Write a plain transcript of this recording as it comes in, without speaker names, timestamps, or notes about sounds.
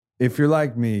If you're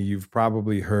like me, you've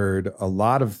probably heard a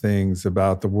lot of things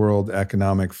about the World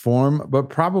Economic Forum, but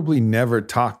probably never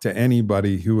talked to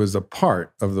anybody who was a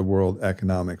part of the World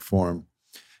Economic Forum.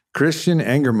 Christian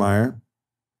Angermayer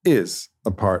is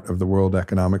a part of the World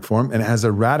Economic Forum and has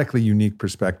a radically unique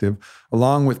perspective,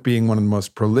 along with being one of the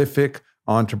most prolific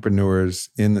entrepreneurs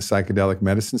in the psychedelic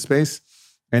medicine space.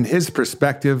 And his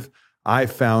perspective I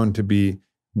found to be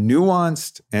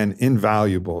nuanced and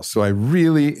invaluable. So I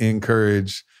really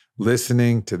encourage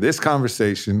listening to this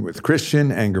conversation with Christian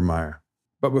Angermayer.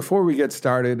 But before we get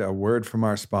started, a word from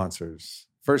our sponsors.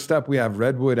 First up, we have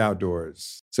Redwood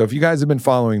Outdoors. So if you guys have been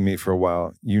following me for a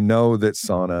while, you know that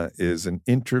sauna is an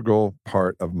integral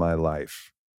part of my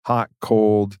life. Hot,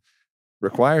 cold,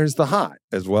 requires the hot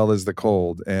as well as the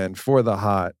cold. And for the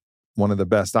hot, one of the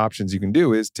best options you can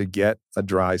do is to get a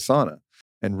dry sauna.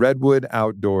 And Redwood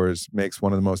Outdoors makes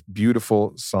one of the most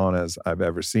beautiful saunas I've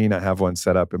ever seen. I have one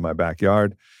set up in my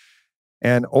backyard.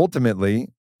 And ultimately,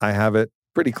 I have it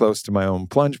pretty close to my own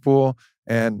plunge pool,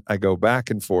 and I go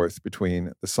back and forth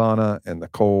between the sauna and the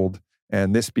cold.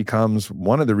 And this becomes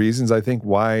one of the reasons I think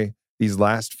why these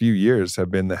last few years have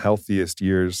been the healthiest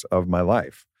years of my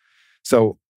life.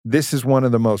 So this is one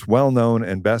of the most well-known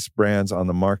and best brands on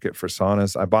the market for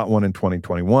saunas. I bought one in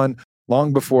 2021,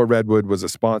 long before Redwood was a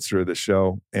sponsor of the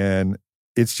show. And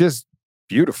it's just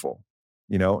beautiful,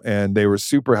 and they were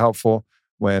super helpful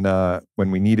when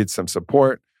we needed some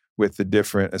support with the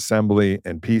different assembly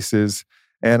and pieces.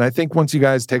 And I think once you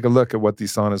guys take a look at what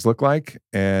these saunas look like,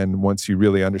 and once you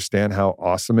really understand how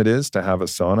awesome it is to have a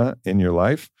sauna in your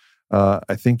life,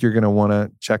 I think you're going to want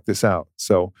to check this out.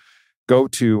 So go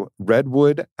to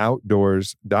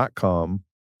redwoodoutdoors.com,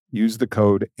 use the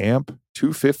code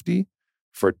AMP250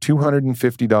 for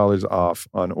 $250 off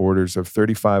on orders of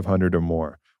 $3,500 or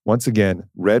more. Once again,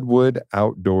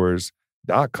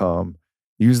 redwoodoutdoors.com.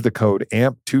 Use the code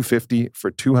AMP250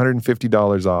 for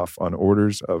 $250 off on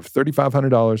orders of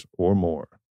 $3,500 or more.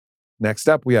 Next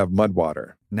up, we have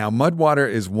Mudwater. Now,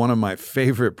 Mudwater is one of my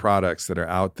favorite products that are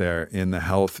out there in the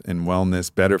health and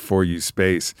wellness, better for you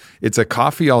space. It's a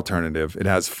coffee alternative. It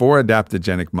has 4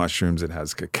 adaptogenic mushrooms. It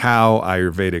has cacao,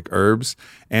 Ayurvedic herbs,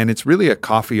 and it's really a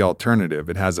coffee alternative.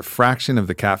 It has a fraction of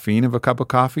the caffeine of a cup of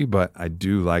coffee, but I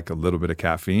do like a little bit of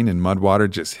caffeine, and Mudwater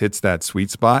just hits that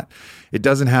sweet spot. It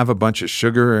doesn't have a bunch of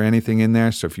sugar or anything in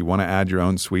there, so if you want to add your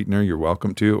own sweetener, you're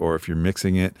welcome to, or if you're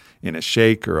mixing it in a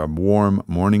shake or a warm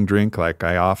morning drink like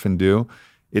I often do,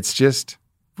 it's just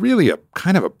really a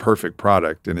kind of a perfect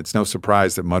product. And it's no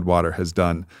surprise that Mudwater has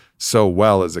done so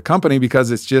well as a company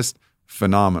because it's just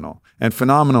phenomenal. And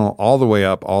phenomenal all the way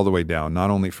up, all the way down, not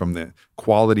only from the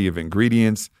quality of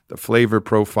ingredients, the flavor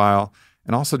profile,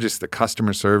 and also just the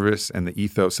customer service and the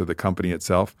ethos of the company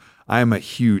itself. I am a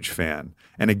huge fan.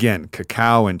 And again,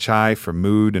 cacao and chai for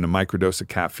mood and a microdose of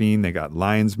caffeine. They got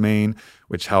lion's mane,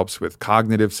 which helps with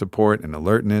cognitive support and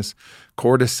alertness.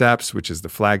 Cordyceps, which is the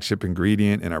flagship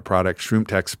ingredient in our product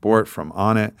Shroomtech Sport from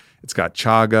Onnit. It's got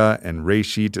chaga and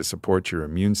reishi to support your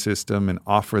immune system and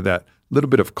offer that little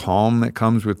bit of calm that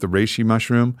comes with the reishi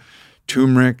mushroom.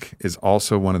 Turmeric is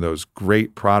also one of those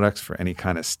great products for any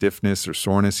kind of stiffness or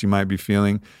soreness you might be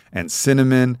feeling. And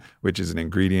cinnamon, which is an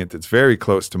ingredient that's very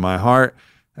close to my heart.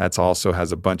 That also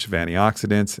has a bunch of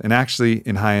antioxidants and actually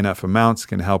in high enough amounts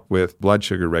can help with blood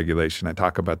sugar regulation. I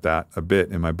talk about that a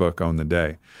bit in my book, Own the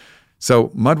Day. So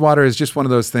Mudwater is just one of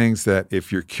those things that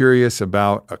if you're curious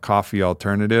about a coffee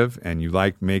alternative and you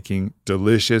like making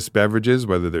delicious beverages,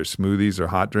 whether they're smoothies or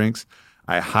hot drinks,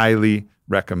 I highly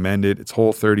recommend it. It's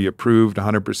Whole30 approved,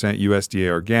 100% USDA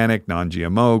organic,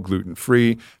 non-GMO,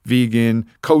 gluten-free, vegan,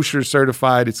 kosher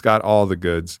certified. It's got all the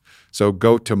goods. So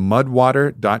go to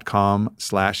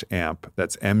mudwater.com/amp.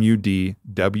 That's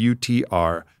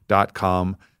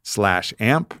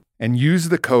mudwtr.com/amp. And use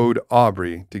the code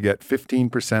Aubrey to get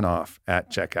 15% off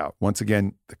at checkout. Once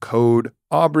again, the code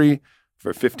Aubrey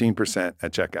for 15%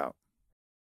 at checkout.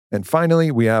 And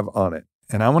finally, we have Onnit.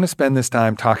 And I want to spend this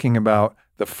time talking about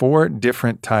the 4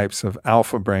 different types of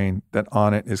Alpha Brain that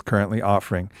Onnit is currently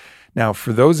offering. Now,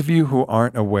 for those of you who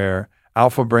aren't aware,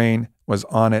 Alpha Brain was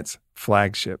Onnit's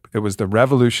flagship. It was the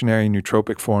revolutionary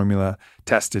nootropic formula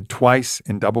tested twice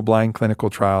in double-blind clinical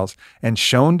trials and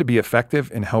shown to be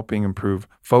effective in helping improve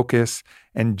focus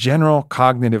and general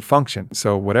cognitive function.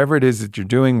 So whatever it is that you're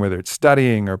doing, whether it's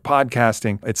studying or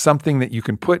podcasting, it's something that you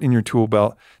can put in your tool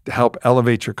belt to help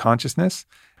elevate your consciousness.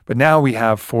 But now we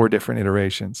have 4 different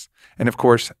iterations. And of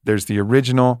course, there's the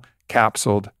original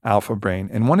capsuled Alpha Brain.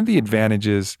 And one of the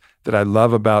advantages that I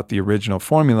love about the original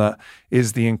formula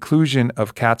is the inclusion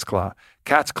of cat's claw.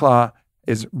 Cat's claw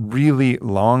is really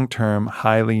long-term,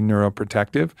 highly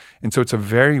neuroprotective. And so it's a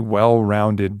very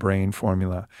well-rounded brain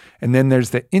formula. And then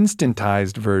there's the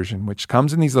instantized version, which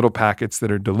comes in these little packets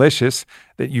that are delicious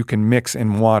that you can mix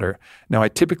in water. Now, I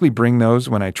typically bring those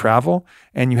when I travel,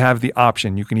 and you have the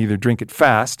option. You can either drink it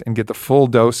fast and get the full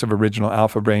dose of original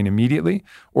Alpha Brain immediately,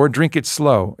 or drink it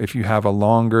slow if you have a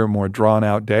longer, more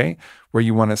drawn-out day where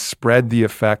you want to spread the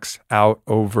effects out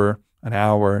over an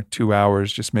hour, 2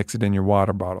 hours, just mix it in your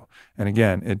water bottle. And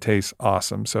again, it tastes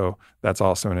awesome. So that's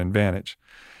also an advantage.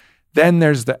 Then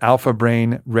there's the Alpha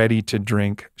Brain ready to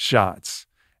drink shots.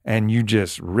 And you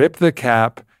just rip the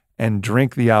cap and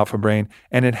drink the Alpha Brain.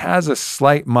 And it has a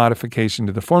slight modification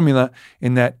to the formula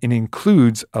in that it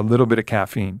includes a little bit of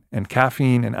caffeine. And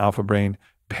caffeine and Alpha Brain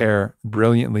pair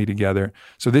brilliantly together.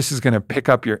 So this is going to pick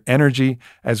up your energy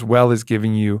as well as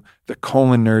giving you the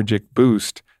cholinergic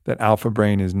boost that Alpha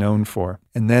Brain is known for.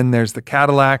 And then there's the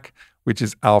Cadillac, which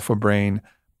is Alpha Brain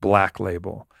Black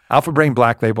Label. Alpha Brain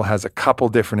Black Label has a couple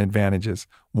different advantages.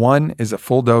 One is a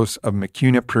full dose of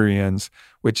mucuna pruriens,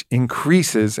 which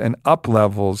increases and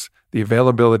up-levels the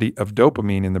availability of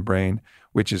dopamine in the brain,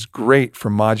 which is great for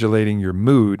modulating your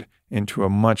mood into a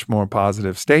much more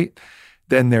positive state.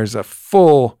 Then there's a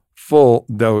full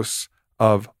dose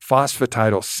of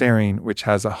phosphatidylserine, which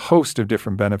has a host of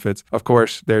different benefits. Of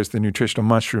course, there's the nutritional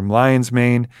mushroom lion's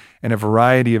mane and a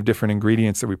variety of different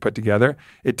ingredients that we put together.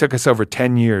 It took us over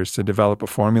 10 years to develop a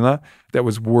formula that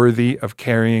was worthy of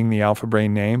carrying the Alpha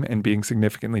Brain name and being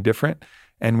significantly different.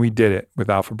 And we did it with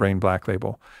Alpha Brain Black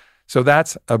Label. So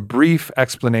that's a brief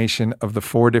explanation of the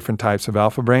 4 different types of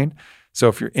Alpha Brain. So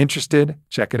if you're interested,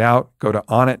 check it out. Go to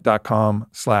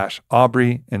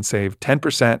onnit.com/Aubrey and save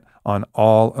 10% on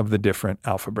all of the different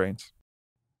Alpha Brains.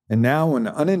 And now an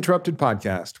uninterrupted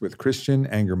podcast with Christian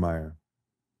Angermayer.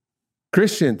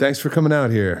 Christian, thanks for coming out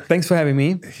here. Thanks for having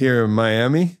me. Here in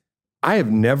Miami. I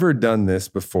have never done this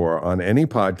before on any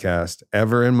podcast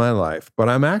ever in my life, but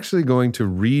I'm actually going to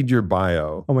read your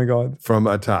bio. Oh my God. From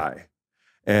Atai.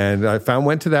 And I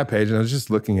went to that page and I was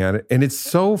just looking at it, and it's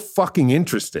so fucking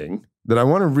interesting that I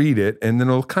want to read it, and then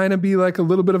it'll kind of be like a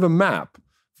little bit of a map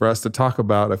for us to talk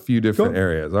about a few different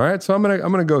areas. All right, so I'm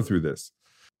gonna go through this.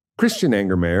 Christian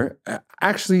Angermayer,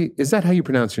 actually, is that how you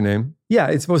pronounce your name? Yeah,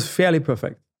 it was fairly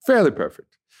perfect. Fairly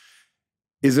perfect.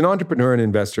 Is an entrepreneur and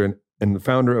investor and the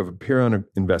founder of Apeiron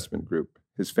Investment Group,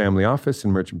 his family office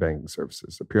and merchant banking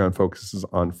services. Apeiron focuses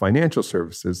on financial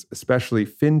services, especially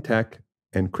fintech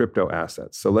and crypto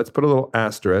assets. So let's put a little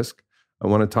asterisk. I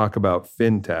want to talk about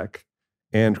fintech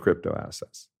and crypto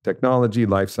assets, technology,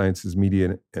 life sciences, media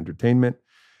and entertainment,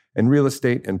 and real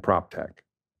estate and prop tech.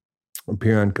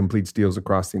 Apeiron completes deals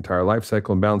across the entire life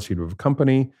cycle and balance sheet of a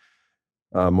company.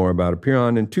 More about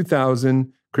Apeiron. In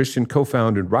 2000, Christian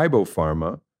co-founded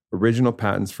RiboPharma, original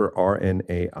patents for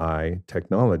RNAi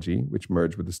technology, which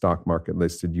merged with the stock market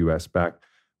listed US backed,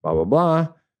 blah, blah,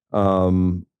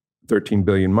 blah. 13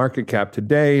 billion market cap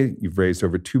today. You've raised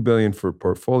over 2 billion for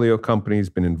portfolio companies,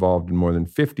 been involved in more than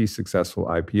 50 successful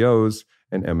IPOs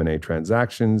and M&A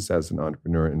transactions as an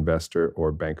entrepreneur, investor,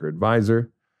 or banker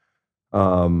advisor.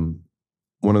 One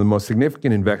of the most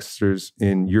significant investors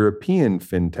in European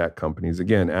fintech companies.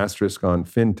 Again, asterisk on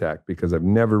fintech, because I've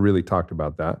never really talked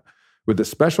about that, with a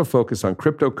special focus on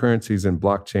cryptocurrencies and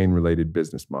blockchain-related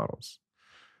business models.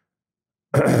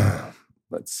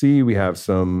 Let's see, we have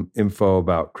some info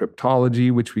about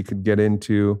cryptology, which we could get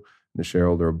into, the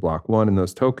shareholder of Block One and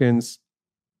those tokens.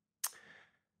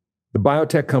 The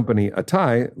biotech company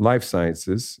Atai Life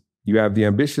Sciences, you have the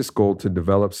ambitious goal to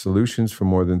develop solutions for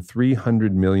more than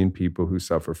 300 million people who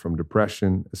suffer from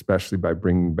depression, especially by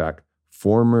bringing back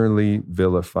formerly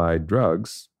vilified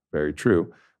drugs, very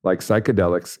true, like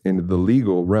psychedelics into the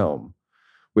legal realm.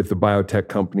 With the biotech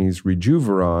companies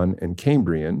Rejuveron and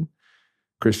Cambrian,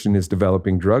 Christian is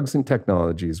developing drugs and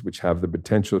technologies which have the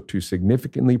potential to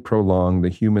significantly prolong the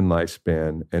human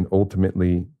lifespan and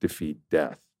ultimately defeat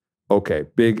death. Okay,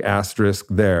 big asterisk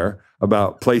there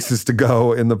about places to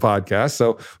go in the podcast.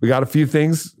 So we got a few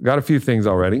things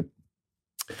already.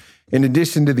 In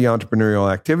addition to the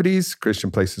entrepreneurial activities, Christian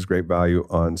places great value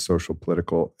on social,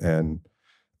 political, and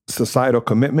societal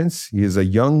commitments. He is a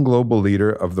young global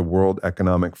leader of the World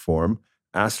Economic Forum.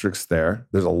 Asterisk there.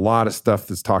 There's a lot of stuff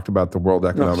that's talked about the World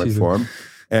Economic Forum.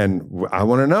 And I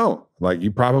want to know, like,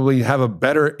 you probably have a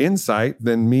better insight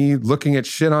than me looking at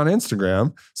shit on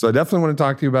Instagram. So I definitely want to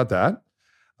talk to you about that.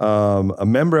 A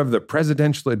member of the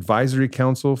Presidential Advisory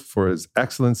Council for His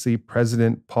Excellency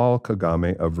President Paul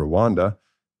Kagame of Rwanda.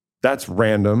 That's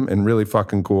random and really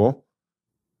fucking cool.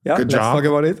 Yeah, good job.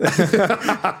 Let's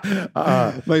talk about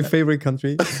it. My favorite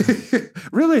country.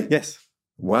 Really? Yes.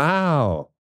 Wow.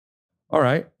 All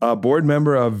right. A board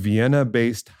member of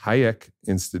Vienna-based Hayek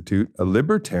Institute, a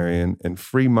libertarian and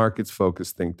free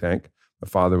markets-focused think tank. My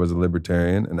father was a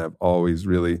libertarian, and I've always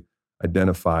really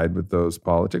identified with those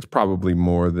politics, probably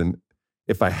more than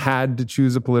if I had to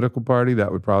choose a political party,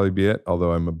 that would probably be it,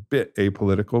 although I'm a bit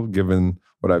apolitical given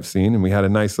what I've seen. And we had a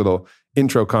nice little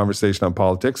intro conversation on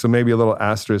politics, so maybe a little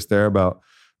asterisk there about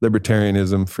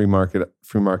libertarianism, free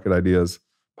market ideas,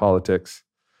 politics.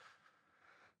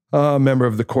 A member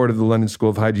of the court of the London School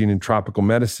of Hygiene and Tropical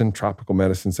Medicine. Tropical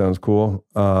medicine sounds cool.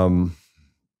 Let's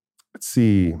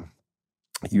see.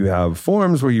 You have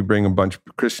forums where you bring a bunch of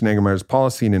Christian Egermeyer's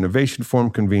Policy and Innovation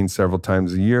Forum convenes several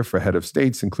times a year for head of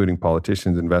states, including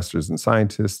politicians, investors, and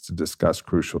scientists to discuss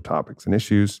crucial topics and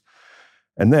issues.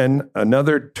 And then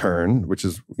another turn, which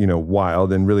is,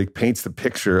 wild and really paints the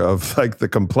picture of like the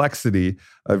complexity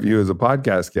of you as a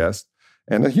podcast guest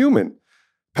and a human.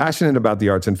 Passionate about the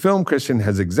arts and film, Christian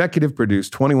has executive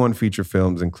produced 21 feature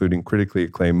films, including critically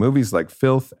acclaimed movies like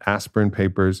Filth, Aspirin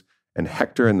Papers, and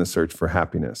Hector and the Search for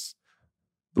Happiness.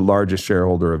 The largest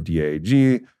shareholder of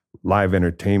DAG, live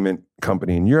entertainment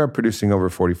company in Europe, producing over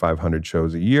 4,500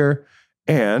 shows a year.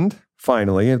 And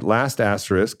finally, last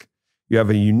asterisk, you have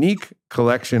a unique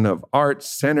collection of art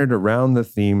centered around the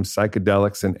theme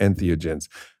psychedelics and entheogens.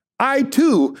 I,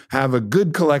 too, have a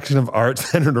good collection of art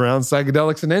centered around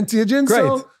psychedelics and entheogens. Great.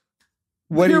 So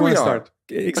Where do you want to are. start?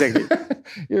 Exactly.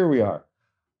 Here we are.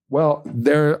 Well,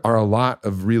 there are a lot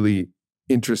of really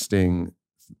interesting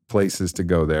places to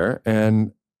go there.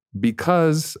 And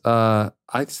because I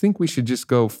think we should just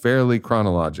go fairly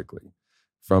chronologically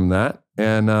from that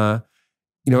and,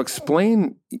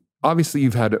 explain. Obviously,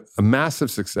 you've had a massive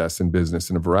success in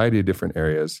business in a variety of different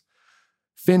areas.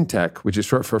 Fintech, which is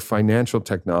short for financial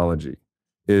technology,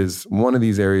 is one of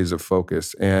these areas of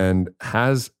focus and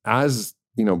has, as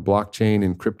blockchain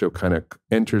and crypto kind of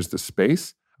enters the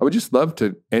space. I would just love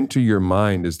to enter your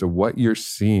mind as to what you're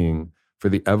seeing for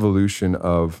the evolution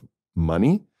of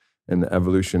money and the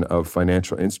evolution of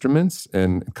financial instruments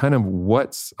and kind of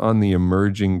what's on the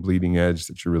emerging bleeding edge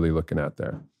that you're really looking at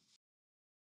there.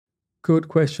 Good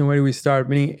question. Where do we start?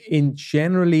 Meaning, in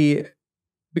generally,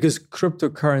 because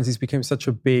cryptocurrencies became such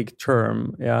a big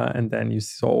term, and then you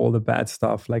saw all the bad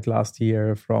stuff like last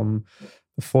year from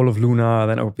the fall of Luna,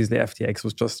 then obviously FTX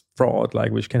was just fraud,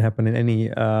 like which can happen in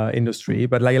any industry.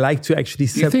 But I like to actually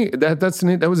Do you think that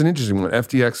was an interesting one?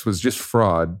 FTX was just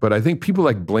fraud, but I think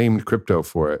people blamed crypto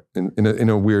for it in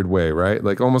a weird way, right?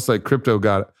 Like almost like crypto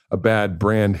got a bad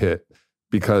brand hit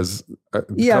because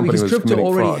because crypto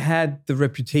already fraud. had the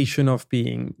reputation of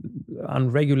being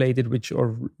unregulated,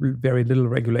 or very little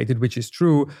regulated, which is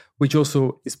true, which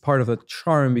also is part of the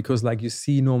charm because you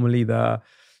see normally the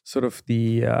sort of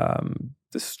the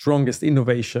strongest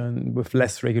innovation with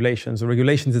less regulation. So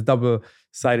regulation is a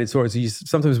double-sided sword. So you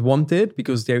sometimes want it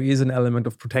because there is an element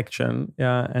of protection,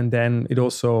 and then it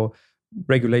also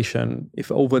regulation,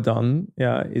 if overdone,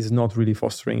 is not really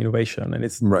fostering innovation, and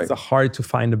it's hard to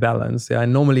find a balance.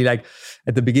 And normally, at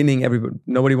the beginning,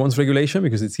 nobody wants regulation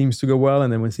because it seems to go well,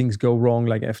 and then when things go wrong,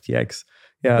 like FTX,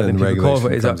 then people call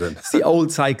for it. It's the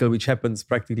old cycle which happens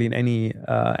practically in any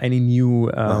new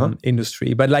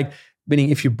industry. But meaning,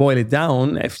 if you boil it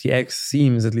down, FTX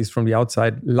seems, at least from the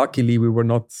outside, luckily we were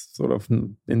not sort of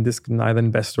in this neither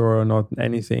investor or not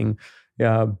anything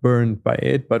burned by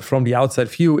it. But from the outside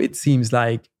view, it seems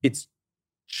like it's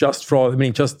just fraud. I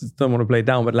mean, just don't want to play it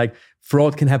down, but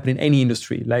fraud can happen in any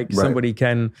industry. Somebody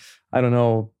can, I don't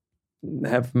know,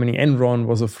 Enron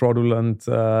was a fraudulent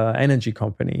energy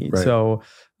company. Right. So,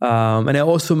 and I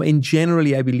also,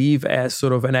 generally, I believe as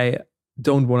sort of, and I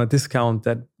don't want to discount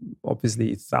that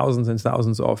obviously thousands and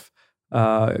thousands of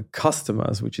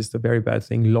customers, which is the very bad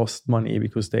thing, lost money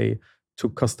because they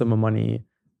took customer money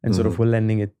and sort of were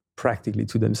lending it practically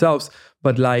to themselves.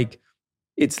 But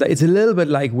it's a little bit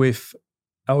like with,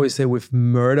 I always say, with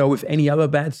murder, with any other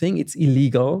bad thing, it's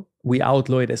illegal. We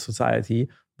outlaw it as society,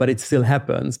 but it still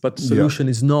happens. But the solution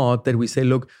is not that we say,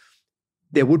 look,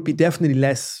 there would be definitely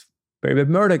less very bad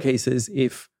murder cases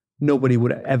if nobody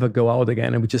would ever go out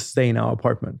again and we just stay in our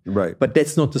apartment. Right. But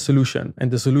that's not the solution.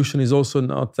 And the solution is also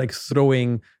not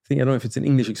throwing, I don't know if it's an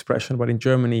English expression, but in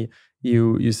Germany,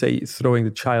 you say throwing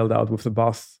the child out with the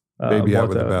bath. Baby out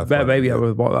with the bathwater. Baby out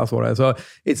with the bathwater. So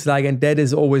it's and that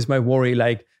is always my worry.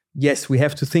 Yes, we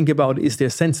have to think about, is there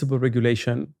sensible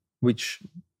regulation, which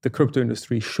the crypto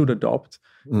industry should adopt?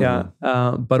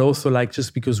 But also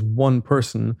just because one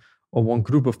person or one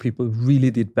group of people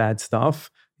really did bad stuff,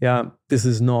 this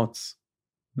is not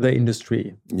the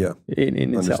industry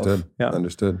in itself.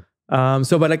 Understood.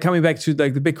 But coming back to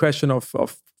the big question of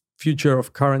future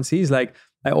of currencies, I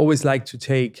always like to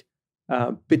take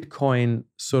Bitcoin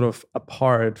sort of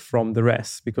apart from the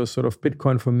rest, because sort of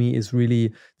Bitcoin for me is really,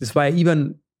 this is why I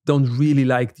even don't really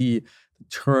like the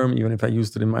term, even if I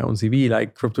used it in my own CV,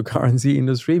 like cryptocurrency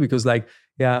industry, because like,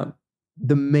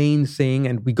 the main thing,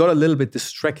 and we got a little bit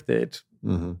distracted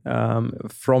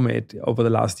from it over the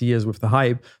last years with the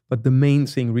hype, but the main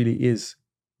thing really is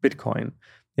Bitcoin,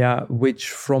 which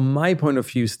from my point of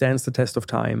view stands the test of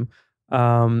time.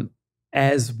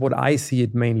 As what I see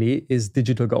it mainly is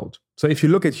digital gold. So if you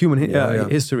look at human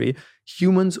history,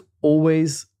 humans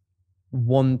always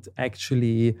want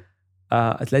actually,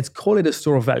 let's call it a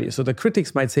store of value. So the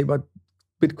critics might say, but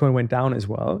Bitcoin went down as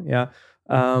well.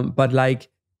 But like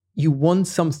you want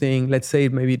something, let's say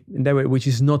maybe in that way, which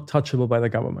is not touchable by the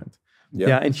government.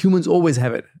 And humans always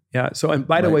have it. So, and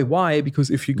by the way, why? Because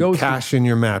if you go cash in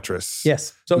your mattress.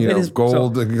 Yes. So it is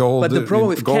gold. But the problem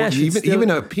with cash, even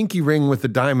a pinky ring with a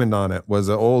diamond on it was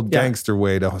an old gangster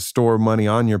way to store money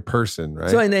on your person, right?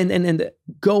 So and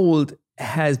gold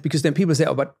has, because then people say,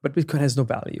 oh, but Bitcoin has no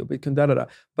value. Bitcoin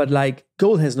But like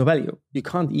gold has no value. You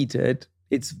can't eat it.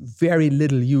 It's very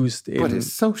little used but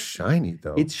it's so shiny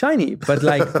though. It's shiny, but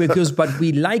like but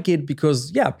we like it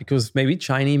because maybe it's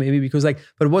shiny, maybe because like,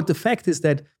 but what the fact is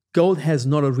that gold has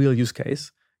not a real use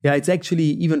case. It's actually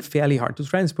even fairly hard to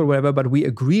transport, whatever, but we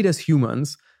agreed as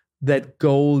humans that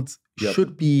gold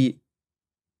should be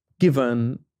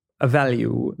given a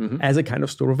value as a kind of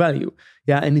store of value.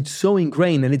 And it's so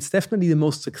ingrained, and it's definitely the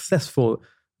most successful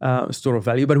store of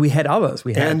value, but we had others.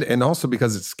 And also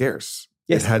because it's scarce.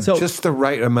 Yes, it had just the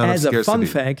right amount of scarcity. As a fun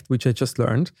fact, which I just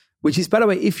learned, which is, by the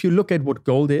way, if you look at what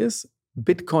gold is,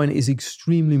 Bitcoin is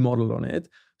extremely modeled on it.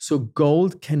 So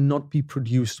gold cannot be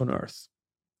produced on Earth.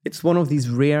 It's one of these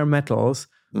rare metals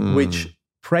which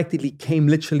practically came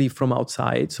literally from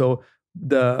outside. So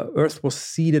the Earth was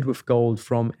seeded with gold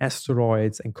from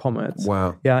asteroids and comets.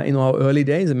 Wow. In our early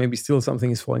days, and maybe still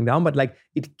something is falling down, but like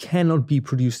it cannot be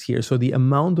produced here. So the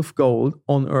amount of gold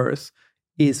on Earth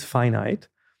is finite.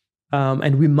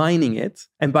 And we're mining it.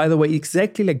 And by the way,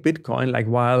 exactly like Bitcoin, like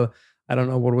while, I don't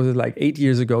know, what was it, like 8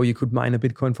 years ago, you could mine a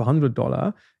Bitcoin for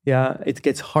 $100. It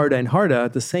gets harder and harder.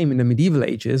 The same in the medieval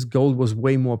ages, gold was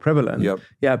way more prevalent.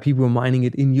 People were mining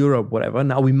it in Europe, whatever.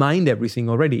 Now we mined everything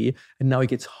already. And now it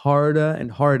gets harder and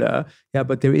harder.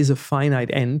 But there is a finite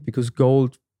end because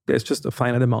gold, there's just a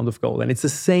finite amount of gold. And it's the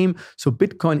same. So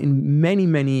Bitcoin in many,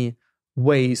 many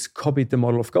ways copied the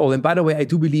model of gold. And by the way, I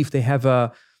do believe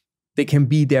they can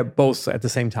be there both at the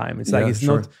same time. It's like, it's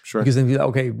not because then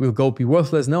will gold be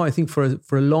worthless? No, I think for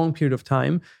a long period of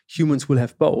time, humans will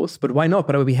have both. But why not?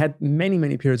 But we had many,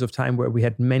 many periods of time where we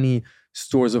had many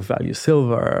stores of value,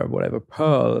 silver, whatever,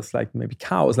 pearls, like maybe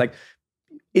cows. Like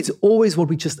it's always what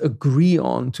we just agree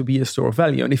on to be a store of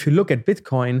value. And if you look at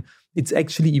Bitcoin, it's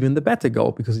actually even the better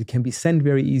gold because it can be sent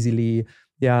very easily.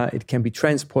 It can be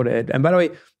transported. And by the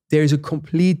way, there is a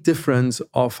complete difference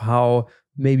of how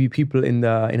maybe people in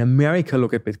America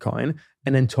look at Bitcoin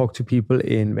and then talk to people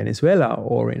in Venezuela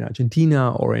or in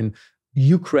Argentina or in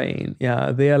Ukraine.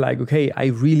 They are like, okay, I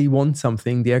really want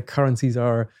something. Their currencies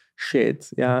are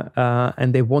shit.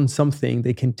 And they want something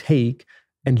they can take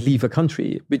and leave a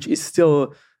country, which is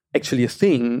still actually a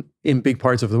thing in big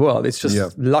parts of the world. It's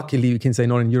just luckily we can say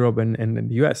not in Europe and in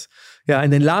the US.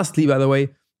 And then lastly, by the way,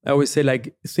 I always say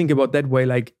like, think about that way,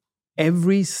 like,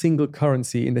 every single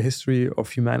currency in the history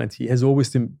of humanity has always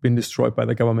been destroyed by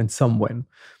the government somewhere.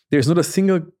 There's not a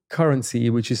single currency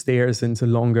which is there since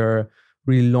a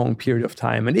really long period of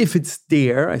time. And if it's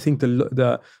there, I think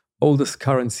the oldest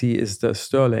currency is the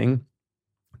sterling,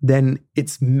 then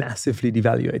it's massively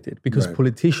devaluated because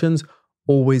politicians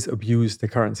always abuse the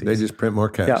currencies. They just print more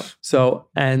cash. So,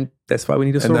 and that's why we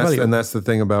need a store of value. And that's the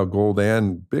thing about gold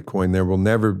and Bitcoin.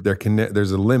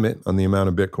 There's a limit on the amount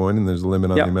of Bitcoin and there's a limit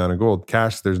on the amount of gold.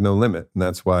 Cash, there's no limit. And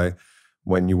that's why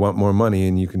when you want more money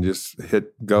and you can just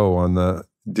hit go on the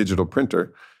digital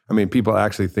printer. I mean, people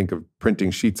actually think of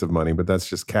printing sheets of money, but that's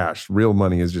just cash. Real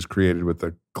money is just created with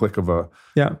the click of a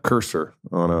cursor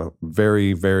on a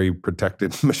very, very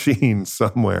protected machine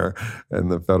somewhere in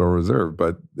the Federal Reserve.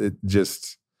 But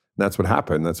that's what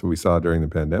happened. That's what we saw during the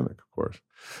pandemic, of course.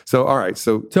 So, all right.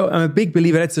 So I'm a big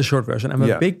believer. That's the short version. I'm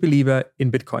a big believer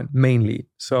in Bitcoin, mainly.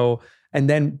 So, and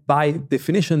then by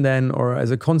definition then, or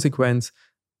as a consequence,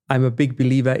 I'm a big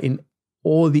believer in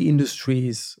all the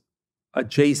industries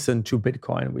adjacent to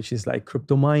Bitcoin, which is like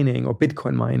crypto mining or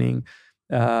Bitcoin mining,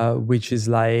 which is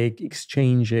like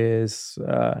exchanges.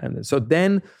 And so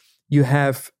then you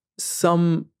have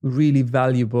some really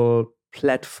valuable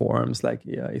platforms like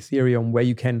Ethereum where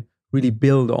you can really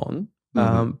build on.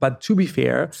 But to be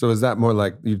fair... So is that more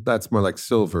like, that's more like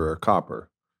silver or copper?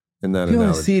 in that You don't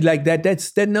analogy. see it like that.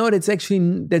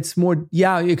 That's more,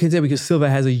 yeah, you can say because silver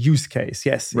has a use case.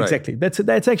 Yes, Right. exactly.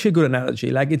 That's actually a good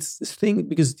analogy. Like it's this thing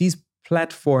because these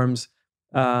platforms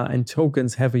and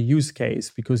tokens have a use case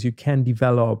because you can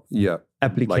develop Yeah.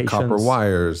 applications. Like copper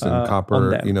wires and on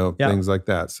copper, them. things like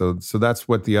that. So that's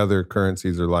what the other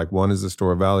currencies are like. One is a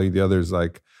store of value. The other is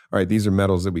like, all right, these are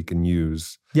metals that we can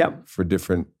use for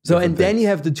different. So, different and then things. you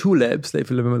have the tulips, if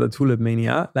you remember the tulip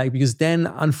mania, like, because then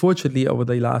unfortunately over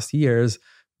the last years,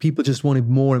 people just wanted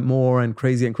more and more and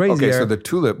crazier and crazier. Okay, so the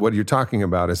tulip, what you're talking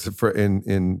about is for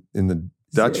in the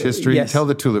Dutch history. Yes. Tell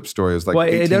the tulip story. It was like Well,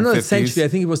 1850s. I don't know the century. I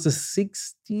think it was the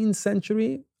 16th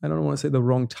century. I don't want to say the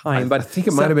wrong time, but I think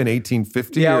it might have been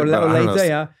 1850. Yeah, or later,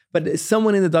 yeah. But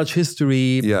someone in the Dutch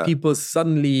history, Yeah. people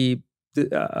suddenly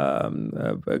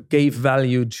gave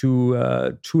value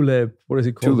to tulip. What is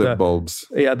it called? Tulip bulbs.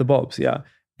 Yeah, the bulbs. Yeah,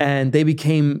 and they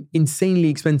became insanely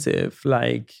expensive.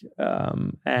 Like,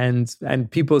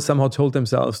 and people somehow told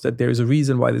themselves that there is a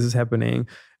reason why this is happening.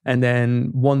 And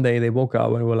then one day they woke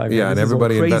up and were like, Yeah, well, and this is all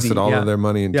everybody crazy. invested all of their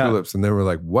money in Yeah. tulips, and they were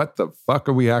like, "What the fuck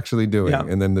are we actually doing?" Yeah.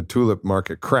 And then the tulip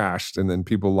market crashed, and then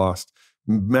people lost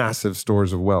massive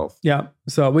stores of wealth. Yeah,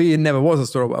 so it never was a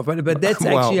store of wealth, but that's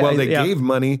actually well, they gave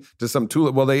money to some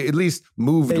tulip. Well, they at least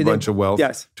moved a bunch of wealth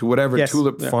yes. to whatever Yes.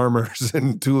 tulip Yeah. farmers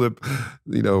and tulip,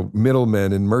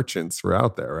 middlemen and merchants were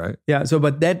out there, right? Yeah, so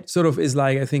but that sort of is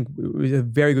like, I think, a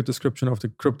very good description of the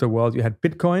crypto world. You had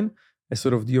Bitcoin as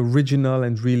sort of the original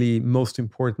and really most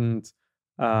important,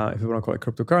 if you want to call it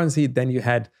cryptocurrency. Then you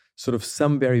had sort of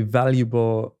some very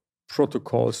valuable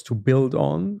protocols to build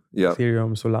on, Yeah.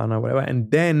 Ethereum, Solana, whatever.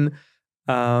 And then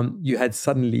you had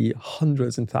suddenly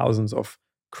hundreds and thousands of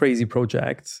crazy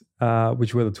projects,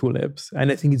 which were the tulips.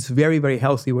 And I think it's very, very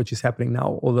healthy what is happening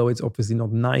now, although it's obviously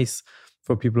not nice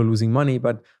for people losing money.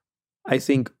 But I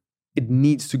think it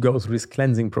needs to go through this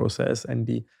cleansing process, and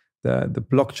the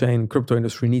blockchain crypto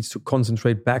industry needs to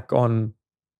concentrate back on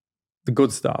the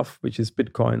good stuff, which is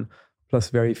Bitcoin plus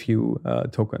very few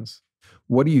tokens.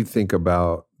 What do you think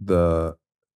about do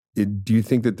you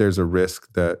think that there's a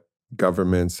risk that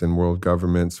governments and world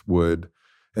governments would,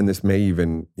 and this may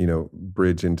even,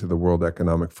 bridge into the World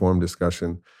Economic Forum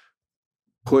discussion,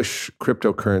 push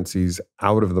cryptocurrencies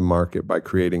out of the market by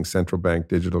creating central bank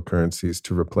digital currencies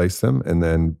to replace them and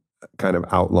then kind of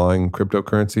outlawing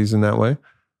cryptocurrencies in that way?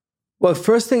 Well,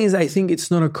 first thing is, I think it's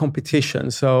not a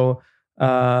competition. So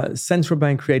central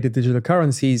bank created digital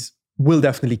currencies will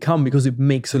definitely come because it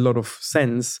makes a lot of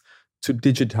sense to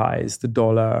digitize the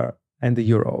dollar and the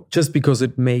euro, just because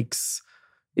it makes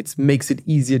it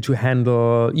easier to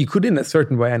handle. You could, in a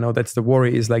certain way, I know that's the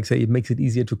worry, is like, say, it makes it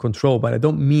easier to control, but I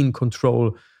don't mean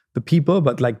control the people,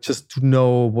 but like just to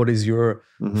know what is your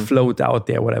float out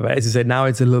there, whatever. As you said, now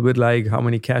it's a little bit like how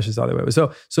many cashes are there.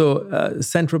 So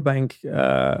central bank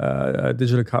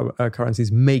digital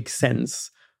currencies make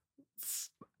sense,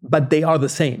 but they are the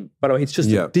same. By the way, it's just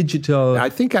a digital. I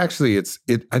think actually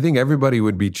I think everybody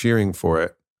would be cheering for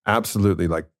it. Absolutely.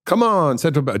 Like, come on,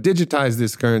 central bank, digitize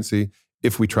this currency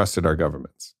if we trusted our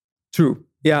governments. True.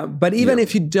 Yeah. But even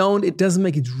if you don't, it doesn't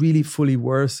make it really fully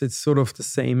worse. It's sort of the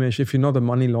same-ish if you're not a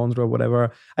money launderer or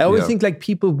whatever. I always think like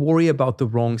people worry about the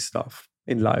wrong stuff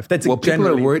in life. That's people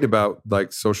are worried about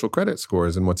like social credit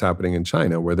scores and what's happening in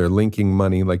China, where they're linking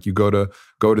money. Like you go to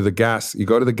the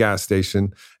gas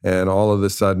station, and all of a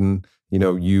sudden,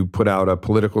 you put out a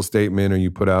political statement or you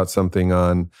put out something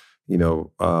on,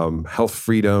 health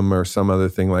freedom or some other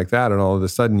thing like that, and all of a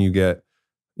sudden you get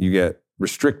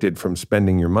restricted from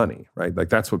spending your money, right? Like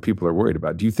that's what people are worried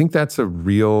about. Do you think that's a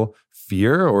real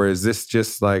fear, or is this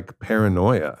just like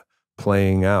paranoia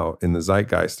playing out in the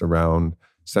zeitgeist around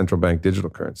central bank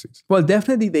digital currencies? Well,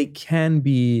 definitely they can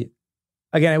be,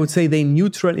 again, I would say they're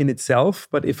neutral in itself,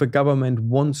 but if a government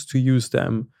wants to use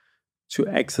them to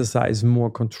exercise more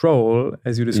control,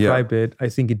 as you describe it, I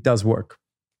think it does work.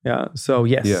 Yeah. So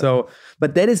yes. Yeah. So,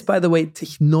 but that is, by the way,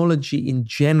 technology in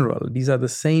general. These are the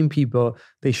same people.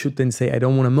 They should then say, I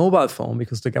don't want a mobile phone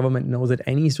because the government knows at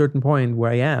any certain point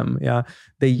where I am. Yeah.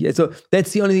 So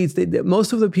that's the only thing.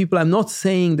 Most of the people, I'm not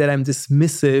saying that I'm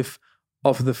dismissive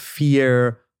of the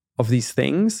fear of these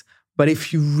things, but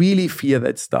if you really fear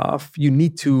that stuff, you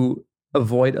need to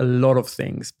avoid a lot of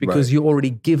things because you already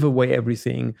give away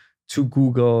everything to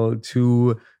Google,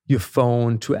 to your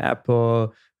phone, to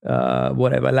Apple,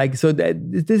 whatever. Like, so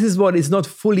this is what is not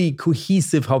fully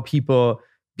cohesive how people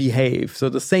behave. So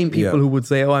the same people who would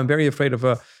say, oh, I'm very afraid of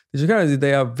a digital currency,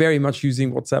 they are very much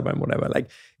using WhatsApp and whatever. Like,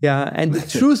 yeah. And the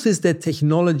truth is that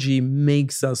technology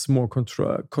makes us more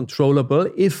controllable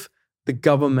if the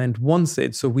government wants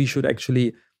it. So we should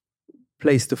actually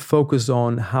place the focus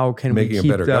on how can Making we a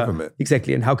keep better government.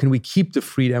 Exactly, and how can we keep the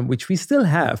freedom, which we still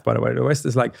have, by the way. The West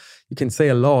is like, you can say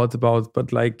a lot about,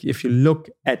 but like if you look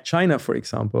at China, for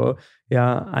example,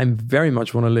 I'm very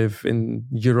much want to live in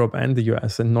Europe and the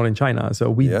US and not in China. So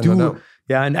we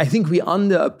and I think we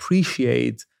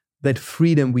underappreciate that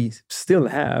freedom we still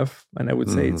have, and I would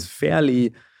say it's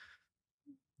fairly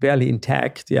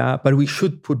intact, but we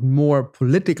should put more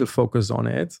political focus on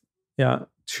it,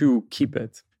 to keep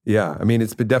it. Yeah, I mean,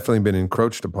 it's definitely been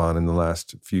encroached upon in the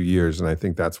last few years, and I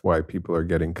think that's why people are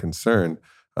getting concerned.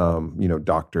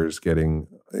 Doctors getting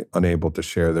unable to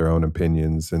share their own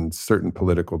opinions and certain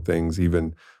political things,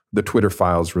 even the Twitter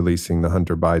files releasing the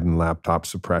Hunter Biden laptop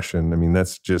suppression. I mean,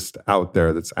 that's just out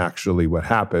there. That's actually what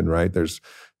happened, right? There's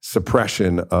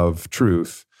suppression of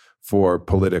truth for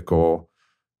political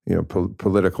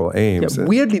aims. Yeah,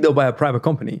 weirdly, though, by a private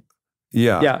company.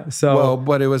 Yeah. So,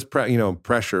 but it was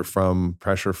pressure from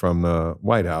the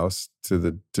White House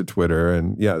to Twitter,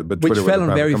 and but which Twitter fell was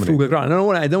on very company. frugal ground.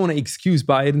 I don't want to excuse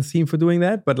Biden's team for doing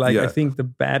that, but I think the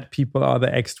bad people are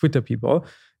the ex-Twitter people.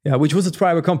 Yeah, which was a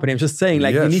private company. I'm just saying,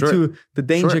 you need to. The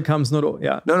danger comes not.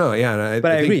 Yeah. No. Yeah, and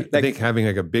I agree. I think having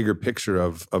a bigger picture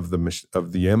of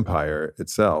the empire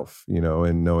itself,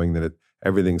 and knowing that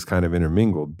everything's kind of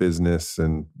intermingled, business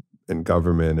and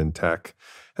government and tech.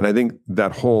 And I think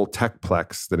that whole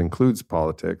techplex that includes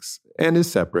politics and is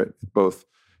separate,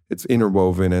 it's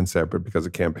interwoven and separate because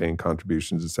of campaign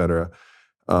contributions, et cetera.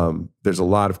 There's a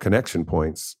lot of connection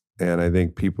points, and I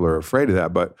think people are afraid of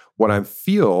that. But what I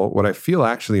feel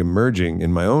actually emerging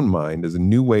in my own mind is a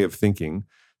new way of thinking,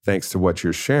 thanks to what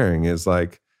you're sharing, is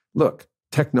like, look,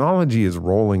 technology is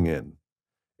rolling in,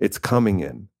 it's coming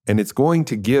in, and it's going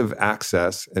to give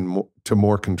access to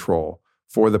more control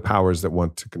for the powers that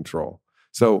want to control.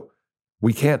 So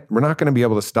we're not going to be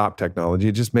able to stop technology.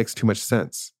 It just makes too much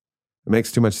sense. It makes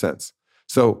too much sense.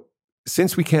 So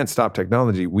since we can't stop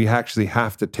technology, we actually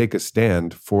have to take a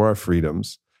stand for our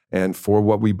freedoms and for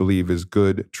what we believe is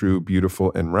good, true,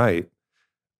 beautiful, and right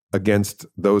against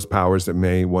those powers that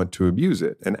may want to abuse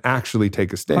it and actually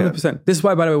take a stand. 100%. This is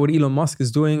why, by the way, what Elon Musk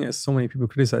is doing, as so many people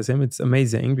criticize him, it's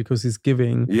amazing because he's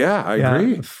giving I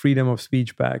agree. freedom of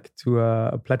speech back to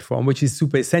a platform, which is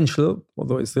super essential,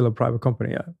 although it's still a private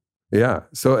company. Yeah.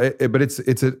 So, I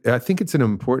think it's an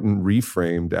important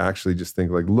reframe to actually just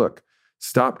think like, look,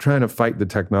 stop trying to fight the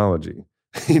technology.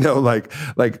 Like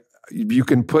you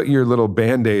can put your little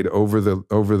Band-Aid over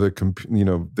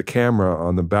the camera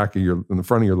on the back of in the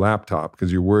front of your laptop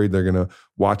because you're worried they're going to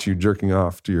watch you jerking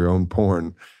off to your own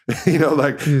porn. But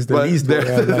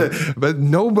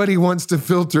nobody wants to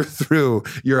filter through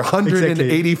your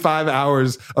 185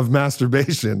 hours of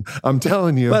masturbation. I'm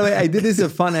telling you. By the way, this is a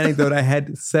fun anecdote. I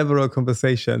had several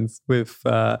conversations with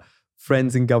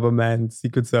friends in government,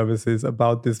 secret services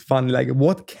about this fun, like,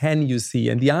 what can you see?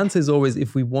 And the answer is always,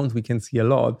 if we want, we can see a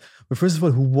lot. But first of all,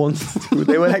 who wants to?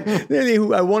 They were like, I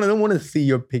don't want to see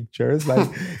your pictures, like,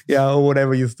 or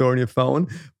whatever you store on your phone.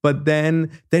 But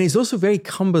then it's also very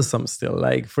cumbersome still.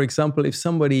 Like, for example, if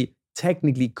somebody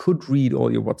technically could read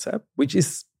all your WhatsApp, which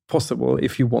is possible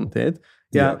if you wanted,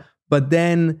 but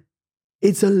then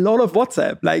it's a lot of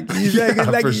WhatsApp.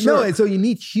 So you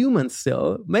need humans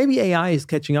still. Maybe AI is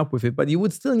catching up with it, but you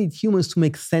would still need humans to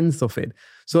make sense of it.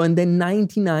 So, and then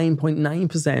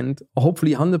 99.9%, or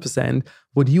hopefully 100%,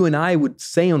 what you and I would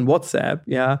say on WhatsApp,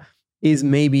 is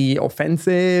maybe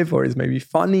offensive or is maybe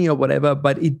funny or whatever,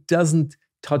 but it doesn't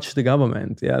touch the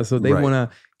government. So they want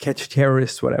to catch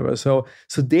terrorists, whatever. So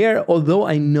there, although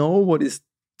I know what is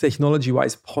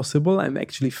technology-wise possible, I'm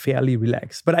actually fairly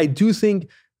relaxed. But I do think,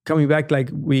 coming back, like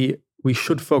we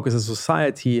should focus as a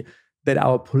society that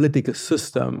our political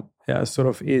system sort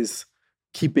of is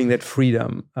keeping that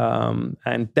freedom.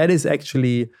 And that is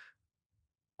actually,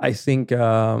 I think,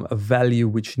 a value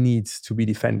which needs to be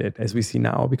defended as we see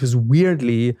now. Because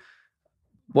weirdly,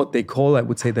 what they call, I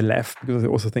would say, the left, because I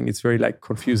also think it's very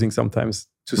confusing sometimes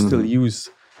to still use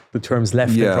the terms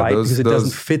left and right, because it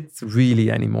doesn't fit really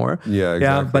anymore. Yeah,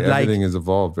 exactly. But everything has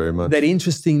evolved very much. That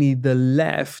interestingly, the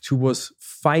left, who was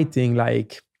fighting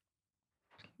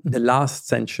the last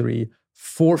century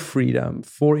for freedom,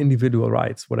 for individual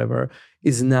rights, whatever,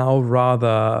 is now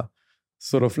rather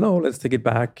sort of, no, let's take it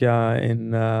back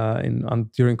during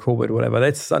COVID, whatever.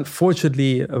 That's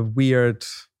unfortunately a weird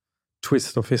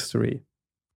twist of history.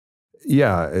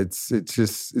 Yeah, it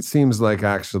seems like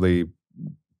actually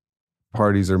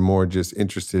parties are more just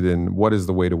interested in what is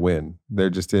the way to win. They're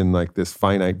just in this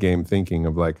finite game thinking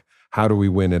of how do we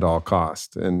win at all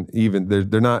cost? And even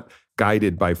they're not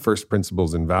guided by first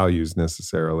principles and values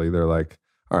necessarily. They're like,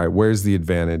 all right, where's the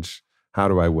advantage? how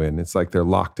do I win? It's like they're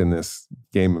locked in this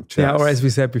game of chess. Yeah, or as we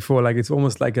said before, like it's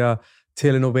almost like a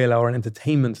telenovela or an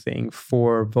entertainment thing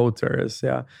for voters.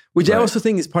 Yeah, which I also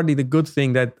think is partly the good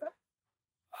thing that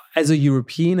as a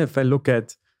European, if I look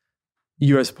at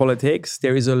US politics,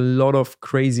 there is a lot of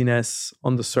craziness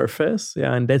on the surface.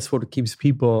 Yeah, and that's what keeps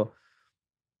people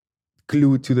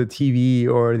glued to the TV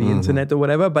or the internet or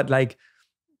whatever. But like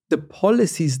the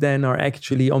policies then are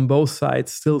actually on both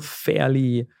sides still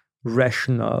fairly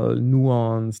rational,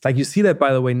 nuanced. Like you see that,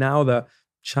 by the way, now the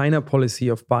China policy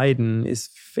of Biden is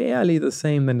fairly the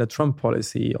same than the Trump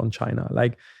policy on China.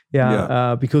 Like,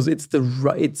 because it's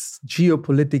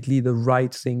geopolitically the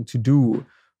right thing to do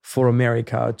for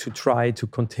America to try to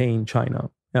contain China.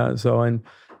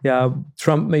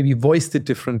 Trump maybe voiced it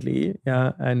differently,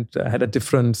 and had a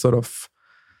different sort of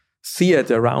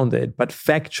theater around it, but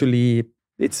factually,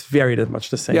 it's very much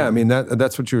the same. Yeah, I mean,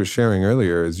 that's what you were sharing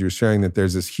earlier, is you're sharing that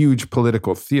there's this huge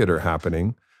political theater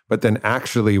happening, but then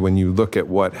actually when you look at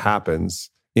what happens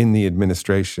in the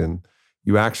administration,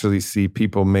 you actually see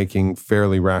people making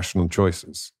fairly rational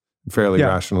choices, fairly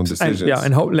rational decisions.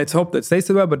 Let's hope that stays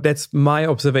that way, but that's my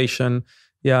observation,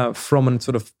 from a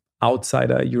sort of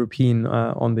outsider European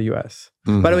on the US.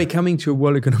 Mm-hmm. By the way, coming to a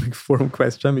World Economic Forum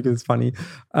question, because it's funny,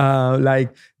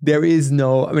 there is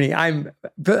no,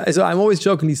 I'm always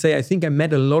jokingly say, I think I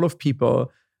met a lot of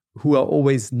people who are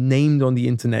always named on the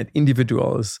internet,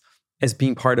 individuals, as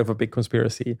being part of a big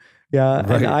conspiracy. Yeah.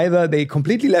 Right. And either they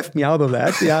completely left me out of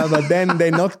that, but then they're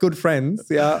not good friends,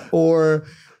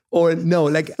 or no,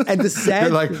 like, and the sad...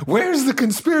 You're like, where's the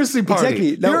conspiracy party?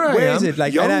 Exactly. Now, where is it?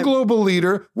 Like, young global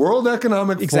leader, World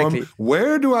Economic Forum.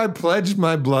 Where do I pledge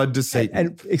my blood to Satan?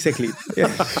 And exactly. Yeah.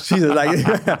 Jesus, like,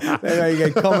 you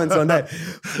get comments on that.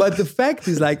 But the fact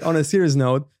is, like, on a serious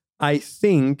note, I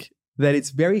think that it's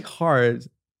very hard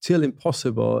till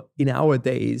impossible in our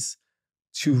days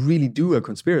to really do a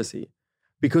conspiracy.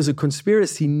 Because a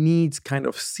conspiracy needs kind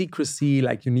of secrecy,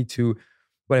 like you need to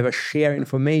share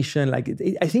information. Like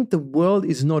I think the world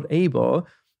is not able,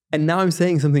 and now I'm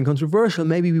saying something controversial,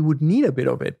 maybe we would need a bit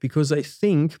of it, because I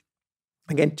think,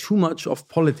 again, too much of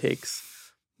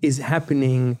politics is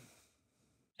happening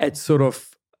at sort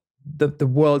of the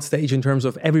world stage in terms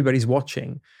of everybody's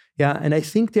watching. Yeah, and I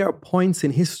think there are points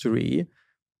in history,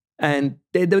 and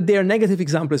there are negative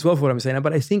examples as well for what I'm saying,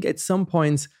 but I think at some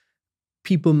points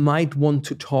people might want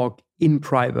to talk in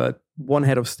private, one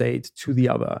head of state to the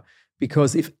other.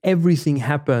 Because if everything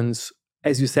happens,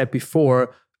 as you said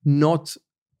before, not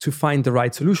to find the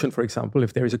right solution, for example,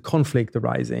 if there is a conflict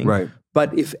arising,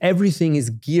 but if everything is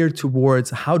geared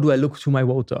towards how do I look to my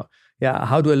voter? Yeah,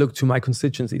 how do I look to my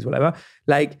constituencies, whatever,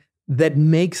 like that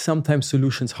makes sometimes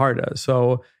solutions harder.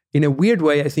 So in a weird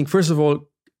way, I think, first of all,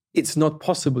 it's not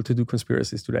possible to do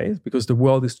conspiracies today because the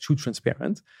world is too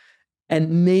transparent.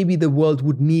 And maybe the world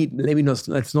would need,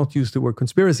 let's not use the word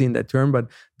conspiracy in that term, but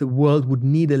the world would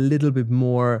need a little bit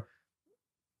more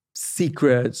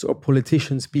secrets or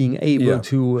politicians being able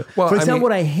to. Well, for example,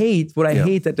 what I hate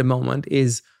at the moment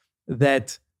is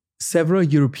that several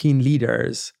European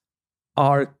leaders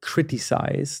are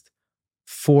criticized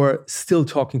for still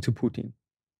talking to Putin.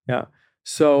 Yeah.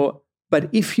 So, but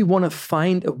if you want to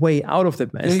find a way out of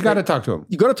that mess, you got to talk to him.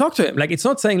 You got to talk to him. Like, it's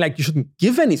not saying like you shouldn't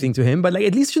give anything to him, but like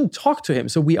at least you shouldn't talk to him.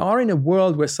 So we are in a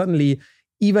world where suddenly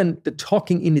even the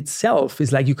talking in itself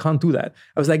is like, you can't do that.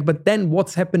 I was like, but then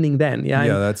what's happening then? Yeah,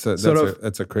 that's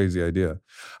a crazy idea.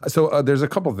 So there's a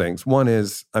couple things. One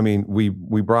is, we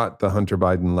brought the Hunter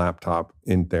Biden laptop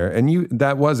in there, and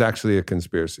that was actually a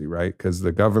conspiracy, right? Because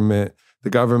the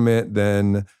government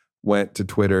then went to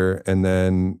Twitter and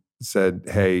then said,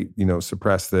 hey,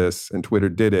 suppress this, and Twitter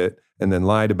did it and then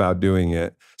lied about doing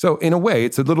it. So in a way,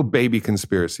 it's a little baby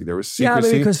conspiracy. There was secrecy.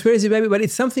 Yeah, maybe conspiracy, baby, but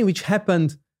it's something which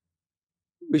happened,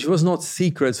 which was not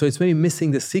secret. So it's maybe missing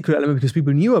the secret element because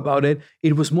people knew about it.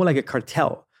 It was more like a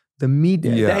cartel. The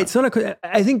media. It's not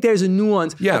I think there's a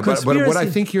nuance. Yeah, but what I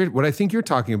think you're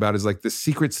talking about is like the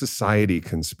secret society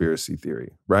conspiracy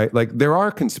theory, right? Like there are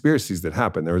conspiracies that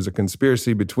happen. There was a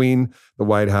conspiracy between the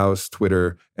White House,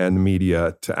 Twitter, and the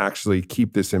media to actually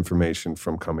keep this information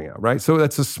from coming out, right? So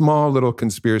that's a small little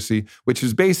conspiracy, which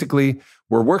is basically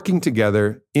we're working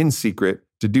together in secret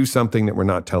to do something that we're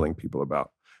not telling people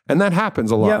about. And that happens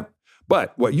a lot. Yeah.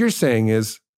 But what you're saying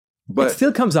is, it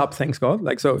still comes up, thanks God.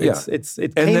 Like, so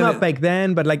it came up back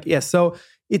then, but like, so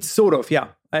it's sort of,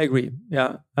 I agree.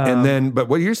 Yeah. But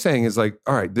what you're saying is like,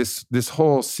 all right, this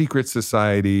whole secret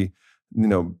society,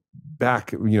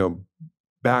 backroom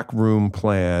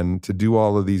plan to do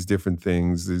all of these different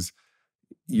things is,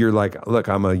 you're like, look,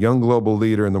 I'm a young global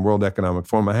leader in the World Economic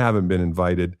Forum. I haven't been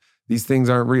invited. These things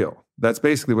aren't real. That's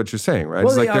basically what you're saying, right?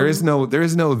 Well, it's like there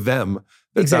is no them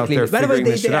that's out there figuring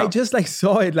this shit out. I just like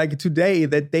saw it like today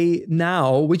that they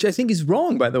now, which I think is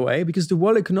wrong, by the way, because the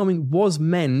World Economic was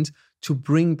meant to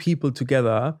bring people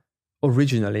together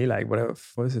originally, like whatever,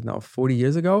 what is it now, 40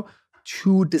 years ago,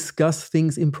 to discuss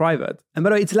things in private. And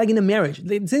by the way, it's like in a marriage.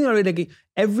 It's like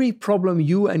every problem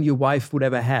you and your wife would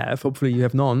ever have, hopefully you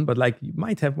have none, but like you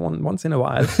might have one once in a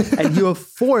while, and you're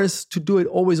forced to do it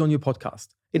always on your podcast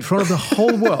in front of the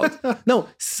whole world. No,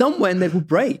 somewhere that would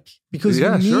break because you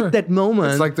need that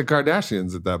moment. It's like the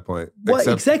Kardashians at that point. Well,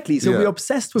 exactly. So we're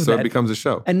obsessed with that. So it becomes a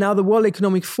show. And now the World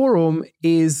Economic Forum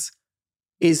is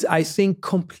I think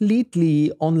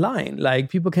completely online. Like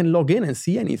people can log in and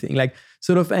see anything. Like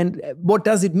sort of, and what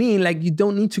does it mean? Like you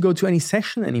don't need to go to any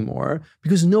session anymore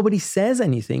because nobody says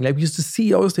anything. Like because the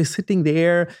CEOs, they're sitting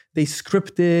there, they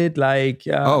script it. Like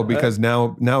because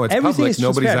now it's public.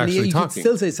 Nobody's actually you talking. Could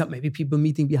still say some maybe people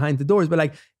meeting behind the doors, but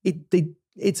like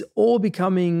it's all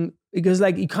becoming because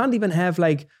like you can't even have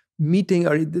like meeting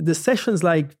or the sessions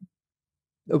like.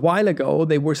 A while ago,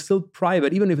 they were still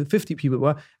private, even if 50 people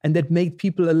were, and that made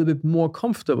people a little bit more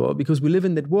comfortable because we live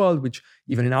in that world, which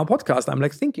even in our podcast, I'm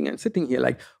like thinking and sitting here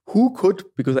like, who could,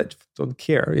 because I don't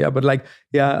care, but like,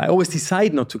 I always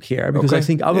decide not to care because I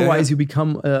think otherwise you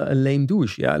become a lame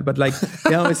douche, but like,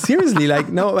 seriously, like,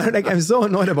 no, like I'm so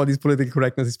annoyed about this political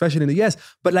correctness, especially in the US,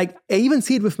 but like, I even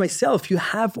see it with myself. You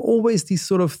have always this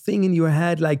sort of thing in your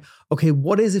head, like, okay,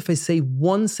 what is if I say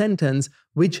one sentence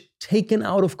which taken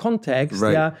out of context,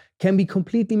 can be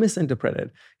completely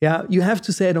misinterpreted. You have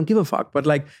to say, I don't give a fuck. But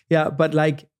like,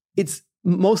 it's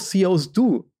most CEOs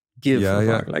do give a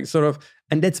fuck. Like sort of,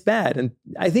 and that's bad. And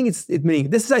I think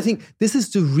this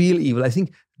is the real evil. I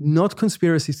think not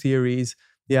conspiracy theories,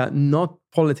 not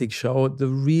politics show. The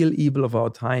real evil of our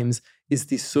times is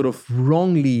this sort of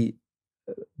wrongly,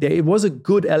 there was a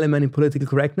good element in political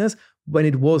correctness when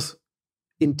it was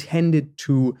intended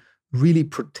to really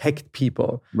protect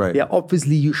people. Right.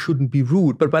 Obviously you shouldn't be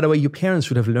rude. But by the way, your parents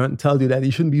should have learned, tell you that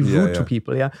you shouldn't be rude to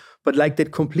people. But like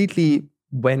that completely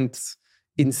went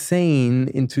insane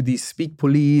into these speak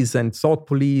police and thought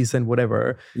police and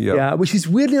whatever. Which is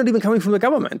weirdly not even coming from the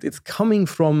government. It's coming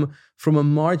from a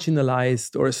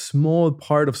marginalized or a small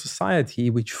part of society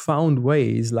which found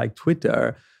ways like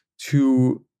Twitter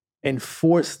to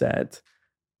enforce that.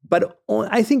 But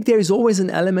I think there is always an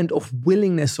element of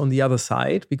willingness on the other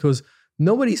side because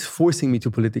nobody's forcing me to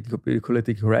be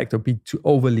politically correct or be too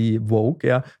overly woke.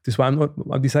 That's why I'm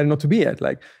deciding not to be it.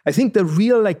 Like I think the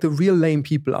real lame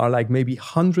people are like maybe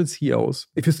 100 CEOs.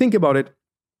 If you think about it,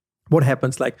 what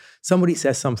happens? Like somebody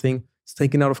says something, it's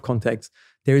taken out of context.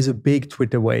 There is a big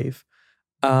Twitter wave.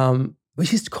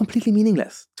 Which is completely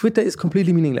meaningless. Twitter is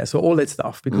completely meaningless. So all that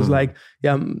stuff, because I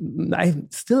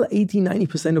still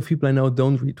 80-90% of people I know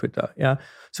don't read Twitter.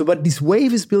 So, but this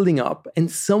wave is building up, and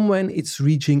somewhere it's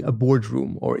reaching a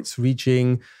boardroom or it's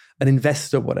reaching an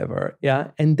investor, whatever.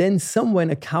 And then somewhere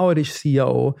a cowardish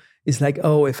CEO is like,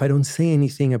 oh, if I don't say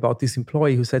anything about this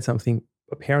employee who said something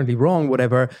apparently wrong,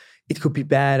 whatever, it could be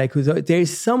bad. There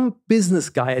is some business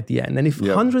guy at the end. And if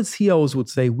 100 CEOs would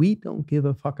say, we don't give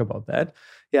a fuck about that,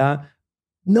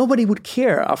 nobody would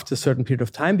care after a certain period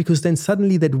of time because then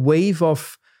suddenly that wave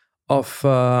of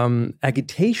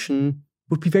agitation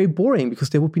would be very boring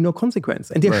because there would be no consequence,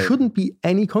 and there shouldn't be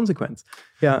any consequence.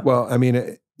 Well, I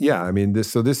mean,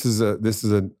 this is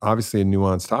obviously a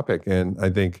nuanced topic, and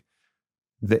I think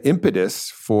the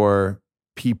impetus for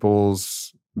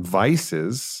people's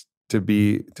vices to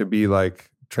be like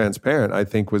transparent, I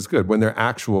think was good when they're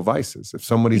actual vices. If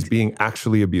somebody's being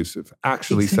actually abusive,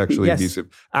 actually sexually abusive,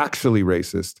 actually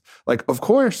racist, like of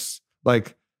course,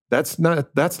 like that's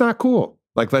not cool.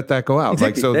 Like let that go out.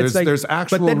 Exactly. Like so there's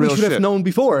actual but then real we should shit. have known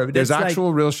before. There's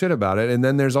actual real shit about it. And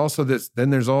then there's also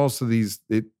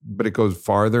but it goes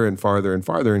farther and farther and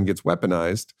farther and gets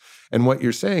weaponized. And what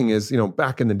you're saying is,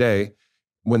 back in the day,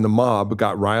 when the mob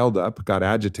got riled up, got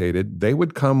agitated, they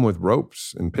would come with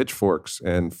ropes and pitchforks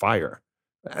and fire.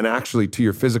 And actually to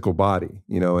your physical body,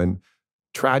 and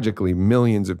tragically,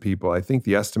 millions of people, I think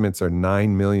the estimates are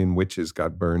 9 million witches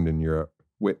got burned in Europe,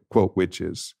 quote,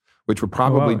 witches, which were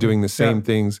probably doing the same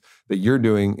things that you're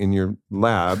doing in your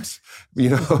labs,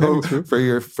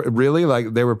 really,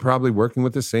 like they were probably working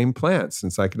with the same plants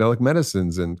and psychedelic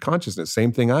medicines and consciousness,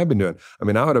 same thing I've been doing. I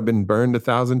mean, I would have been burned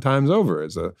 1,000 times over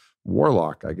as a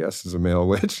warlock, I guess, as a male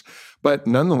witch. But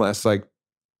nonetheless, like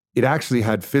it actually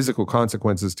had physical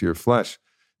consequences to your flesh.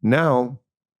 Now,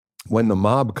 when the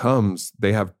mob comes,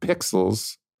 they have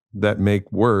pixels that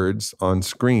make words on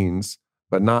screens,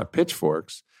 but not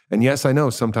pitchforks. And yes, I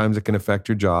know sometimes it can affect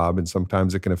your job and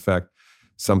sometimes it can affect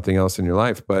something else in your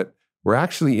life. But we're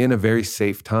actually in a very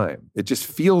safe time. It just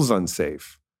feels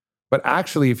unsafe. But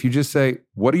actually, if you just say,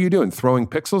 what are you doing? Throwing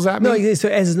pixels at me? No, so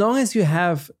as long as you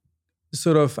have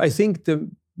sort of, I think the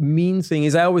mean thing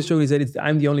is, I always joke is that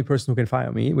I'm the only person who can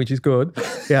fire me, which is good.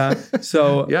 Yeah.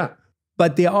 So, yeah.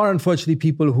 But there are unfortunately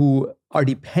people who are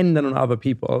dependent on other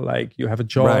people. Like you have a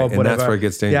job, right, whatever. And that's where it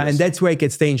gets dangerous. Yeah, and that's where it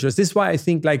gets dangerous. This is why I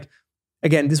think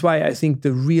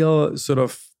the real sort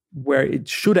of where it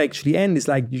should actually end is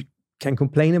like you can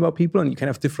complain about people and you can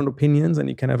have different opinions and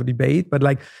you can have a debate. But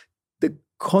like the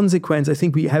consequence, I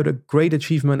think we had a great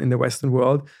achievement in the Western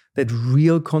world that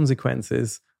real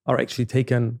consequences are actually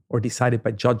taken or decided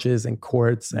by judges and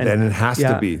courts. And it has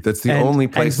to be. That's the only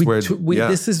place where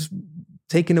this is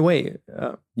taken away.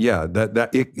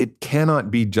 It cannot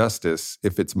be justice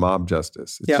if it's mob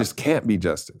justice. It just can't be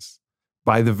justice.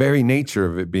 By the very nature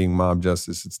of it being mob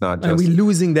justice, it's not justice. And we're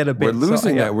losing that a bit. We're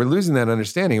losing that. We're losing that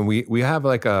understanding. And we have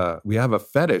a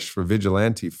fetish for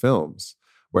vigilante films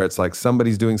where it's like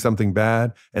somebody's doing something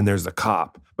bad and there's a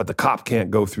cop, but the cop can't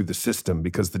go through the system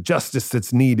because the justice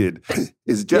that's needed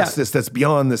is justice that's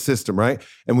beyond the system, right?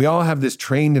 And we all have this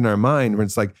trained in our mind where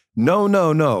it's like,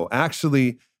 no.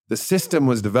 Actually, the system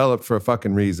was developed for a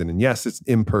fucking reason. And yes, it's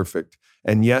imperfect.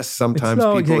 And yes, sometimes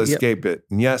people escape it.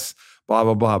 And yes, blah,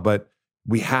 blah, blah. But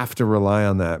we have to rely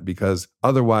on that because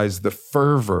otherwise the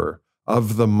fervor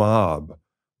of the mob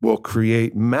will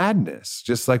create madness,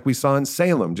 just like we saw in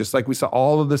Salem, just like we saw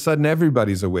all of a sudden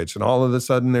everybody's a witch and all of a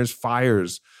sudden there's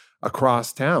fires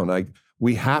across town. Like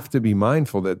we have to be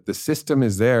mindful that the system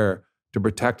is there to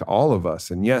protect all of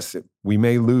us. And yes, we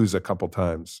may lose a couple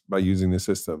times by using the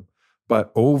system,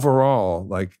 but overall,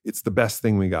 like it's the best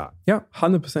thing we got. Yeah,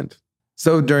 100%.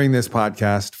 So during this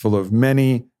podcast full of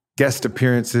many guest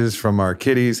appearances from our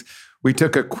kiddies, we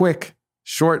took a quick,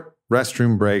 short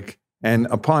restroom break. And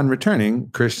upon returning,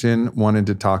 Christian wanted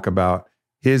to talk about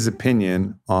his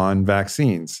opinion on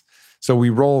vaccines. So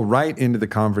we roll right into the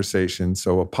conversation.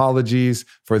 So apologies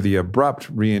for the abrupt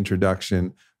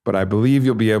reintroduction, but I believe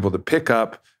you'll be able to pick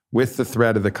up with the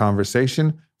thread of the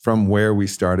conversation from where we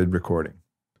started recording.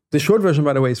 The short version,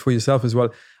 by the way, is for yourself as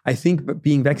well. I think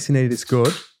being vaccinated is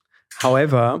good.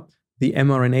 However, the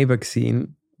mRNA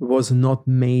vaccine was not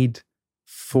made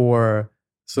for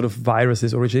sort of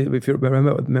viruses. Originally, if you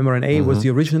remember, mRNA was the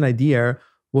original idea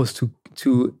was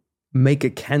to make a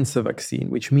cancer vaccine,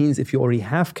 which means if you already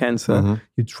have cancer,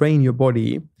 you train your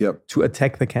body to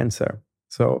attack the cancer.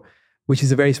 So, which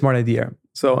is a very smart idea.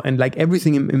 So, and like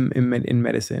everything in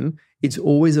medicine, it's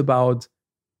always about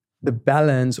the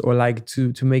balance or like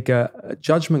to make a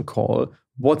judgment call.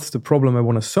 What's the problem I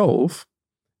want to solve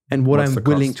and what I'm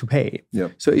willing to pay.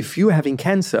 So if you're having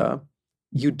cancer,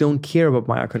 you don't care about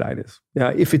myocarditis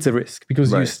if it's a risk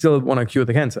because you still want to cure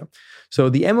the cancer. So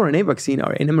the mRNA vaccine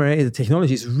or mRNA, the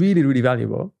technology is really, really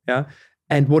valuable. Yeah.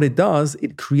 And what it does,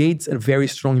 it creates a very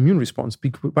strong immune response.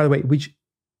 By the way, which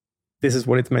this is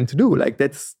what it's meant to do. Like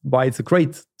that's why it's a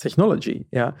great technology.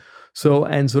 Yeah. So,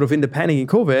 and sort of in the panic in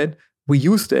COVID, we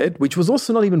used it, which was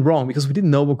also not even wrong because we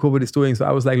didn't know what COVID is doing. So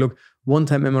I was like, look,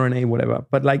 one-time mRNA, whatever.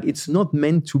 But like, it's not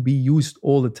meant to be used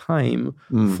all the time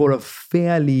for a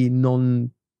fairly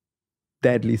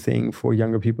non-deadly thing for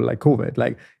younger people like COVID.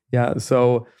 Like, yeah.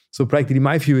 So practically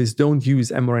my view is don't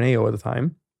use mRNA all the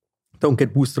time. Don't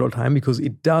get boosted all the time because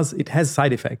it has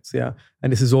side effects. Yeah.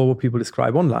 And this is all what people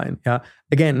describe online. Yeah.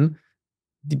 Again,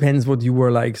 depends what you were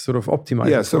like sort of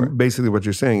optimizing. Yeah. So basically what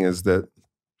you're saying is that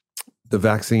the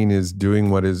vaccine is doing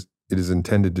what it is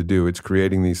intended to do. It's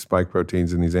creating these spike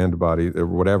proteins and these antibodies, or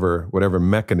whatever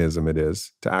mechanism it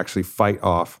is, to actually fight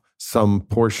off some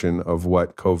portion of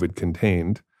what COVID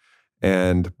contained.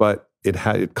 But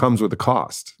it comes with a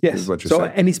cost. Yes. Is what you're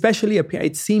saying. And especially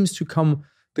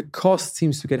the cost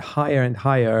seems to get higher and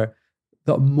higher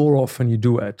the more often you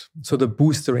do it. So the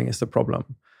boostering is the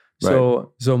problem.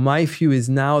 So my view is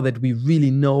now that we really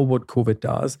know what COVID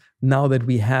does, now that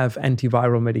we have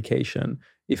antiviral medication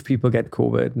if people get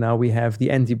COVID, now we have the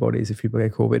antibodies if people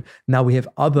get COVID, now we have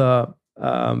other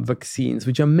vaccines,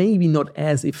 which are maybe not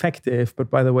as effective, but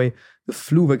by the way, the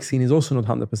flu vaccine is also not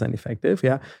 100% effective.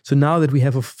 Yeah. So now that we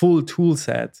have a full tool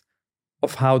set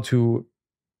of how to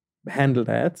handle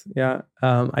that,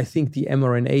 I think the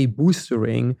mRNA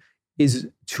boostering is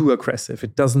too aggressive.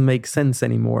 It doesn't make sense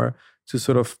anymore to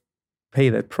sort of pay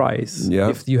that price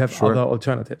if you have other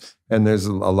alternatives. And there's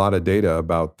a lot of data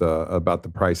about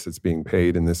the price that's being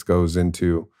paid, and this goes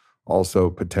into also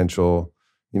potential,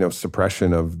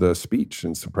 suppression of the speech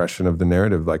and suppression of the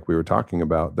narrative, like we were talking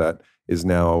about, that is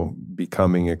now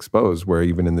becoming exposed. Where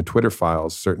even in the Twitter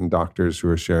files, certain doctors who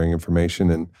are sharing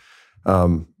information,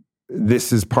 and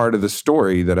this is part of the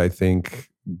story that I think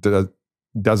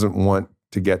doesn't want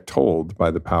to get told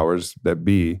by the powers that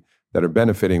be that are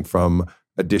benefiting from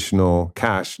additional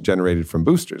cash generated from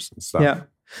boosters and stuff. Yeah.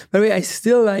 By the way, I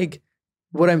still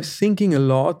what I'm thinking a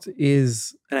lot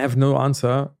is, and I have no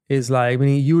answer, is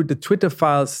the Twitter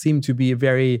files seem to be a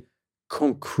very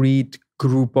concrete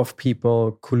group of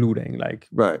people colluding,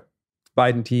 right.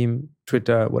 Biden team,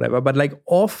 Twitter, whatever. But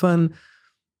often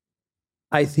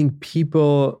I think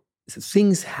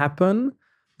things happen,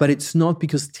 but it's not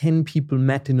because 10 people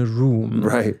met in a room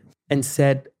right. and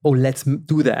said, oh, let's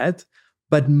do that,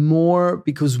 but more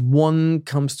because one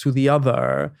comes to the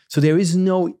other. So there is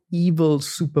no evil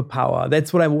superpower.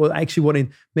 That's what I actually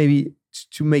wanted, maybe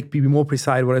to be more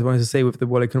precise, what I wanted to say with the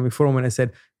World Economic Forum when I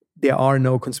said there are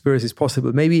no conspiracies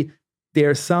possible. Maybe there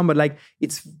are some, but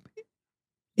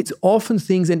it's often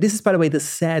things, and this is, by the way, the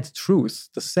sad truth.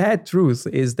 The sad truth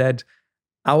is that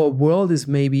our world is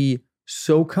maybe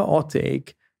so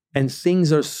chaotic and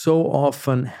things are so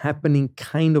often happening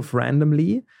kind of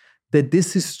randomly that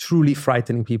this is truly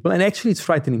frightening people. And actually, it's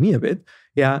frightening me a bit.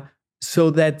 Yeah. So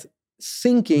that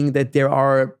thinking that there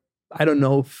are,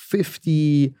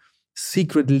 50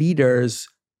 secret leaders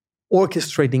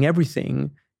orchestrating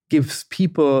everything gives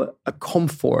people a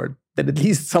comfort that at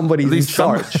least somebody is in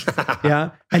charge.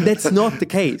 Yeah. And that's not the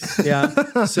case.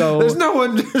 Yeah. So there's no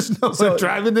one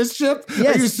driving this ship.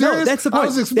 Yes, Are you serious? No, that's the point. I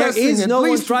was expecting there is no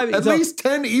one driving. At least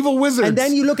 10 evil wizards. And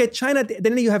then you look at China,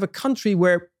 then you have a country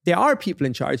where there are people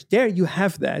in charge. There you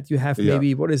have that. You have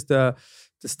maybe, what is the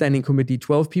standing committee,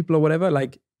 12 people or whatever?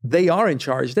 They are in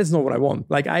charge. That's not what I want.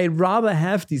 I'd rather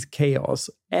have this chaos,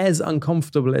 as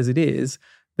uncomfortable as it is,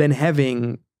 than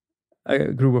having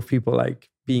a group of people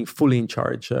being fully in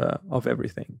charge of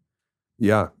everything.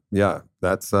 Yeah.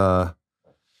 That's and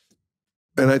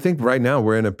I think right now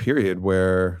we're in a period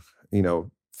where,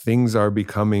 things are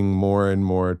becoming more and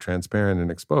more transparent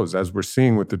and exposed, as we're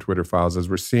seeing with the Twitter files, as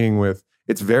we're seeing with,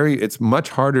 it's much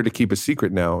harder to keep a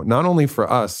secret now, not only for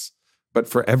us, but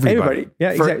for everybody.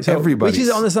 Yeah, for exactly. So, everybody. Which is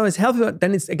on the side, it's healthy, but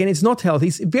then it's not healthy.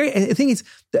 It's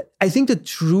I think the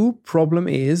true problem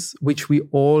is, which we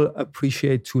all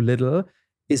appreciate too little,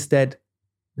 is that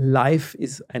life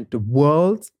is, and the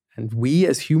world, and we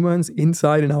as humans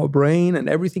inside in our brain and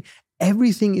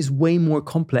everything is way more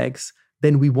complex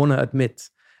than we want to admit.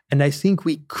 And I think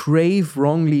we crave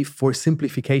wrongly for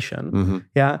simplification. Mm-hmm.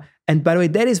 Yeah. And by the way,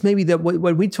 that is maybe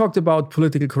when we talked about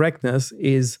political correctness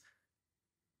is,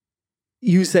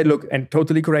 you said, look, and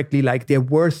totally correctly, there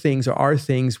were things or are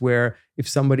things where if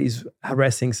somebody is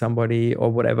harassing somebody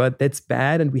or whatever, that's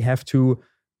bad and we have to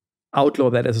outlaw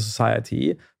that as a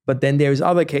society. But then there's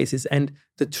other cases. And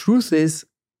the truth is,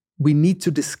 we need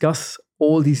to discuss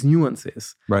all these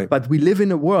nuances. Right. But we live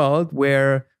in a world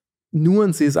where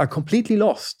nuances are completely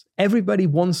lost. Everybody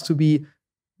wants to be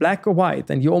black or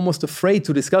white, and you're almost afraid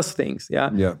to discuss things.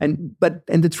 Yeah. And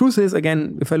the truth is,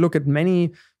 again, if I look at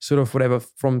many sort of whatever,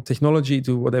 from technology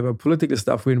to whatever political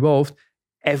stuff we're involved,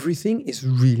 everything is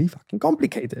really fucking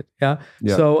complicated. Yeah.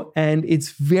 So, and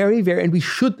it's very, very, and we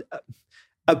should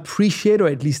appreciate or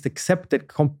at least accept that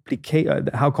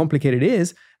how complicated it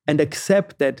is, and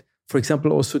accept that, for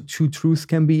example, also two truths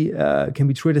can be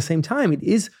true at the same time. It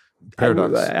is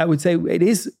paradox. I would say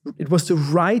it was the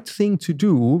right thing to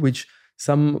do, which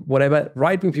some whatever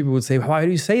right-wing people would say, why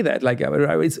do you say that?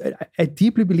 I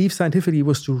deeply believe scientifically it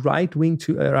was the right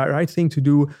thing to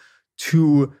do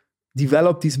to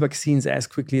develop these vaccines as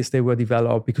quickly as they were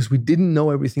developed, because we didn't know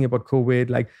everything about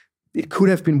COVID. It could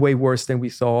have been way worse than we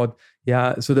thought.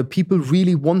 Yeah. So the people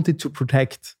really wanted to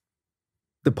protect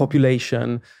the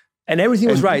population. And everything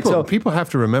was right. So people have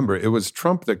to remember, it was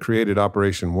Trump that created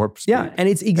Operation Warp Speed. Yeah, and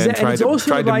it's exactly. And it's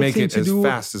also the right thing to do, as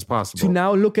fast as possible. To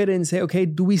now look at it and say, okay,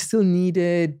 do we still need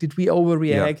it? Did we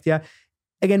overreact? Yeah.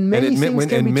 Again, many things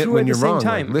can be true at the same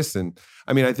time. Listen,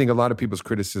 I think a lot of people's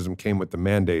criticism came with the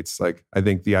mandates. I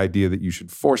think the idea that you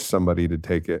should force somebody to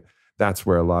take it, that's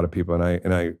where a lot of people,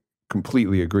 and I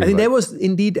completely agree. I think that was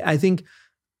indeed, I think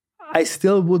I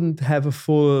still wouldn't have a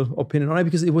full opinion on it,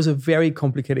 because it was a very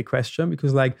complicated question,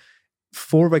 because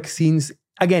for vaccines,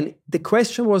 again, the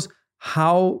question was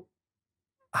how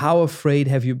afraid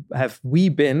have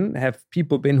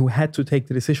people been who had to take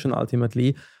the decision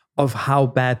ultimately of how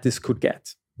bad this could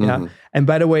get. Yeah. Mm-hmm. And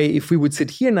by the way, if we would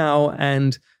sit here now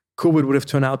and COVID would have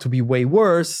turned out to be way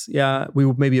worse, yeah, we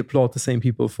would maybe applaud the same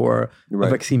people for a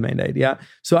vaccine mandate. Yeah.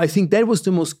 So I think that was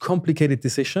the most complicated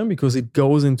decision, because it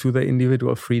goes into the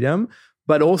individual freedom.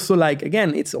 But also,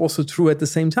 again, it's also true at the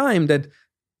same time that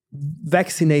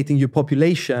vaccinating your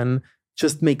population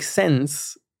just makes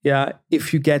sense yeah,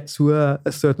 if you get to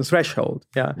a certain threshold.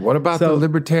 Yeah. What about the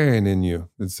libertarian in you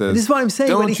that says, this is what I'm saying,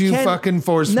 don't you fucking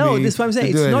force me? No, this is what I'm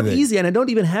saying. It's not easy, and I don't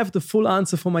even have the full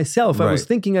answer for myself. Right. I was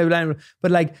thinking,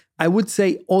 but like, I would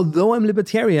say, although I'm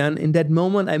libertarian, in that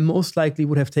moment, I most likely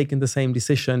would have taken the same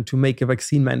decision to make a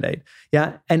vaccine mandate.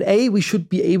 Yeah. And we should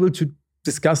be able to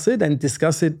discuss it.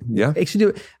 Yeah.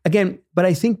 Actually, again, but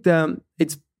I think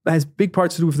it has big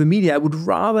parts to do with the media. I would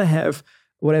rather have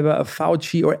whatever a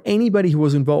Fauci or anybody who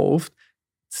was involved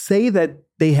say that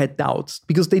they had doubts,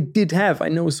 because they did have. I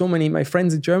know so many of my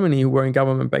friends in Germany who were in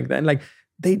government back then, like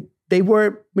they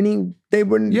were, meaning they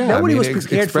were, nobody was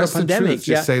prepared for a pandemic.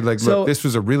 Just say like, look, this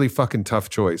was a really fucking tough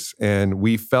choice. And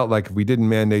we felt like if we didn't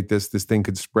mandate this thing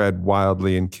could spread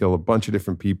wildly and kill a bunch of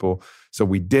different people. So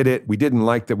we did it. We didn't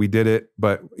like that we did it.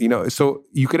 But, so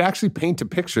you could actually paint a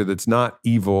picture that's not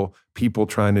evil people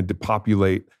trying to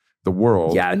depopulate the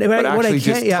world. Yeah, but actually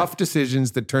just tough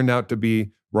decisions that turned out to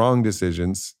be wrong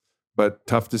decisions, but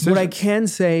tough decisions. What I can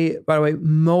say, by the way,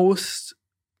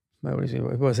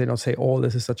 I don't say all,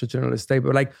 this is such a generalist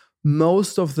statement, but like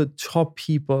most of the top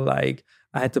people, like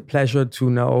I had the pleasure to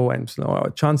know and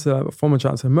our former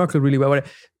Chancellor Merkel really well.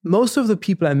 Most of the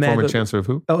people I met... Former Chancellor of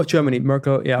who? Oh, Germany,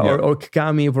 Merkel, yeah. Or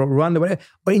Kagame, or Rwanda, whatever.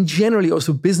 Or in generally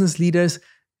also business leaders,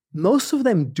 most of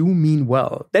them do mean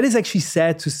well. That is actually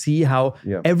sad to see how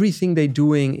everything they're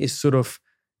doing is sort of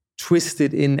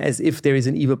twisted in as if there is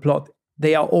an evil plot.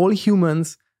 They are all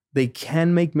humans. They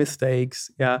can make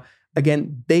mistakes. Yeah.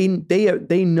 Again,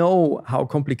 they know how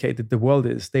complicated the world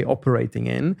is they're operating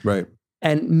in. Right.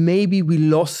 And maybe we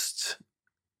lost,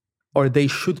 or they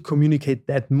should communicate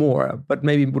that more, but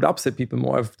maybe it would upset people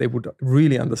more if they would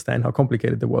really understand how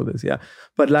complicated the world is. Yeah.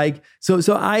 But like, so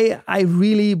I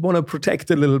really want to protect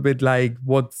a little bit, like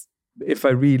what, if I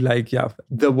read like,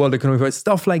 the World Economic Forum,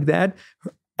 stuff like that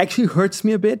actually hurts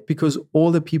me a bit, because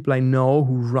all the people I know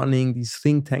who running these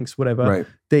think tanks, whatever,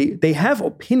 they have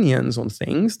opinions on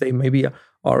things. They maybe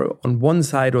are on one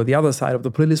side or the other side of the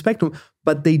political spectrum,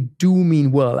 but they do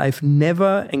mean well. I've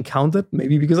never encountered,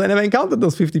 maybe because I never encountered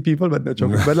those 50 people, but no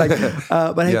joking. But like,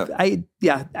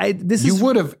 this you is...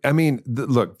 would have, I mean,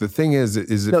 look, the thing is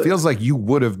it feels like you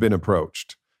would have been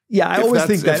approached. Yeah, I always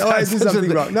think that. I did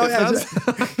something wrong. No,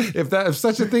 if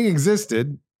such a thing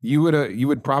existed, you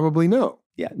would probably know.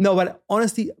 Yeah, no, but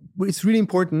honestly, it's really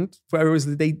important for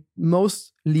everyone.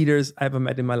 Most leaders I ever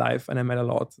met in my life, and I met a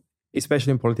lot,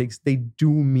 especially in politics, they do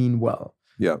mean well.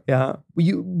 Yeah. Yeah.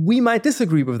 We might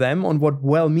disagree with them on what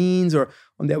well means or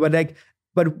on their,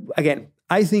 but again,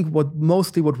 I think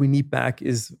what we need back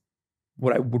is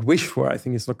what I would wish for, I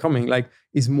think it's not coming, like,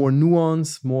 is more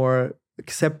nuance, more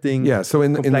accepting. Yeah. So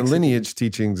in the lineage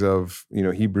teachings of,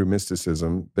 Hebrew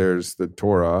mysticism, there's the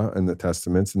Torah and the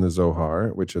Testaments and the Zohar,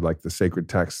 which are like the sacred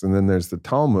texts. And then there's the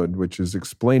Talmud, which is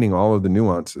explaining all of the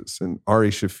nuances. And Ari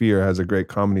Shafir has a great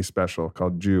comedy special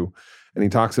called Jew. And he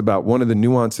talks about one of the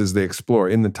nuances they explore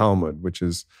in the Talmud, which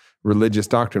is religious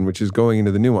doctrine, which is going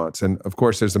into the nuance. And of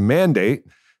course, there's a mandate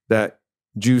that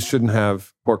Jews shouldn't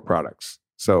have pork products.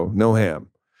 So no ham.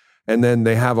 And then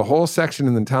they have a whole section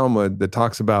in the Talmud that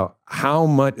talks about how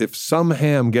much, if some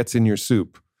ham gets in your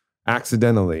soup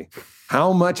accidentally,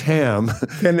 how much ham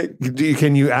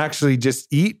can you actually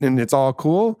just eat and it's all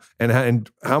cool? And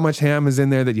how much ham is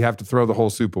in there that you have to throw the whole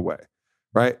soup away,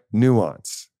 right?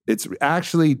 Nuance. It's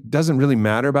actually doesn't really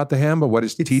matter about the ham, but what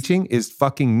it's teaching is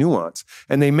fucking nuance.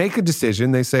 And they make a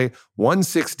decision. They say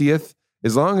 1/60th,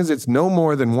 as long as it's no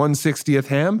more than 1/60th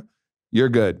ham, you're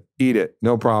good. Eat it.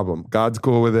 No problem. God's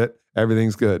cool with it.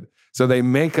 Everything's good. So they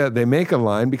make a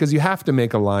line, because you have to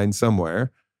make a line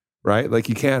somewhere, right? Like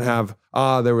you can't have,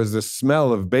 there was the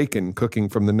smell of bacon cooking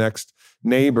from the next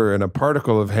neighbor and a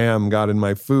particle of ham got in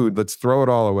my food. Let's throw it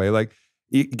all away. Like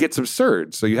it gets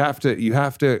absurd. So you have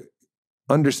to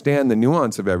understand the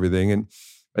nuance of everything. And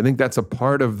I think that's a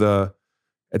part of the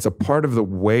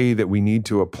way that we need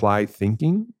to apply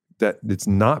thinking, that it's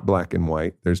not black and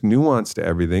white. There's nuance to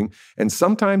everything. And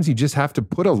sometimes you just have to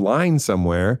put a line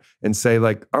somewhere and say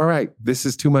like, all right, this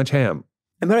is too much ham.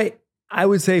 And I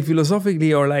would say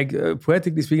philosophically or like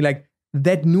poetically speaking, like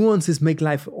that nuances make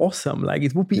life awesome. Like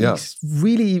it would be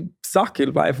really suck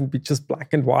if life would be just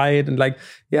black and white. And like,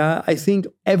 I think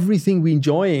everything we're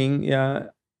enjoying,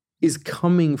 is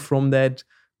coming from that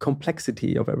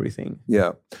complexity of everything.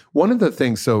 Yeah. One of the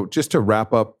things, so just to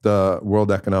wrap up the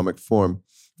World Economic Forum,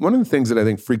 one of the things that I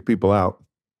think freaked people out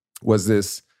was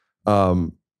this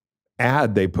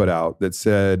ad they put out that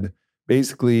said,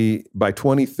 basically, by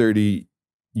 2030,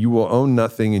 you will own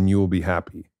nothing and you will be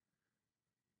happy.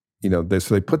 So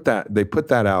they put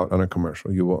that out on a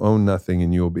commercial. You will own nothing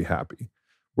and you will be happy.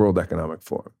 World Economic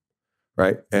Forum,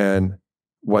 right? And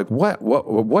like what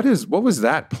was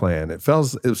that plan? It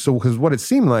felt so, because what it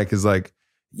seemed like is like,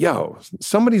 yo,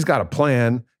 somebody's got a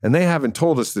plan and they haven't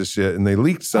told us this shit and they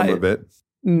leaked some of it.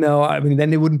 No, I mean, then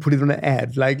they wouldn't put it on an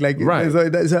ad. Like right.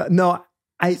 No,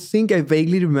 I think I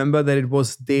vaguely remember that it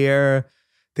was they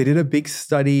did a big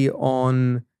study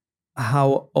on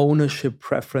how ownership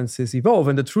preferences evolve.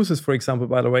 And the truth is, for example,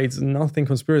 by the way, it's nothing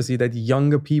conspiracy that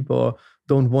younger people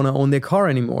don't want to own their car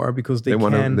anymore because they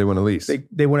want to lease.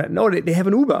 They want to, no, they have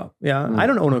an Uber. Yeah. I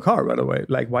don't own a car, by the way.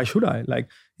 Like, why should I? Like,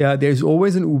 yeah, there's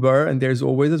always an Uber and there's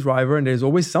always a driver and there's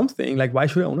always something. Like, why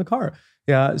should I own a car?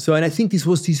 Yeah. So, and I think it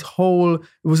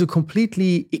was a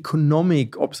completely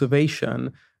economic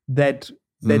observation that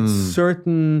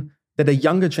a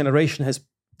younger generation has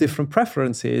different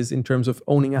preferences in terms of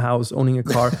owning a house, owning a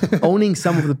car, owning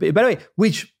some of the, by the way,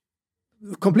 which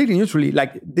completely neutrally,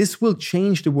 like this will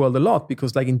change the world a lot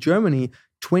because like in Germany,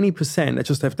 20%, I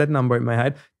just have that number in my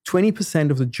head,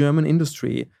 20% of the German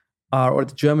industry or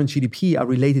the German GDP are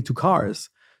related to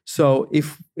cars. So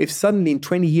if suddenly in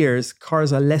 20 years,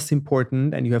 cars are less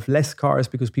important and you have less cars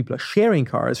because people are sharing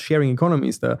cars, sharing economy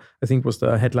is I think was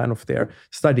the headline of their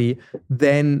study,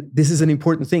 then this is an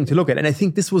important thing to look at. And I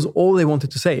think this was all they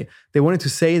wanted to say. They wanted to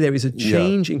say there is a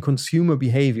change in consumer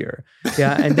behavior.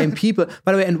 Yeah. And then people,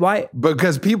 by the way, and why?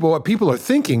 Because what people are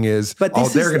thinking is, they're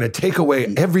going to take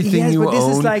away everything you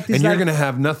own and you're going to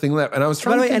have nothing left. And I was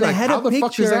trying to think, how the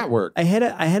fuck does that work? I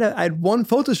had one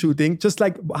photo shooting, just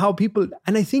like how people,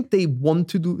 and I think they want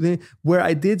to do where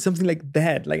I did something like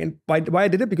that. Like, and why I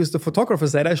did it? Because the photographer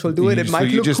said I shall do it. It might look cool.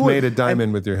 So you just made a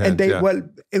diamond with your hands.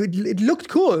 And it looked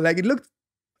cool. Like it looked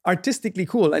artistically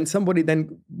cool. And somebody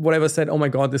then said, oh my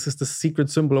God, this is the secret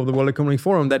symbol of the World Economic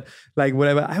Forum that like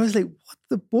whatever. I was like, what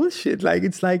the bullshit? Like,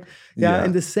 it's like,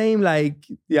 and the same like,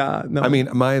 no. I mean,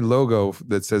 my logo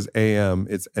that says AM,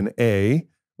 it's an A,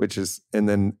 which is, and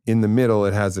then in the middle,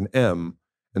 it has an M.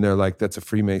 And they're like, that's a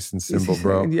Freemason symbol,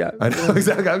 bro. Yeah. I know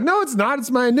exactly. No, it's not. It's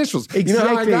my initials. Exactly. You know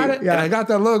how I got it? Yeah. And I got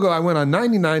that logo. I went on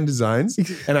 99 Designs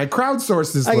and I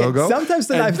crowdsourced this logo. Sometimes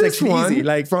the life's actually easy.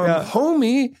 Like from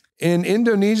Homie in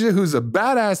Indonesia, who's a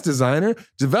badass designer,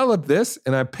 developed this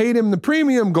and I paid him the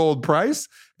premium gold price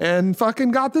and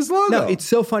fucking got this logo. No, it's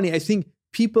so funny. I think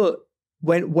people,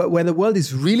 when the world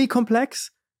is really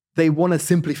complex, they want to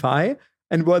simplify.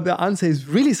 And what the answer is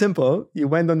really simple. You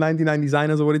went on 99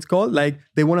 Designers or what it's called. Like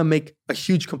they want to make a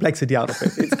huge complexity out of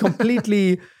it. It's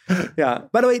completely, By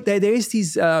the way, there is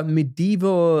these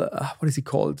medieval, what is it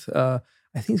called? I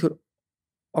think it's called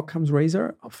Occam's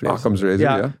Razor. Occam's Razor,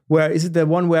 yeah. Where is it the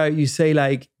one where you say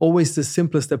like always the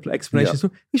simplest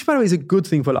explanation, which by the way is a good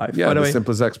thing for life. Yeah, the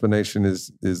simplest explanation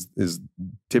is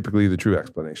typically the true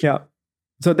explanation. Yeah,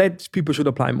 so that people should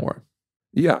apply more.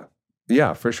 Yeah.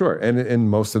 Yeah, for sure. And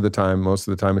most of the time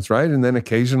it's right. And then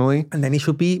occasionally. And then it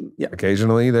should be,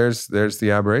 occasionally there's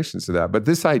the aberrations to that. But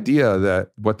this idea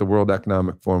that what the World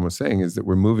Economic Forum was saying is that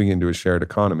we're moving into a shared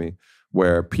economy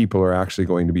where people are actually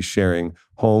going to be sharing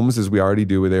homes as we already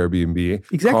do with Airbnb.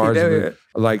 Exactly.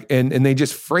 Cars, and they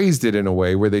just phrased it in a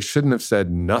way where they shouldn't have said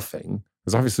nothing.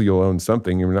 Because obviously you'll own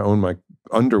something. You're going to own my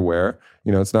underwear.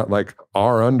 You know, it's not like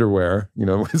our underwear. You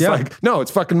know, it's like, no,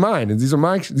 it's fucking mine. And these are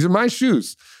my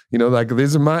shoes. You know, like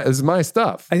this is my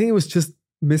stuff. I think it was just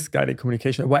misguided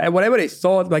communication. Whatever they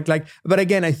thought, but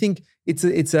again, I think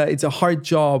it's a hard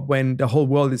job when the whole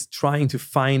world is trying to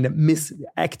find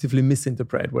actively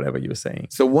misinterpret whatever you're saying.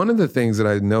 So one of the things that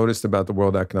I noticed about the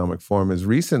World Economic Forum is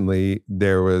recently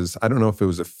there was, I don't know if it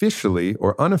was officially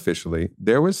or unofficially,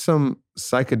 there was some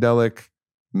psychedelic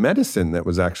medicine that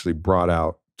was actually brought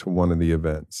out to one of the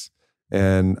events.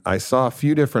 And I saw a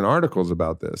few different articles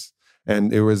about this.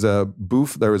 And there was I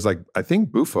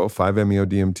think Bufo,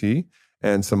 5-MeO-DMT,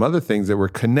 and some other things that were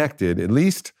connected, at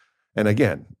least. And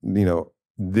again, you know,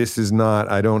 this is not,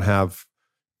 I don't have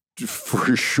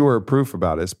for sure proof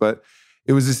about this, but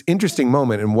it was this interesting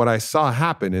moment. And what I saw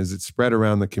happen is it spread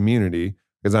around the community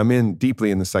because I'm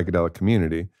deeply in the psychedelic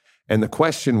community. And the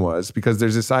question was, because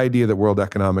there's this idea that World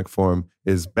Economic Forum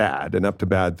is bad and up to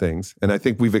bad things. And I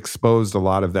think we've exposed a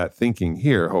lot of that thinking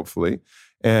here, hopefully.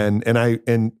 And I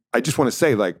just want to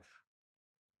say, like,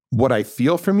 what I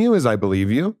feel from you is I believe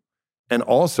you. And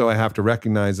also I have to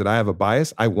recognize that I have a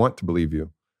bias. I want to believe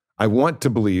you. I want to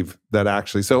believe that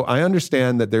actually. So I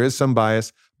understand that there is some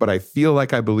bias, but I feel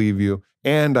like I believe you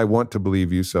and I want to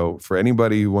believe you. So for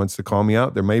anybody who wants to call me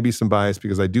out, there may be some bias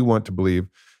because I do want to believe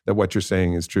that what you're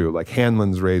saying is true. Like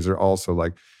Hanlon's razor also,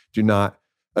 like, do not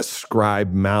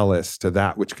ascribe malice to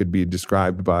that which could be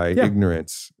described by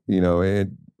ignorance. You know,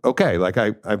 okay, like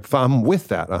I'm with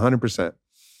that 100%.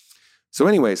 So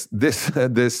anyways,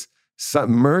 this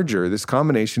merger, this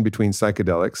combination between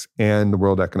psychedelics and the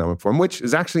World Economic Forum, which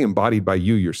is actually embodied by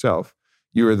you yourself.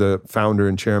 You are the founder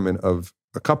and chairman of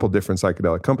a couple different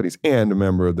psychedelic companies and a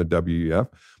member of the WEF.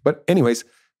 But anyways,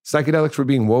 psychedelics were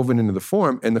being woven into the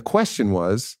forum. And the question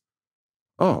was,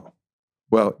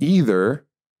 either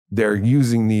they're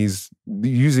using these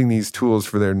tools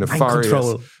for their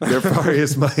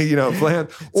nefarious plan,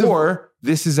 or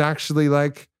this is actually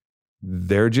like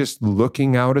they're just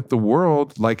looking out at the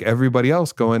world like everybody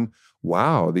else going,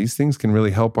 wow, these things can really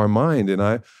help our mind. And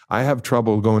I have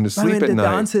trouble going to sleep at night. The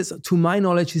answer is, to my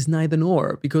knowledge, is neither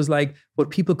nor. Because like what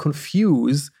people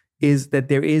confuse is that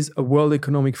there is a World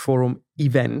Economic Forum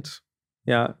event,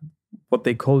 what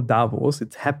they call Davos.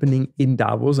 It's happening in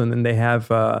Davos. And then they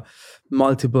have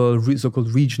multiple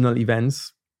so-called regional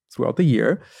events throughout the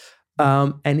year.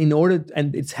 And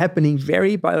it's happening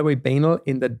very, by the way, banal,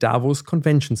 in the Davos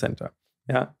Convention Center.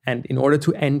 Yeah. And in order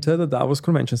to enter the Davos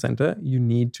Convention Center, you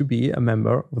need to be a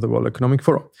member of the World Economic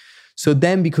Forum. So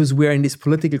then, because we're in this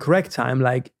politically correct time,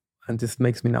 and this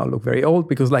makes me now look very old,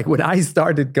 because like when I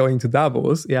started going to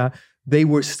Davos, they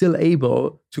were still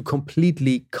able to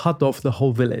completely cut off the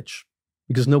whole village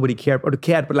because nobody cared, but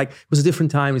like it was a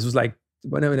different time. It was like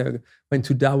when I went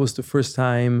to Davos the first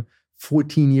time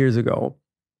 14 years ago.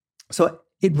 So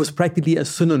it was practically a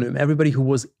synonym. Everybody who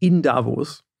was in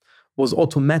Davos was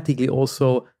automatically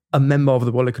also a member of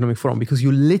the World Economic Forum, because you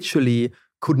literally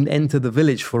couldn't enter the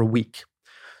village for a week.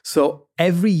 So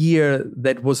every year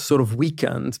that was sort of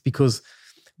weakened, because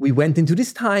we went into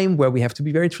this time where we have to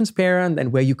be very transparent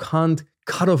and where you can't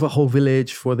cut off a whole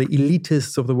village for the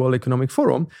elitists of the World Economic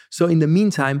Forum. So in the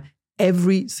meantime,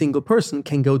 every single person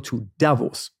can go to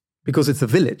Davos, because it's a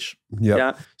village. Yep.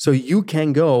 Yeah. So you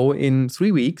can go in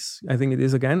 3 weeks, I think it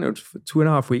is again, or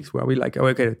 2.5 weeks, where we like,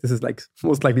 this is like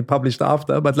most likely published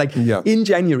after, but like in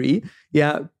January,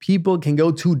 people can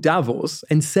go to Davos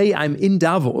and say, I'm in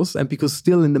Davos. And because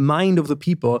still in the mind of the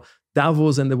people,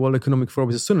 Davos and the World Economic Forum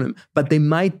is a synonym, but they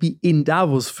might be in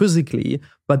Davos physically,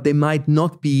 but they might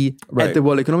not be at the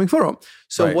World Economic Forum.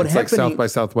 So what it's happening? Like South by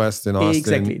Southwest in Austin.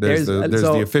 Exactly. There's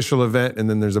the official event, and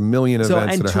then there's a million events that are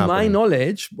happening. And to my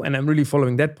knowledge, and I'm really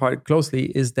following that part closely,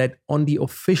 is that on the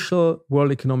official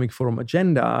World Economic Forum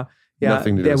agenda,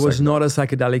 there was not a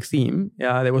psychedelic theme.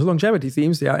 There was longevity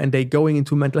themes, and they going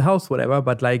into mental health, whatever,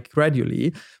 but like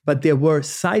gradually. But there were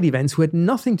side events who had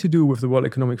nothing to do with the World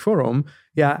Economic Forum,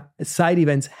 side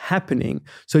events happening.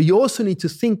 So you also need to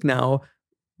think now,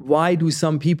 why do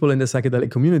some people in the psychedelic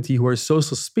community who are so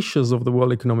suspicious of the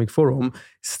World Economic Forum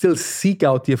still seek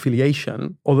out the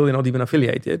affiliation, although they're not even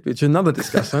affiliated, which is another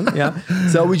discussion.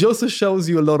 So which also shows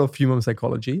you a lot of human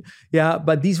psychology.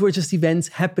 But these were just events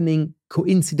happening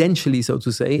coincidentally, so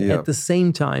to say, at the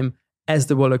same time as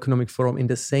the World Economic Forum in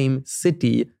the same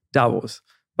city, Davos.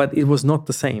 But it was not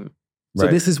the same. So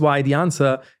this is why the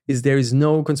answer is there is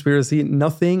no conspiracy,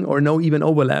 nothing, or no even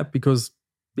overlap, because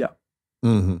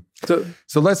Mm-hmm.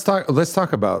 So let's talk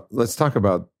about the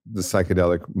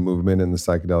psychedelic movement and the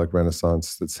psychedelic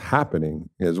renaissance that's happening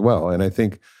as well. And I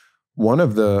think one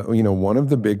of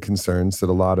the big concerns that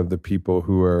a lot of the people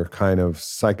who are kind of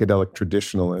psychedelic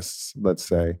traditionalists, let's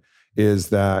say, is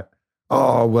that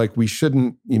we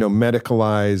shouldn't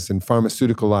medicalize and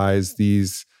pharmaceuticalize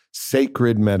these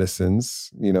sacred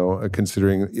medicines,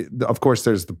 considering, of course,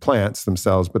 there's the plants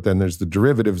themselves, but then there's the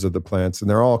derivatives of the plants, and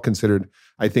they're all considered,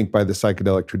 I think, by the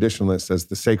psychedelic traditionalists as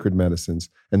the sacred medicines,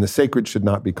 and the sacred should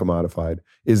not be commodified,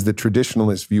 is the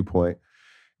traditionalist viewpoint.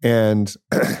 And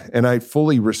I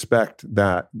fully respect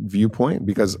that viewpoint,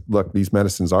 because look, these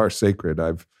medicines are sacred.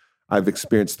 I've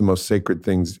experienced the most sacred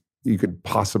things you could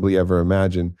possibly ever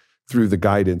imagine through the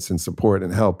guidance and support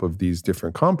and help of these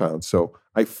different compounds. So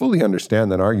I fully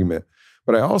understand that argument,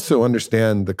 but I also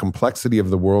understand the complexity of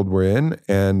the world we're in,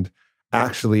 and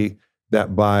actually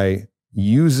that by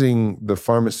using the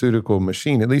pharmaceutical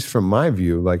machine, at least from my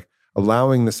view, like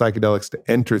allowing the psychedelics to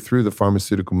enter through the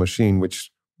pharmaceutical machine,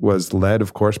 which was led,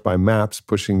 of course, by MAPS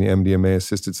pushing the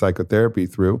MDMA-assisted psychotherapy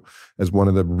through as one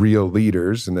of the real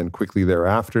leaders, and then quickly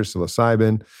thereafter,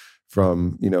 psilocybin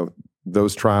from,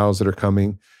 those trials that are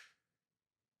coming.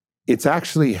 It's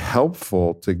actually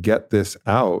helpful to get this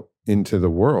out into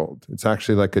the world. It's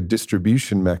actually like a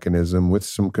distribution mechanism with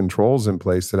some controls in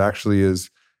place that actually is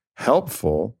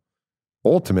helpful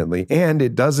ultimately. And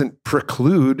it doesn't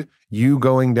preclude you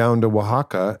going down to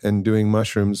Oaxaca and doing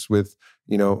mushrooms with,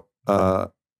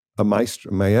 a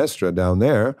maestra down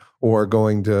there, or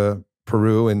going to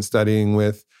Peru and studying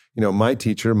with, my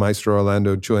teacher, Maestro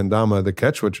Orlando Chuendama, the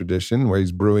Quechua tradition, where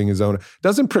he's brewing his own. It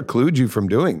doesn't preclude you from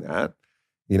doing that.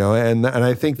 And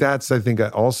I think that's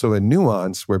also a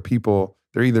nuance where people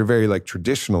they're either very like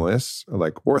traditionalists, or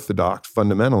like orthodox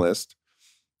fundamentalist,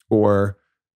 or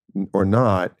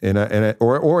not,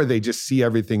 or they just see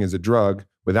everything as a drug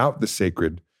without the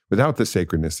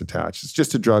sacredness attached. It's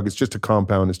just a drug. It's just a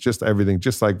compound. It's just everything,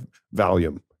 just like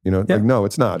Valium. Like no,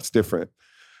 it's not. It's different.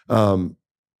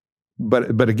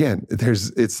 But again,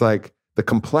 it's like the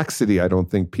complexity. I don't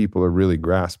think people are really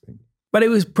grasping. But it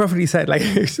was perfectly said. Like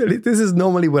this is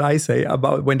normally what I say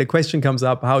about when the question comes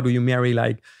up: how do you marry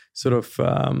like sort of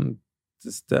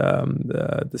just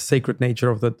the sacred nature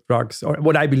of the drugs, or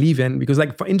what I believe in? Because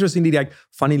like interestingly, like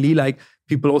funnily, like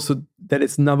people also that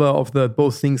it's never of the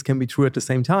both things can be true at the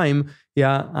same time.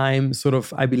 Yeah, I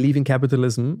believe in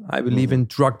capitalism. I believe in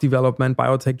drug development,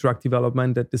 biotech drug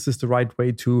development. That this is the right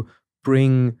way to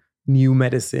bring new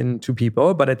medicine to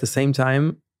people, but at the same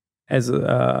time, as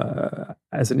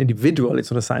an individual,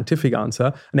 it's not a scientific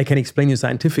answer, and I can explain you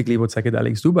scientifically what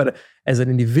psychedelics do, but as an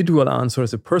individual answer,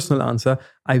 as a personal answer,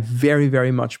 I very,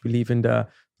 very much believe in the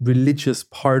religious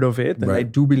part of it, and I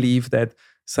do believe that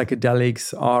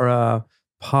psychedelics are a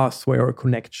pathway or a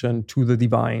connection to the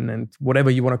divine, and whatever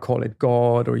you want to call it,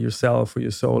 God or yourself or your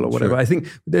soul or whatever. Sure. I think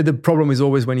the problem is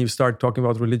always when you start talking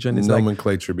about religion, it's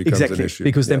nomenclature becomes an issue.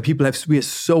 Because then we are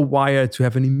so wired to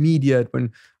have an immediate,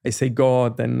 when I say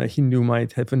God, then a Hindu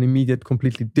might have an immediate,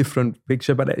 completely different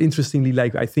picture. But interestingly,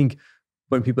 like I think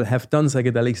when people have done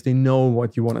psychedelics, they know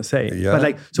what you want to say. Yeah.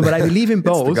 But I believe in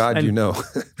both. It's the God and, you know.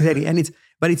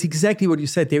 But it's exactly what you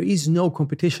said. There is no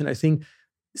competition. I think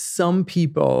some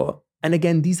people, and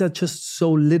again, these are just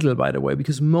so little, by the way,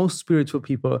 because most spiritual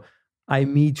people I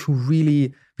meet who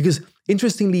really, because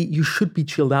interestingly, you should be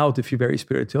chilled out if you're very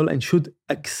spiritual and should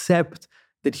accept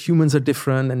that humans are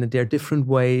different and that there are different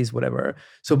ways, whatever.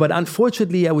 So, but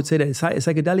unfortunately, I would say that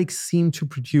psychedelics seem to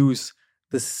produce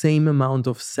the same amount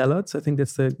of zealots. I think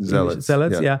that's the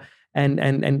zealots, yeah.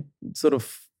 And sort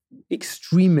of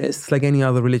extremists like any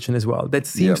other religion as well. That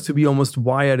seems to be almost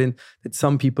wired in that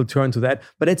some people turn to that,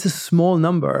 but it's a small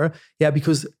number,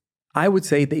 because I would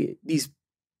say these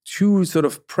two sort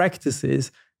of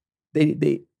practices,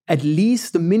 they at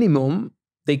least the minimum,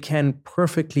 they can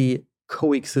perfectly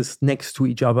coexist next to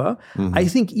each other. Mm-hmm. I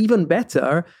think even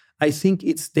better, I think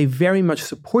they very much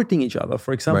supporting each other.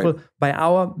 For example, by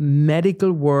our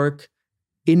medical work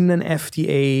in an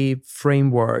FDA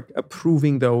framework,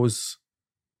 approving those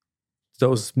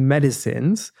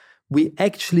medicines, we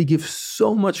actually give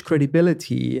so much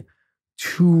credibility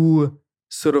to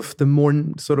sort of the more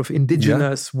sort of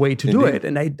indigenous way to do it.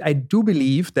 And I do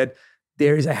believe that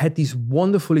I had this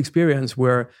wonderful experience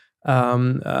where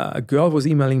a girl was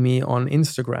emailing me on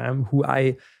Instagram who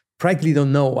I practically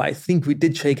don't know. I think we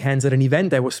did shake hands at an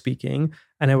event I was speaking,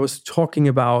 and I was talking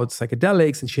about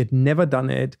psychedelics, and she had never done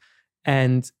it.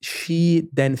 And she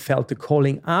then felt the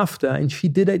calling after, and she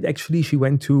did it. Actually, she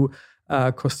went to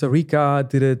Costa Rica,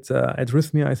 did it at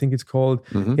Rhythmia, I think it's called.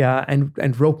 Mm-hmm.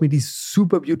 And wrote me this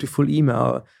super beautiful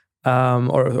email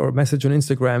or message on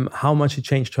Instagram, how much it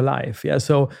changed her life. Yeah.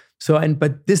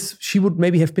 But this, she would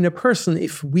maybe have been a person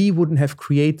if we wouldn't have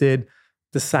created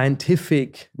the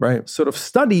scientific sort of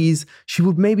studies. She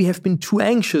would maybe have been too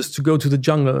anxious to go to the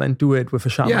jungle and do it with a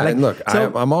shaman. Yeah, and look,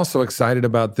 I'm also excited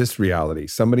about this reality.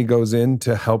 Somebody goes in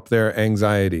to help their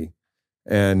anxiety.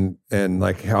 And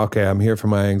like, okay, I'm here for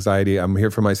my anxiety. I'm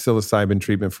here for my psilocybin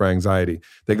treatment for anxiety.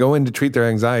 They go in to treat their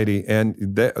anxiety, and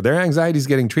their anxiety is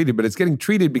getting treated, but it's getting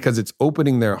treated because it's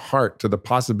opening their heart to the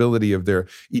possibility of their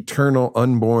eternal,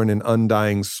 unborn, and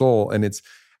undying soul. And it's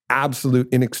absolute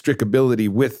inextricability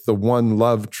with the one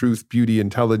love, truth, beauty,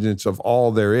 intelligence of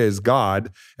all there is,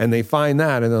 God. And they find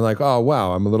that, and they're like, oh,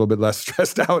 wow, I'm a little bit less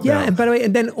stressed out now. Yeah, and by the way,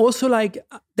 and then also like,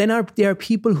 there are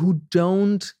people who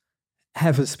don't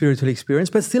have a spiritual experience,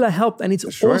 but still are helped, and it's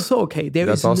also okay.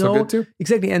 That's also good too.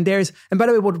 Exactly, and by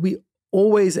the way, what we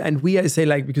always, and I say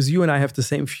like, because you and I have the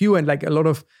same view, and like a lot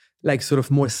of like sort of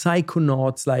more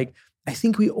psychonauts, like I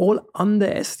think we all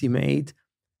underestimate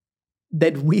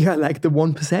that we are like the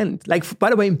 1%. Like, by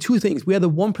the way, two things. We are the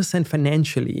 1%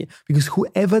 financially, because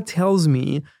whoever tells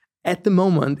me at the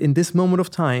moment, in this moment of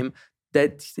time,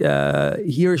 that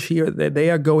he or she, or that they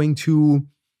are going to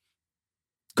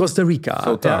Costa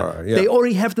Rica, they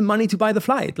already have the money to buy the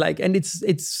flight. Like, and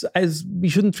it's as we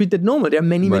shouldn't treat that normal. There are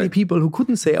many people who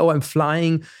couldn't say, oh, I'm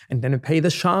flying and then I pay the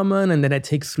shaman and then I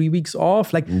take 3 weeks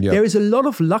off. Like, there is a lot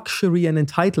of luxury and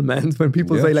entitlement when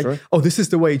people say like, oh, this is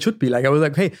the way it should be. Like, I was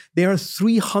like, hey, there are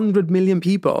 300 million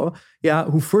people,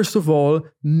 who first of all,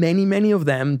 many of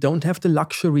them don't have the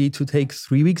luxury to take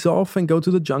 3 weeks off and go to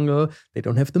the jungle. They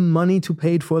don't have the money to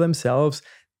pay it for themselves.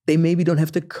 They maybe don't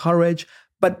have the courage.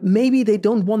 But maybe they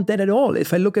don't want that at all.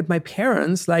 If I look at my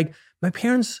parents, like my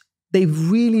parents they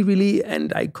really, really,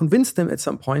 and I convinced them at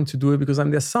some point to do it because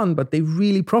I'm their son, but they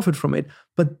really profit from it.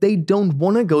 But they don't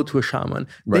want to go to a shaman.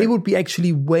 Right. They would be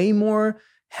actually way more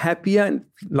happier. And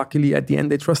luckily at the end,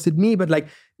 they trusted me. But like,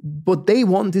 what they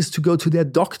want is to go to their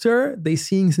doctor they're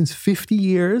seeing since 50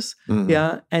 years,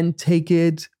 and take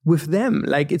it with them.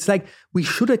 Like, it's like we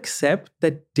should accept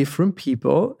that different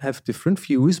people have different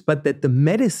views, but that the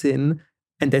medicine,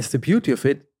 and that's the beauty of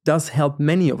it, does help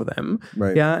many of them.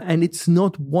 Right. Yeah, and it's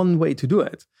not one way to do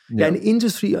it. Yeah. And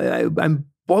industry, I'm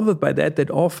bothered by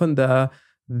that often the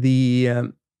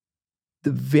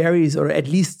various, or at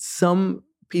least some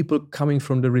people coming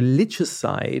from the religious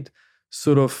side,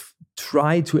 sort of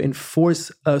try to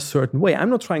enforce a certain way. I'm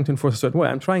not trying to enforce a certain way.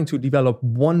 I'm trying to develop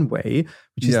one way,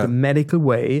 which is the medical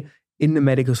way in the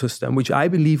medical system, which I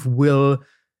believe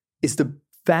is the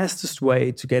fastest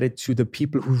way to get it to the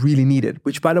people who really need it,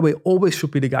 which, by the way, always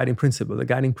should be the guiding principle. The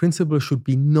guiding principle should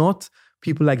be not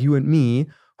people like you and me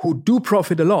who do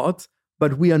profit a lot,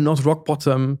 but we are not rock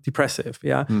bottom depressive.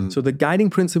 Yeah. So the guiding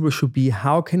principle should be,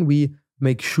 how can we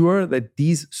make sure that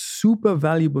these super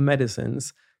valuable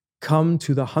medicines come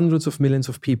to the hundreds of millions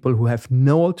of people who have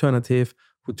no alternative,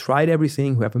 who tried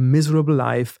everything, who have a miserable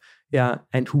life,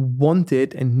 and who want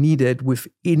it and need it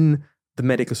within the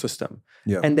medical system.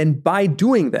 Yeah. And then by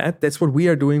doing that, that's what we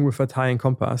are doing with Atai and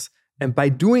Compass. And by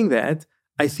doing that,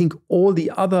 I think all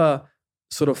the other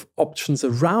sort of options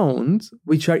around,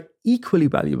 which are equally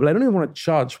valuable, I don't even want to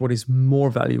charge what is more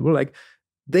valuable, like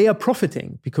they are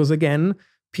profiting because, again,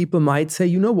 people might say,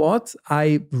 you know what,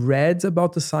 I read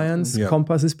about the science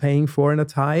Compass is paying for in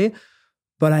Atai,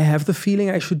 but I have the feeling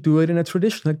I should do it in a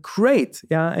traditional. Great.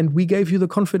 Yeah. And we gave you the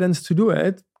confidence to do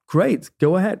it. Great.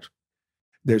 Go ahead.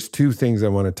 There's two things I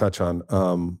want to touch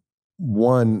on.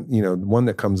 One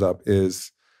that comes up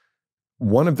is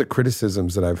one of the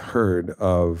criticisms that I've heard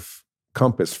of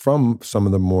Compass from some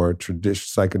of the more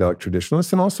psychedelic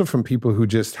traditionalists, and also from people who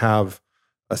just have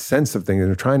a sense of things and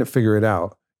are trying to figure it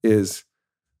out, is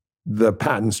the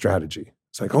patent strategy.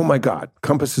 It's like, oh my God,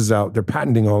 Compass is out. They're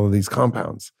patenting all of these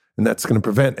compounds, and that's going to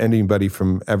prevent anybody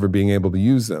from ever being able to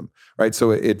use them, right?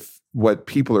 So what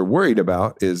people are worried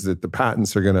about is that the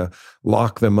patents are going to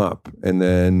lock them up, and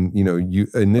then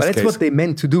in this case, that's what they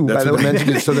meant to do. That's what they meant to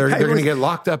do. So they're going to get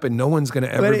locked up, and no one's going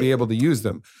to ever be able to use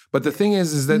them. But the thing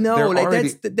is that no, they're like already.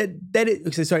 That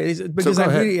is sorry, because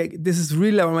this is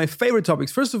really one of my favorite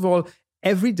topics. First of all,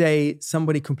 every day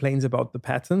somebody complains about the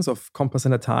patents of Compass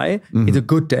and Atai. It's a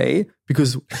good day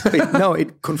because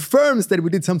it confirms that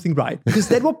we did something right, because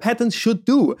that's what patents should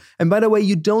do. And by the way,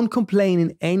 you don't complain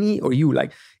in any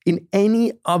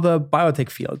other biotech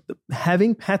field.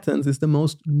 Having patents is the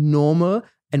most normal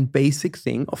and basic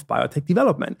thing of biotech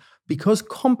development, because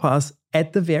Compass,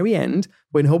 at the very end,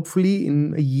 when hopefully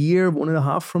in a year,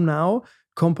 1.5 from now,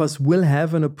 Compass will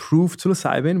have an approved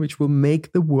psilocybin, which will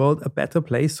make the world a better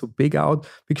place. So big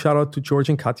shout out to George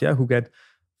and Katya, who get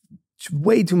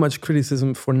way too much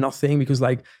criticism for nothing, because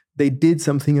like they did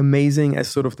something amazing as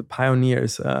sort of the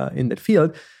pioneers in that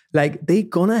field. Like, they're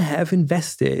gonna have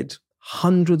invested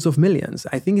hundreds of millions.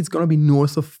 I think it's gonna be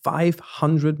north of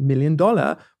 $500 million,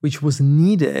 which was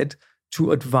needed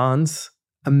to advance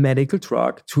a medical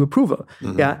drug to approval.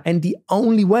 Yeah, and the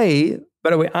only way, by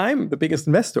the way, I'm the biggest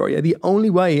investor. Yeah, the only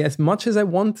way, as much as I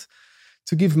want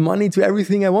to give money to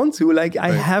everything I want to, like, I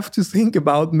have to think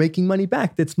about making money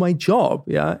back. That's my job.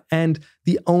 Yeah, and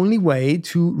the only way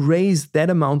to raise that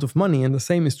amount of money, and the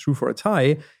same is true for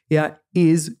Atai,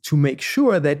 is to make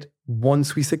sure that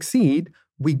once we succeed,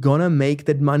 we're gonna make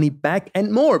that money back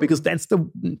and more, because that's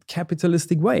the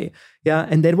capitalistic way. Yeah,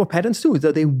 and that's what patents do, is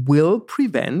that they will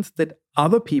prevent that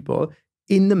other people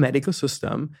in the medical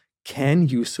system can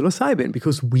use psilocybin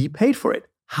because we paid for it.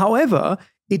 However,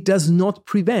 it does not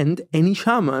prevent any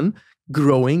shaman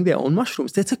growing their own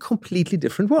mushrooms. That's a completely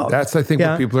different world. That's, I think,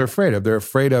 what people are afraid of. They're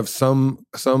afraid of some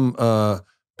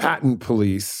patent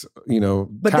police,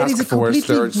 but task force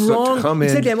that wrong.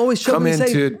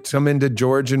 Come into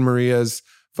George and Maria's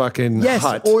fucking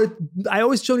hut. Or I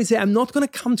always jokingly say, I'm not going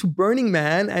to come to Burning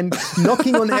Man and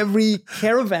knocking on every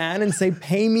caravan and say,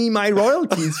 pay me my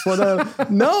royalties for the...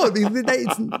 No,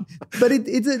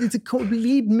 it's a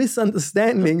complete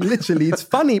misunderstanding, literally. It's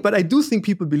funny, but I do think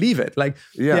people believe it.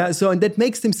 So, and that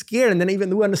makes them scared, and then even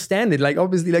who understand it. Like,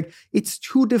 obviously, like, it's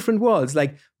two different worlds.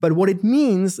 Like, but what it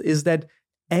means is that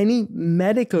any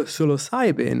medical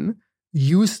psilocybin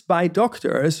used by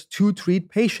doctors to treat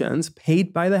patients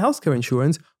paid by the healthcare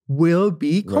insurance will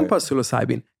be Compass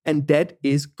psilocybin. And that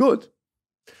is good.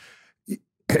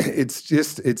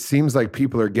 It seems like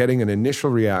people are getting an initial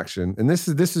reaction. And this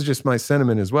is just my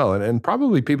sentiment as well. And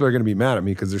probably people are going to be mad at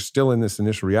me because they're still in this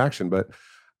initial reaction. But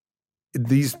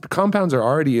these compounds are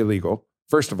already illegal,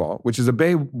 first of all, which is a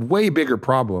way bigger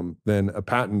problem than a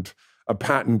patent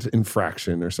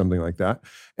infraction or something like that.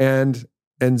 And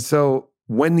so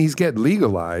when these get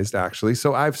legalized, actually,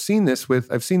 so I've seen this with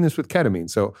ketamine.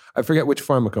 So I forget which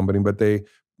pharma company, but they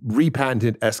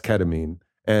repatented S-ketamine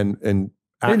and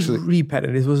actually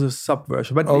repatented. It was a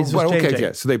subversion, but this was J&J.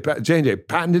 Okay. So J&J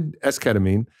patented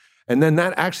S-ketamine, and then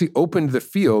that actually opened the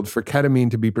field for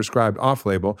ketamine to be prescribed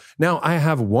off-label. Now I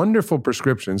have wonderful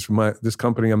prescriptions from this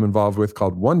company I'm involved with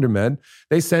called WonderMed.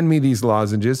 They send me these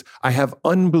lozenges. I have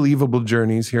unbelievable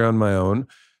journeys here on my own.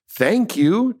 Thank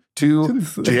you to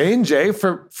J&J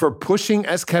for pushing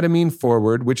S-ketamine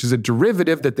forward, which is a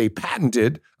derivative that they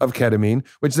patented of ketamine,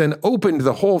 which then opened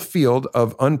the whole field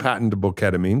of unpatentable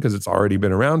ketamine because it's already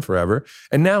been around forever.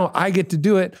 And now I get to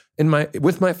do it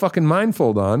with my fucking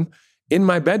Mindfold on in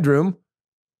my bedroom,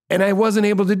 and I wasn't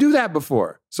able to do that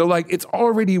before. So like it's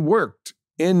already worked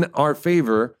in our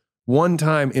favor one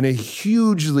time in a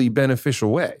hugely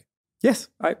beneficial way. Yes,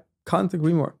 I can't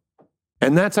agree more.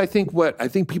 And that's, I think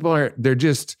people are,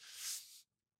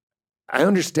 I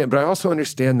understand, but I also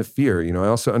understand the fear. I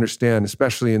also understand,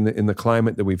 especially in the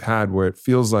climate that we've had where it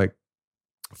feels like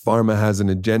pharma has an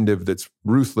agenda that's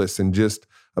ruthless and just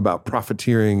about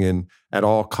profiteering and at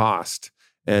all cost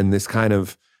and this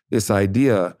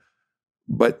idea.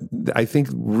 But I think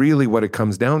really what it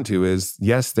comes down to is,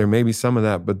 yes, there may be some of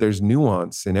that, but there's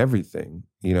nuance in everything,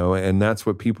 and that's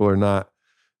what people are not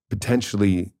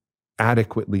potentially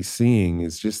adequately seeing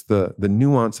is just the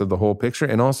nuance of the whole picture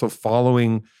and also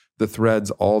following the threads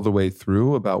all the way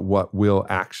through about what will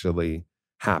actually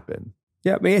happen.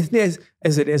 Yeah, I mean, there's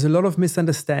a lot of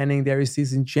misunderstanding. There is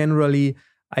this generally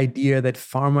idea that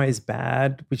pharma is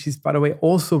bad, which is, by the way,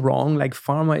 also wrong. Like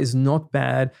pharma is not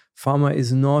bad. Pharma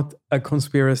is not a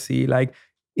conspiracy. Like,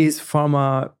 is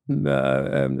pharma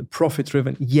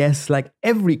profit-driven? Yes, like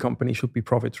every company should be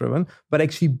profit-driven, but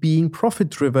actually being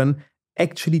profit-driven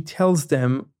actually tells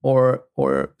them or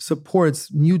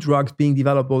supports new drugs being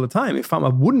developed all the time. If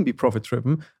pharma wouldn't be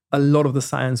profit-driven, a lot of the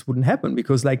science wouldn't happen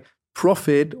because like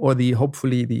profit or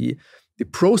hopefully the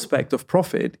prospect of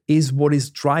profit is what is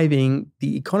driving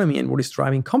the economy and what is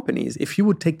driving companies. If you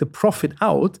would take the profit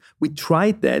out, we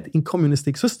tried that in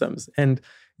communistic systems. And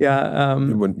it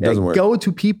doesn't work. Go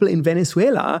to people in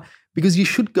Venezuela, because you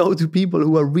should go to people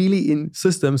who are really in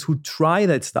systems who try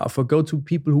that stuff, or go to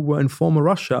people who were in former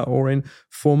Russia or in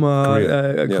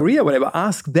former Korea, whatever.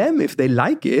 Ask them if they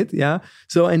like it. Yeah.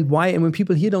 So, and when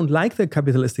people here don't like the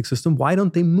capitalistic system, why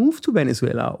don't they move to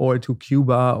Venezuela or to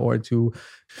Cuba or to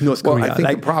North Korea? I think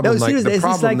the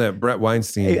problem that Brett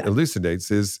Weinstein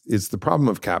elucidates is the problem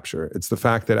of capture. It's the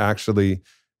fact that actually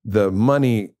the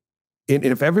money, and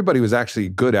if everybody was actually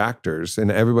good actors and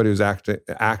everybody was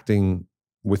acting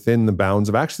within the bounds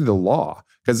of actually the law,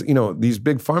 because these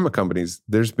big pharma companies,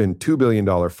 there's been $2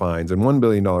 billion fines and $1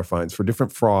 billion fines for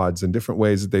different frauds and different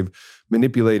ways that they've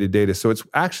manipulated data. So it's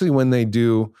actually when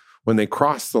they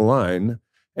cross the line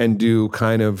and do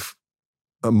kind of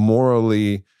a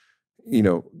morally,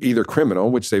 either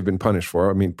criminal, which they've been punished for.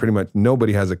 I mean, pretty much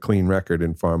nobody has a clean record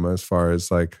in pharma as far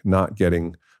as like not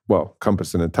getting,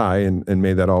 Compass and Atai, and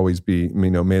may that always be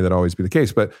the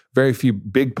case. But very few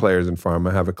big players in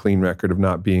pharma have a clean record of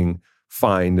not being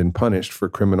fined and punished for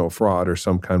criminal fraud or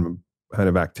some kind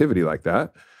of activity like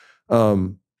that.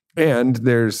 And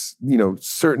there's,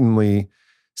 certainly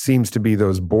seems to be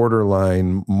those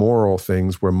borderline moral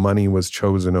things where money was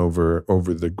chosen over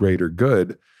the greater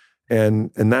good. And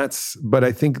that's, but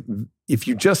I think if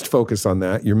you just focus on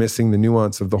that, you're missing the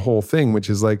nuance of the whole thing, which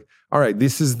is like, all right,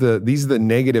 these are the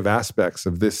negative aspects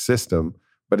of this system,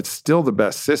 but it's still the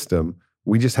best system.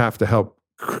 We just have to help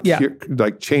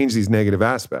change these negative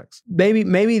aspects.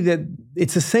 Maybe that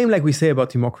it's the same like we say about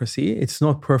democracy. It's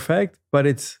not perfect, but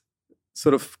it's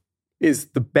sort of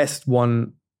is the best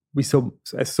one we so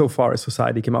far as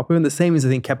society came up with. And the same is, I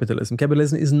think, capitalism.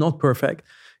 Capitalism is not perfect.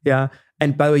 Yeah.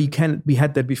 And by the way, we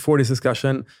had that before this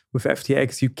discussion with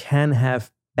FTX, you can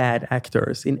have bad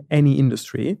actors in any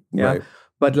industry. Yeah. Right.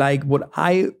 But like what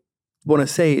I want to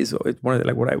say is, what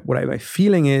my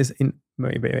feeling is in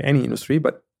maybe any industry,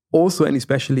 but also and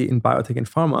especially in biotech and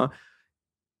pharma,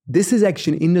 this is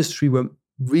actually an industry where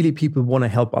really people want to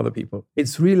help other people.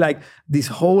 It's really like this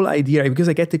whole idea, because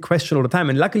I get the question all the time,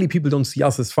 and luckily people don't see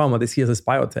us as pharma, they see us as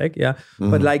biotech. Yeah. Mm-hmm.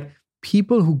 But like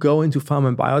people who go into pharma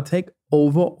and biotech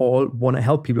overall want to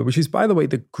help people, which is, by the way,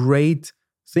 the great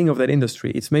thing of that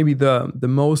industry. It's maybe the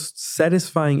most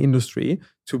satisfying industry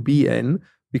to be in,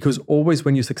 because always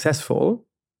when you're successful,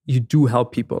 you do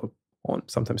help people on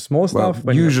sometimes small stuff.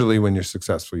 Usually when you're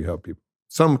successful, you help people.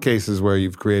 Some cases where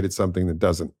you've created something that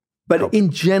doesn't But in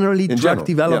drug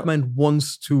development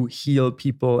wants to heal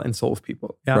people and solve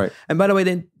people. Yeah. Right. And by the way,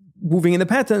 then moving in the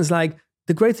patents, like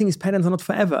the great thing is patents are not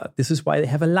forever. This is why they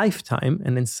have a lifetime,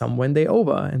 and then some when they're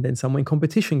over, and then some when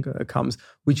competition comes,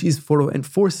 which is for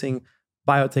enforcing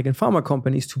biotech and pharma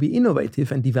companies to be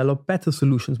innovative and develop better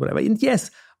solutions, whatever. And yes,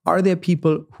 are there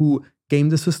people who game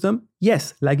the system?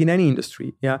 Yes, like in any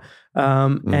industry. Yeah.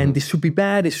 And this should be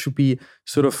bad. This should be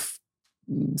sort of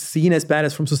seen as bad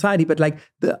as from society. But like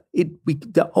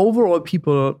the overall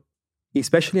people,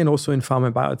 especially and also in pharma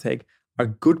and biotech, are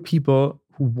good people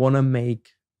who want to make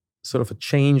sort of a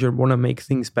change or want to make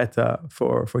things better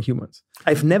for humans.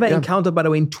 I've never encountered, by the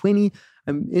way,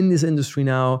 I'm in this industry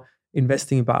now,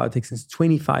 investing in biotech since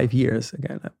 25 years.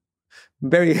 Again,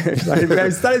 I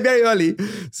started very early.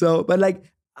 So, but like,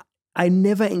 I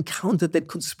never encountered that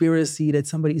conspiracy that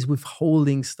somebody is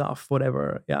withholding stuff,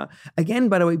 whatever. Yeah. Again,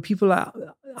 by the way, people are,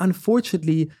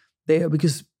 unfortunately,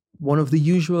 because one of the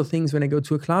usual things when I go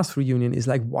to a class reunion is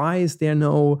like, why is there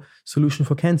no solution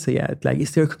for cancer yet? Like,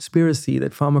 is there a conspiracy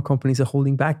that pharma companies are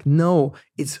holding back? No,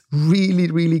 it's really,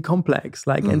 really complex.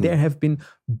 Like, and there have been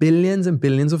billions and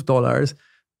billions of dollars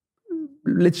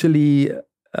literally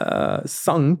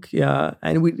sunk,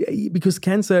 and because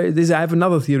cancer, I have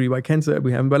another theory why cancer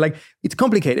we have, but like it's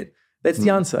complicated. That's the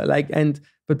answer. Like,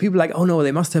 but people are like, oh no,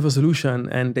 they must have a solution,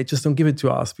 and they just don't give it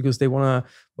to us because they want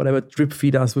to drip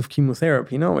feed us with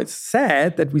chemotherapy. No, it's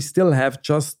sad that we still have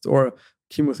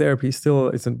chemotherapy still,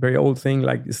 it's a very old thing,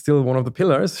 like it's still one of the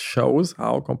pillars, shows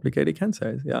how complicated cancer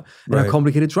is, and how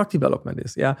complicated drug development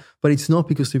is, but it's not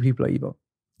because the people are evil.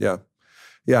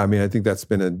 Yeah, I mean, I think that's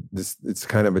been it's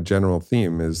kind of a general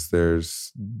theme, is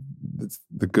there's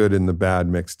the good and the bad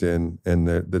mixed in, and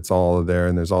that's all there.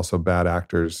 And there's also bad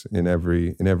actors in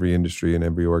every industry, in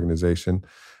every organization.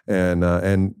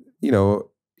 And you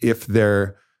know, if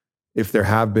there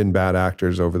have been bad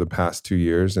actors over the past 2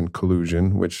 years and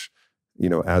collusion, which, you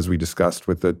know, as we discussed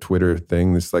with the Twitter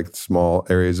thing, this like small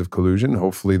areas of collusion,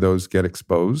 hopefully those get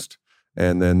exposed,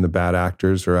 and then the bad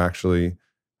actors are actually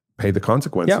pay the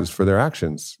consequences for their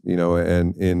actions, you know,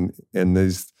 and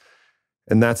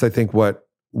that's, I think, what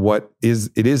is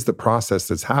the process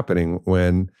that's happening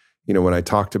when, you know, when I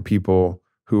talk to people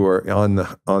who are on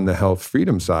the health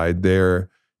freedom side,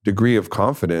 their degree of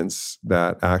confidence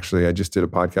that actually, I just did a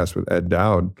podcast with Ed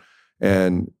Dowd,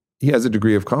 and he has a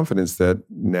degree of confidence that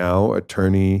now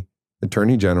attorney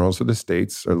generals of the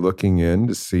states are looking in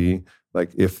to see,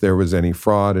 like, if there was any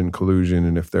fraud and collusion,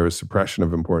 and if there was suppression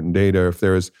of important data, if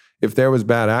there was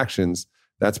bad actions,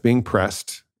 that's being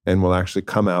pressed and will actually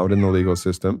come out in the legal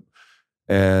system.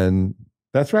 And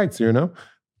that's right, Cyrano.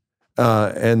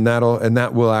 And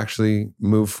that will actually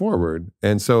move forward.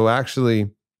 And so actually,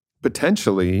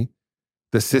 potentially,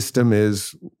 the system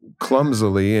is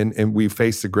clumsily, and we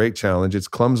face a great challenge, it's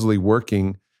clumsily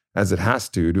working as it has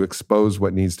to expose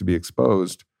what needs to be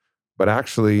exposed. But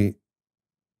actually,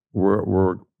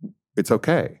 it's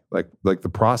okay. Like the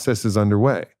process is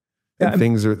underway, and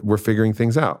we're figuring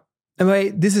things out. And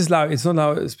this is it's not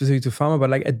now specific to pharma, but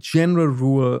like a general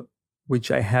rule which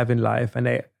I have in life, and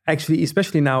I actually,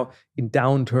 especially now in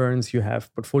downturns, you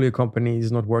have portfolio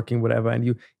companies not working, whatever, and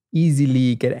you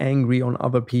easily get angry on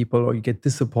other people or you get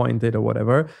disappointed or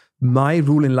whatever. My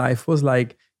rule in life was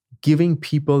like giving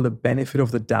people the benefit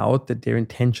of the doubt that their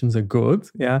intentions are good.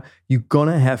 Yeah, you're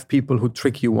gonna have people who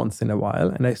trick you once in a while,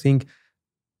 and I think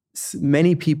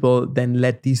many people then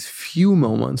let these few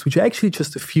moments, which are actually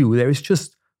just a few. There is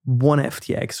just one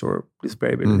FTX or this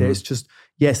very big. There's just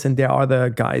and there are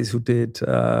the guys who did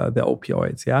the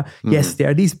opioids. Yeah, yes, there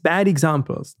are these bad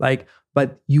examples. Like,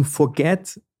 but you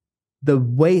forget the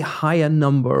way higher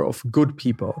number of good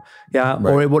people. Yeah,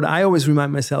 or what I always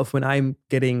remind myself when I'm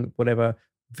getting whatever,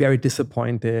 very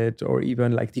disappointed or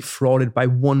even like defrauded by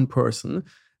one person,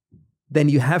 then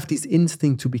you have this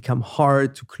instinct to become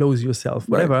hard, to close yourself,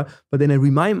 whatever. But then I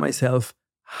remind myself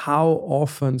how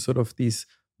often sort of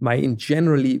my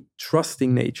generally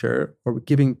trusting nature, or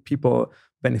giving people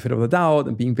benefit of the doubt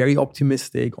and being very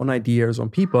optimistic on ideas, on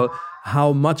people,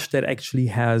 how much that actually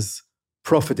has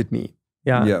profited me.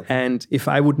 Yeah. And if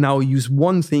I would now use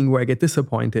one thing where I get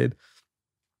disappointed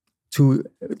to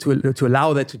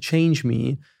allow that to change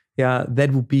me,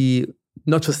 that would be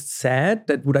not just sad,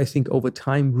 that would, I think, over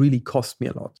time really cost me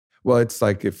a lot. Well, it's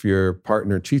like if your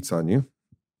partner cheats on you,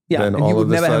 then and you would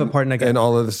never have a partner again. And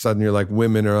all of a sudden you're like,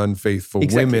 women are unfaithful,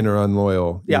 women are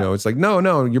unloyal. You know, it's like,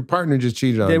 no, your partner just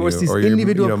cheated on you. There was this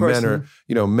individual person.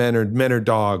 Men are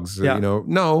dogs. Or,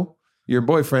 no, your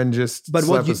boyfriend just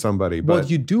slept with somebody. But what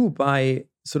you do by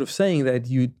sort of saying that,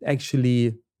 you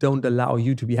actually don't allow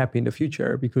you to be happy in the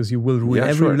future, because you will ruin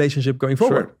every relationship going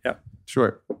forward.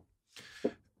 Sure.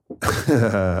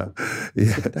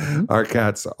 Yeah, our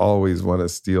cats always want to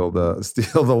steal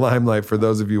the limelight. For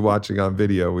those of you watching on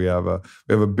video, we have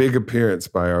a big appearance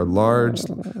by our large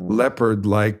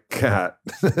leopard-like cat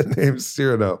named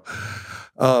Cyrano.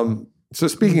 So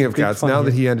speaking of cats, now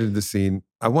that he entered the scene,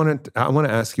 I want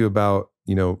to ask you about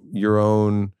your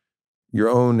own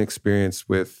experience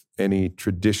with any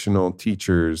traditional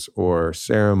teachers or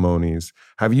ceremonies.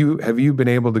 Have you been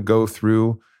able to go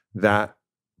through that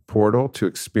portal to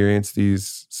experience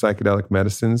these psychedelic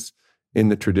medicines in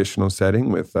the traditional setting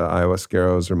with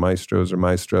ayahuasqueros or maestros or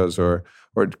maestras or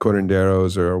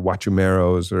curanderos or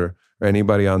huachumeros or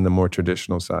anybody on the more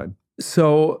traditional side?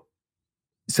 So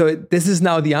this is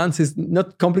now, the answer is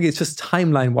not complicated. It's just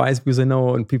timeline wise, because I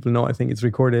know, and people know, I think it's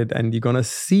recorded, and you're gonna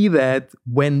see that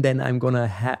when then I'm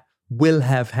gonna will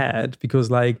have had, because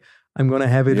like I'm gonna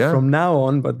have it from now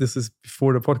on, but this is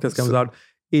before the podcast comes out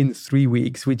in 3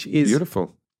 weeks, which is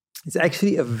beautiful. It's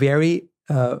actually a very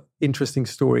interesting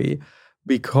story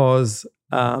because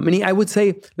I would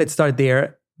say, let's start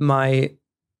there.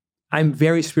 I'm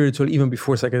very spiritual even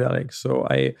before psychedelics. So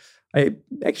I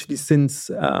actually, since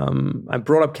I'm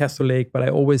brought up Catholic, but I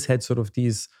always had sort of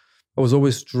these, I was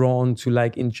always drawn to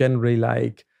like in general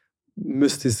like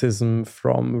mysticism,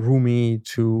 from Rumi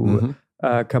to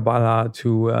Kabbalah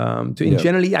to in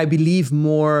generally, I believe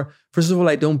more, first of all,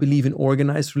 I don't believe in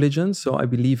organized religion. So I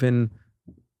believe in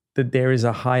that there is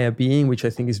a higher being, which I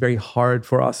think is very hard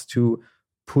for us to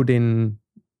put in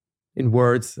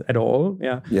words at all.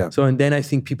 Yeah. So, and then I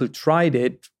think people tried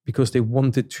it because they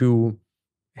wanted to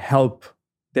help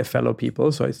their fellow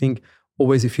people. So I think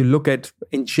always, if you look at,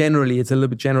 in generally, it's a little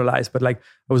bit generalized, but like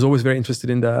I was always very interested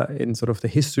in sort of the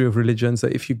history of religions. So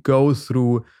if you go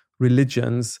through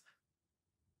religions,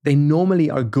 they normally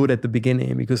are good at the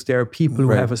beginning because there are people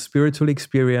who have a spiritual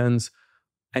experience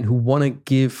and who want to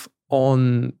give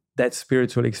on that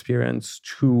spiritual experience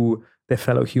to their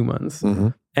fellow humans.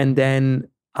 And then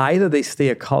either they stay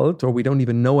a cult or we don't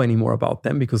even know anymore about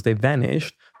them because they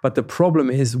vanished. But the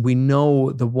problem is we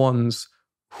know the ones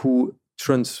who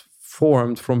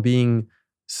transformed from being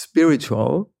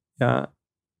spiritual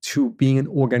to being an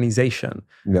organization.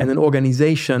 And an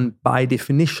organization, by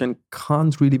definition,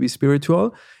 can't really be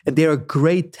spiritual. And there are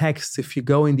great texts, if you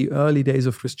go in the early days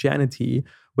of Christianity,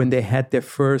 when they had their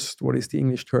first, what is the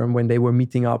English term, when they were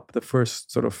meeting up, the first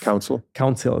sort of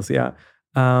councils.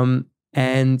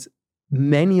 And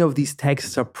many of these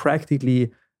texts are practically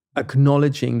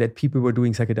acknowledging that people were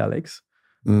doing psychedelics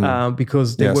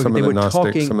because they were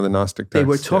talking. Some of the Gnostic texts. They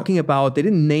were talking about, they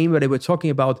didn't name, but they were talking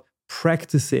about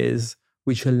practices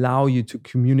which allow you to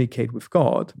communicate with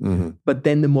God. But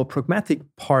then the more pragmatic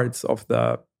parts of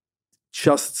the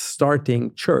just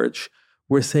starting church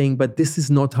were saying, but this is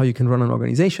not how you can run an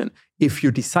organization. If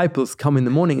your disciples come in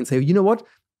the morning and say, you know what,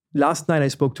 last night I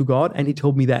spoke to God and he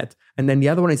told me that. And then the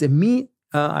other one is,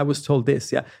 I was told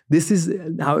this. This is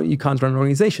how you can't run an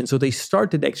organization. So they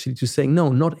started actually to saying,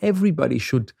 no, not everybody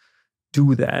should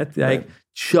do that. Like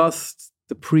just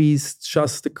the priests,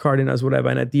 just the cardinals, whatever.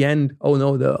 And at the end, oh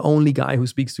no, the only guy who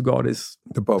speaks to God is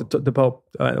the Pope, the Pope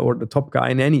or the top guy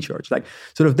in any church. Like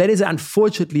sort of that is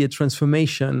unfortunately a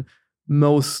transformation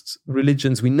most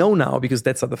religions we know now, because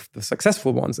that's the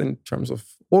successful ones in terms of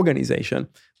organization,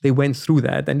 they went through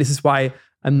that. And this is why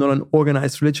I'm not an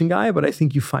organized religion guy, but I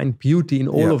think you find beauty in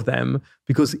all of them,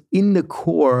 because in the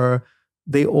core,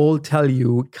 they all tell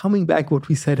you, coming back what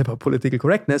we said about political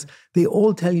correctness, they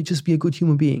all tell you, just be a good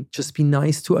human being. Just be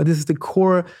nice to, this is the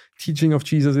core teaching of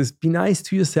Jesus, is be nice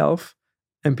to yourself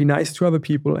and be nice to other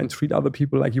people and treat other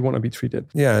people like you want to be treated.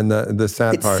 Yeah, and the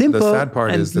sad part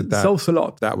is that solves a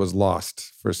lot. That was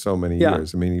lost for so many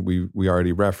years. I mean, we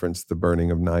already referenced the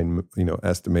burning of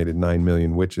estimated 9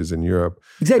 million witches in Europe.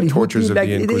 Exactly, the tortures of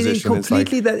the Inquisition. It's like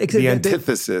the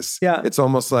antithesis. Yeah. It's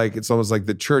almost like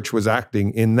the church was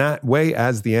acting in that way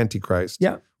as the Antichrist.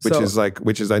 Yeah.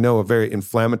 Which is I know a very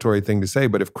inflammatory thing to say,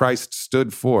 but if Christ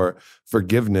stood for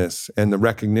forgiveness and the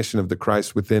recognition of the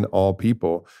Christ within all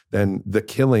people, then the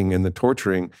killing and the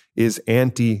torturing is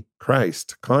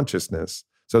anti-Christ consciousness.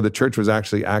 So the church was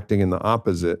actually acting in the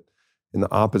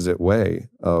opposite way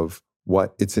of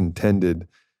what its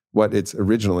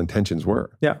original intentions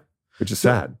were. Yeah. Which is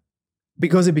sad.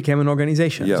 Because it became an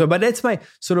organization. Yeah. So, but that's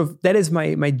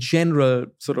my general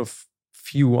sort of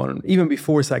view on, even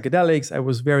before psychedelics, I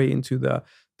was very into the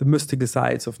mystical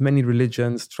sides of many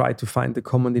religions, try to find the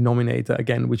common denominator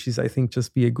again, which is, I think,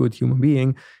 just be a good human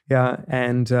being. Yeah.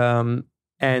 And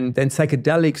then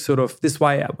psychedelics sort of, this is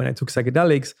why when I took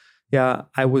psychedelics,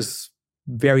 I was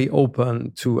very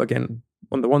open to, again,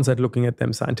 on the one side, looking at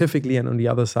them scientifically, and on the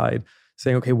other side,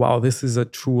 saying, okay, wow, this is a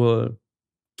tool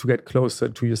to get closer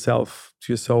to yourself,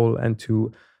 to your soul, and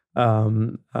to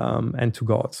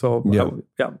God. So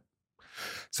yeah.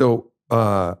 So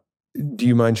do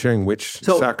you mind sharing which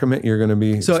sacrament you're going to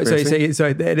be experiencing?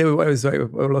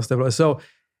 I lost that. So,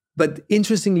 but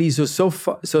interestingly, so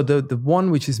far, so the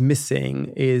one which is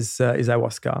missing is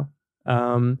ayahuasca,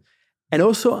 and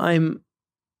also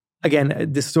again,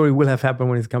 this story will have happened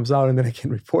when it comes out, and then I can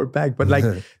report back. But like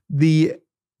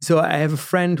so I have a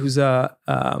friend who's a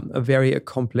very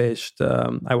accomplished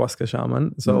ayahuasca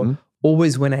shaman. So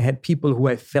always when I had people who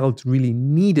I felt really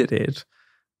needed it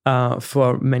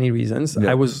for many reasons,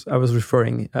 I was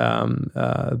referring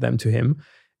them to him.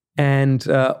 And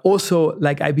also,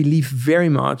 like, I believe very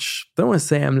much, I don't want to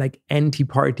say I'm like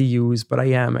anti-party use, but I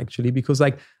am actually, because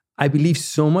like I believe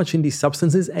so much in these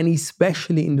substances, and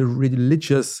especially in the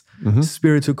religious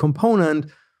spiritual component,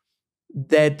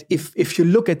 that if you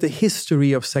look at the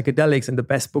history of psychedelics, and the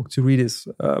best book to read is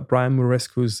Brian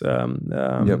Muraresku's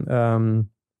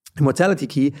Immortality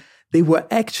Key, they were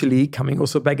actually, coming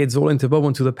also back at Zola and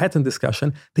Terboven to the patent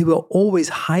discussion, they were always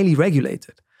highly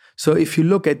regulated. So if you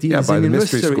look at the by the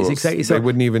mystery mysteries, schools, exactly, so they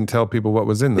wouldn't even tell people what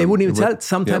was in them. They wouldn't even tell it.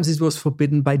 Sometimes it was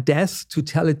forbidden by death to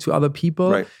tell it to other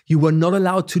people. Right. You were not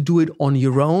allowed to do it on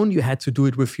your own. You had to do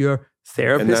it with your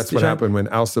therapist. And that's what happened when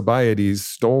Alcibiades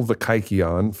stole the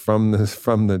kykeon from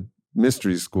the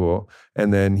mystery school,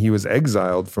 and then he was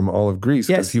exiled from all of Greece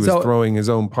because he was throwing his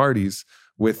own parties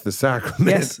with the sacrament.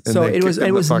 Yes, so it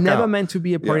was never meant to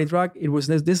be a party drug. It was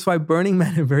this is why Burning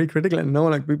Man are very critical, and no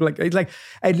one like people like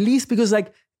at least because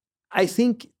like I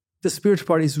think the spiritual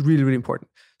part is really, really important.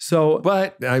 So,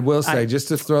 but I will say, just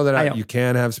to throw that out, you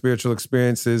can have spiritual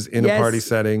experiences in a party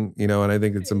setting, and I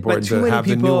think it's important to have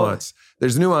the nuance.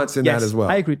 There's nuance in that as well.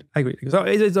 I agree.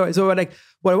 So like,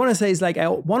 what I want to say is like,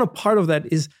 one part of that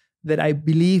is that I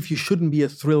believe you shouldn't be a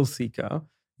thrill seeker.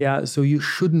 Yeah, so you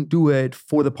shouldn't do it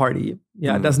for the party.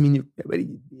 Yeah, it doesn't mean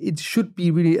it should be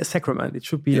really a sacrament. It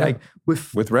should be like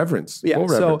with reverence. Yeah, full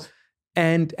reverence.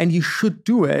 And you should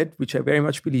do it, which I very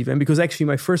much believe in, because actually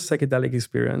my first psychedelic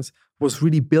experience was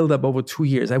really built up over 2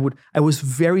 years. I was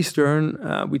very stern.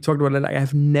 We talked about it. I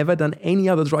have never done any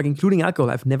other drug, including alcohol.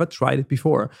 I've never tried it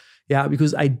before. Yeah,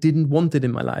 because I didn't want it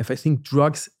in my life. I think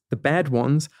drugs, the bad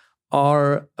ones,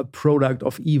 are a product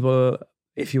of evil,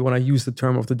 if you want to use the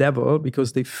term of the devil,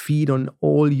 because they feed on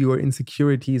all your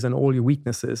insecurities and all your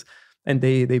weaknesses. And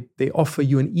they offer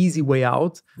you an easy way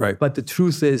out. Right. But the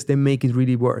truth is they make it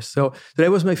really worse. So that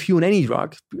was my view on any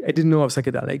drug. I didn't know of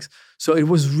psychedelics. So it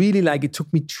was really like, it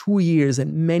took me 2 years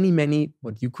and many,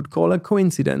 what you could call a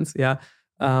coincidence. Yeah.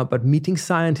 But meeting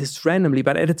scientists randomly,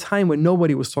 but at a time when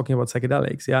nobody was talking about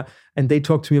psychedelics. Yeah. And they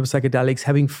talked to me about psychedelics,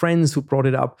 having friends who brought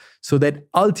it up. So that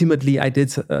ultimately I did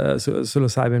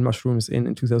psilocybin mushrooms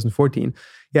in 2014.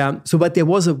 Yeah. So, but there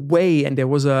was a way, and there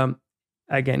was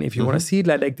again, if you want to see it,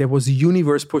 like there was a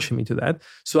universe pushing me to that.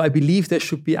 So I believe there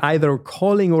should be either a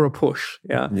calling or a push.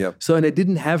 Yeah. Yep. So, and I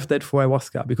didn't have that for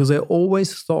ayahuasca because I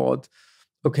always thought,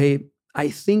 okay, I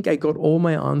think I got all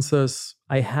my answers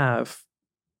I have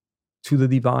to the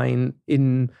divine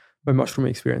in my mushroom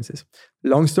experiences.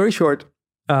 Long story short,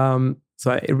 so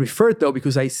I referred though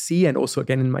because I see, and also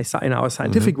again in our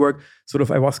scientific work, sort of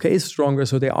ayahuasca is stronger.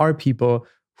 So there are people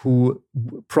who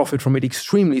profit from it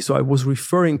extremely. So I was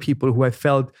referring people who I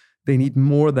felt they need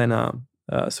more than a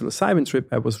psilocybin trip.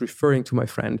 I was referring to my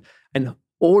friend, and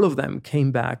all of them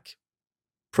came back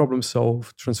problem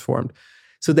solved, transformed.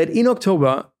 So that in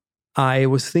October, I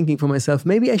was thinking for myself,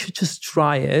 maybe I should just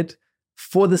try it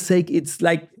for the sake, it's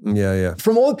like,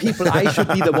 from all people, I should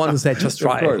be the one who said, just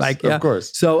try it. Like, of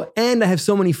course. So, and I have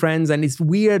so many friends, and it's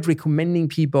weird recommending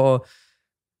people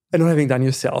and not having done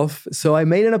yourself. So I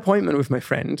made an appointment with my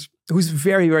friend who's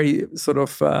very, very sort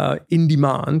of in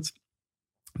demand.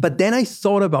 But then I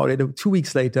thought about it 2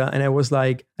 weeks later, and I was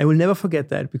like, I will never forget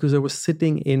that, because I was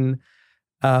sitting in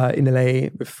LA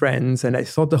with friends, and I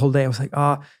thought the whole day, I was like,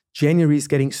 January is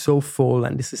getting so full,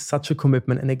 and this is such a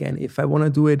commitment. And again, if I want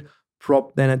to do it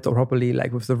properly,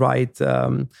 like with the right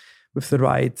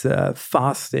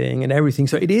fasting and everything.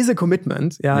 So it is a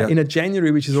commitment, in a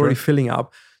January, which is already filling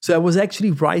up. So I was actually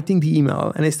writing the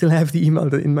email, and I still have the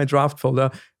email in my draft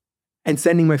folder, and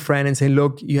sending my friend and saying,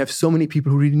 look, you have so many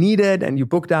people who really need it, and you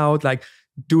booked out, like,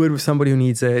 do it with somebody who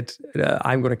needs it.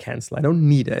 I'm going to cancel. I don't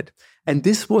need it. And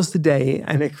this was the day,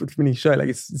 and I could really show, like,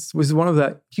 it was one of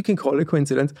the, you can call it a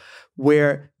coincidence,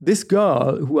 where this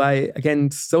girl who I, again,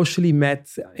 socially met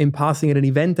in passing at an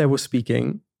event I was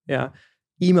speaking,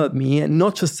 emailed me, and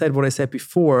not just said what I said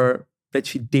before, that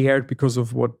she dared, because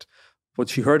of what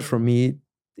she heard from me,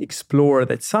 explore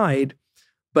that side,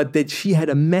 but that she had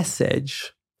a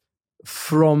message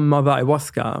from Mother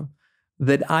Ayahuasca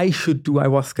that I should do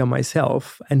ayahuasca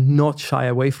myself and not shy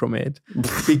away from it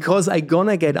because I'm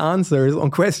gonna get answers on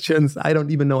questions I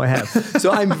don't even know I have. So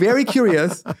I'm very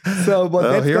curious. So what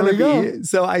that's gonna be.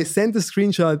 So I sent a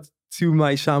screenshot to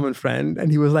my shaman friend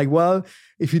and he was like, well,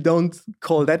 if you don't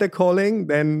call that a calling,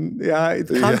 then it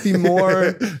can't be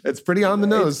more. It's pretty on the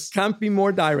nose. It can't be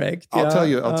more direct. I'll tell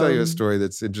you a story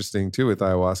that's interesting too with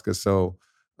ayahuasca. So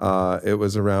it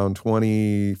was around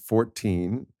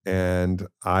 2014 and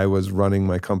I was running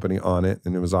my company on it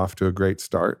and it was off to a great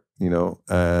start,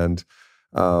 and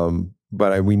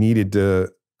but I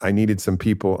needed some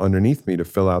people underneath me to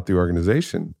fill out the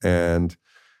organization. And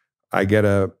I get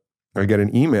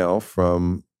an email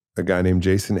from a guy named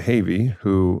Jason Havey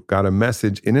who got a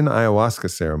message in an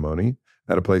ayahuasca ceremony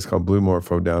at a place called Blue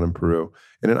Morpho down in Peru,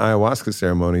 in an ayahuasca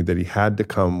ceremony that he had to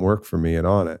come work for me at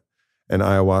Onnit. And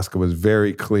ayahuasca was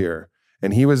very clear.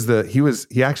 And he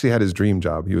actually had his dream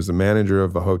job. He was the manager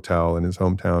of a hotel in his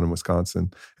hometown in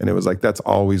Wisconsin. And it was like, that's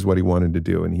always what he wanted to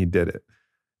do. And he did it.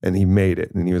 And he made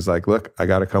it. And he was like, look, I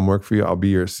got to come work for you. I'll be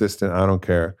your assistant. I don't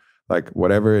care. Like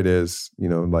whatever it is,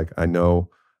 like I know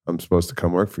I'm supposed to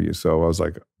come work for you. So I was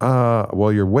like,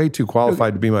 well, you're way too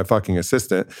qualified to be my fucking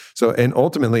assistant. So, and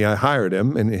ultimately I hired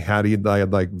him and I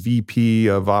had like VP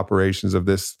of operations of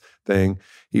this thing.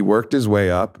 He worked his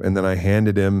way up and then I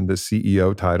handed him the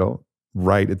CEO title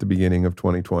right at the beginning of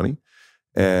 2020.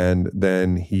 And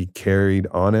then he carried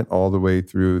on it all the way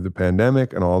through the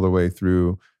pandemic and all the way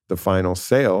through the final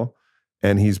sale.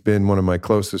 And he's been one of my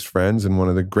closest friends and one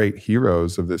of the great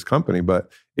heroes of this company.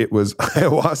 But it was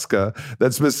ayahuasca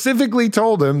that specifically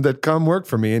told him that come work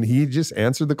for me. And he just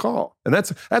answered the call. And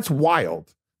that's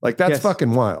wild. Like that's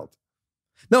fucking wild.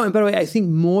 No, and by the way, I think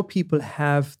more people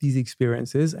have these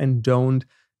experiences and don't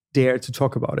dare to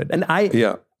talk about it. And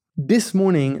this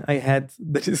morning I had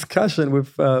the discussion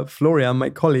with Florian, my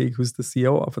colleague, who's the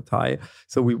CEO of Atai.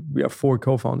 So we are 4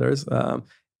 co-founders.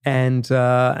 And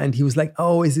he was like,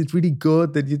 oh, is it really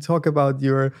good that you talk about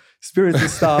your spiritual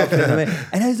stuff?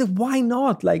 And I said, why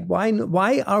not? Like,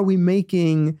 why are we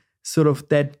making sort of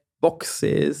that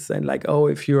boxes and like, oh,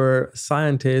 if you're a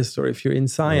scientist or if you're in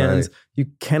science, you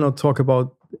cannot talk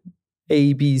about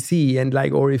A, B, C, and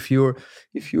like, or if you're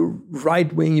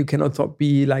right wing, you cannot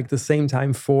be like the same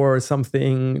time for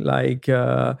something like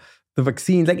the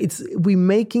vaccines. Like we're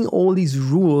making all these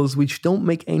rules which don't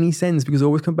make any sense because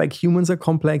always come back. Humans are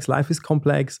complex. Life is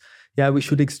complex. Yeah, we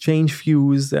should exchange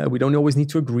views. We don't always need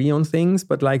to agree on things,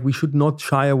 but like we should not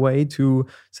shy away to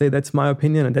say that's my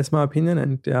opinion and that's my opinion.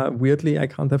 And weirdly, I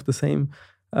can't have the same.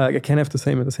 I can't have the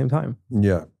same at the same time.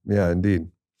 Yeah, indeed.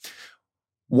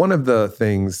 One of the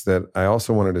things that I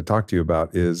also wanted to talk to you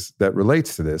about is that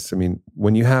relates to this. I mean,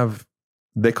 when you have,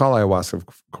 they call ayahuasca, of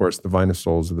course, the vine of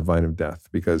souls or the vine of death,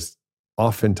 because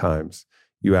oftentimes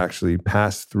you actually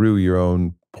pass through your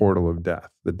own portal of death,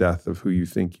 the death of who you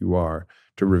think you are,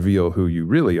 to reveal who you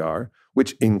really are,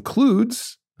 which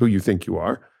includes who you think you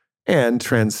are and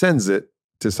transcends it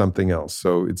to something else.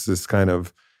 So it's this kind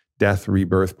of death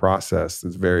rebirth process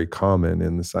that's very common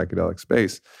in the psychedelic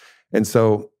space. And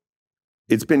so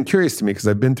it's been curious to me because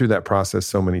I've been through that process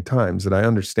so many times that I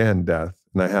understand death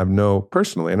and I have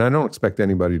personally, and I don't expect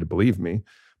anybody to believe me,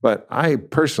 but I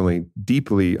personally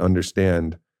deeply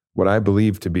understand what I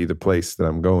believe to be the place that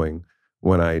I'm going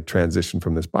when I transition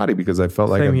from this body because I felt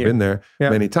like I've been there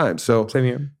many times. So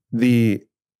the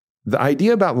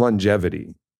idea about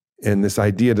longevity and this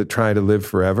idea to try to live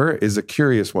forever is a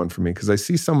curious one for me because I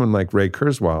see someone like Ray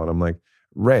Kurzweil and I'm like,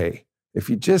 Ray, if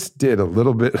you just did a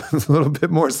little bit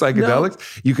more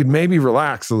psychedelics, you could maybe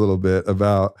relax a little bit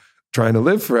about trying to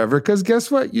live forever because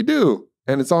guess what? You do.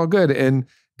 And it's all good. And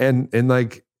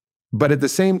like, but at the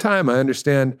same time, I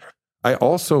understand I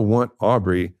also want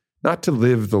Aubrey not to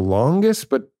live the longest,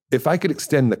 but if I could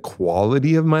extend the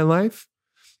quality of my life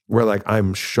where like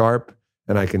I'm sharp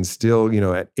and I can still,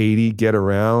 at 80 get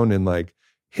around and like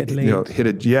hit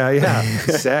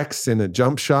sex and a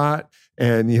jump shot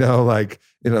and,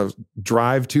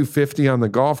 drive 250 on the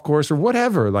golf course or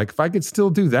whatever. Like if I could still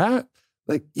do that,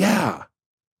 like, yeah,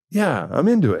 I'm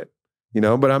into it.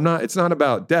 But I'm not, it's not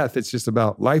about death. It's just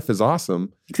about life is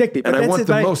awesome. Exactly. And I want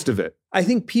the most of it. I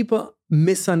think people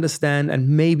misunderstand and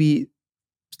maybe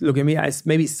look at me as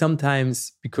maybe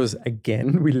sometimes because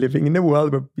again, we're living in a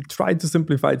world where we try to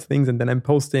simplify things and then I'm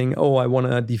posting, oh, I want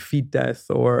to defeat death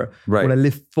or I want to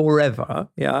live forever.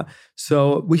 Yeah.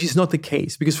 So, which is not the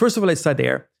case because first of all, let's start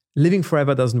there. Living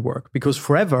forever doesn't work because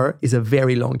forever is a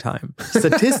very long time.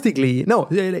 Statistically, no,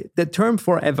 the term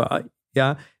forever,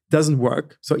 doesn't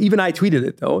work. So even I tweeted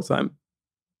it though, so I'm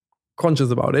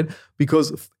conscious about it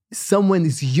because somewhere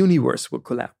this universe will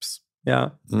collapse. Yeah.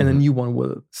 And a new one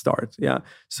will start. Yeah.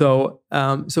 So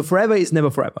forever is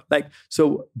never forever.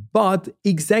 But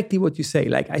exactly what you say,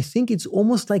 like, I think it's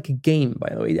almost like a game,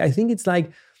 by the way. I think it's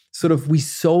like sort of we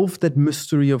solved that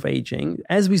mystery of aging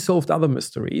as we solved other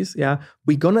mysteries. Yeah.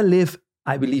 We're going to live,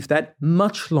 I believe that,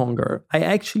 much longer. I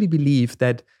actually believe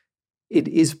that it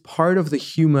is part of the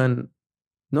human,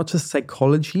 not just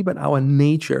psychology, but our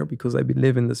nature, because I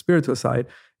believe in the spiritual side,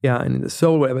 and in the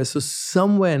soul, whatever. So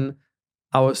somewhen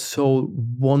our soul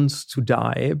wants to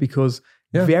die because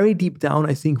very deep down,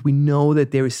 I think we know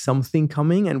that there is something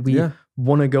coming and we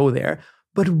want to go there.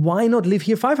 But why not live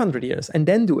here 500 years and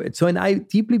then do it? So, and I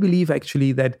deeply believe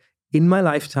actually that in my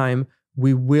lifetime,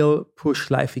 we will push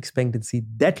life expectancy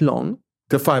that long.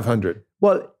 To 500.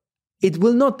 Well, it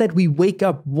will not that we wake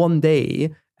up one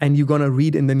day and you're going to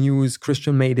read in the news,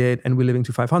 Christian made it and we're living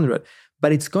to 500.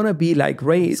 But it's going to be like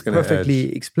Ray is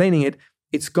perfectly explaining it.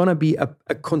 It's going to be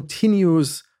a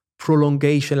continuous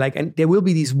prolongation. And there will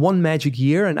be this one magic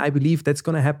year. And I believe that's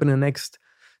going to happen in the next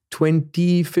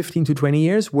 15 to 20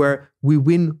 years where we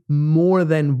win more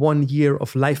than 1 year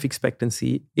of life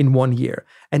expectancy in 1 year.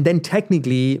 And then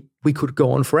technically we could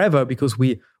go on forever because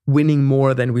we winning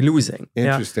more than we're losing.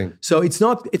 Interesting. Yeah? So it's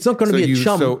not going to be a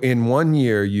chump. So in 1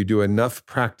 year, you do enough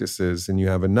practices and you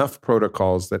have enough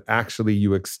protocols that actually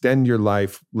you extend your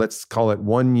life, let's call it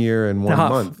 1 year and 1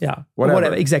 month. Yeah.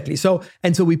 Whatever. Exactly. So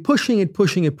we're pushing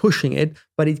it,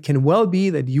 but it can well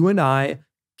be that you and I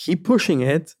keep pushing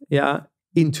it,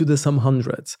 into the some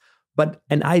hundreds.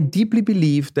 And I deeply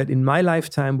believe that in my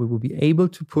lifetime, we will be able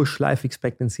to push life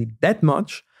expectancy that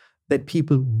much that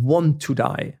people want to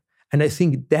die. And I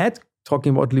think that,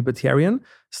 talking about libertarian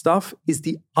stuff, is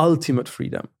the ultimate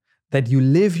freedom. That you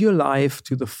live your life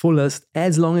to the fullest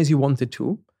as long as you want it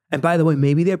to. And by the way,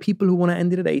 maybe there are people who want to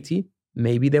end it at 80.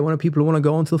 Maybe there are people who want to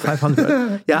go until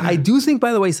 500. I do think,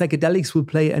 by the way, psychedelics will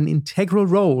play an integral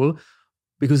role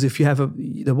because if you have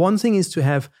the one thing is to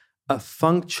have a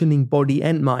functioning body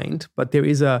and mind, but there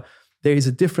is a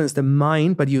difference. The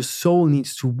mind, but your soul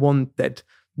needs to want that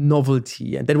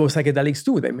novelty. And that's what psychedelics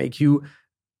do. They make you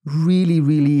really,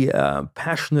 really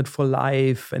passionate for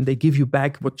life, and they give you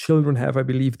back what children have, I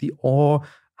believe, the awe,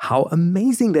 how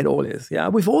amazing that all is,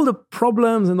 with all the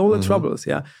problems and all the troubles,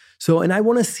 So, and I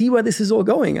want to see where this is all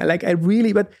going.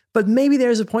 But maybe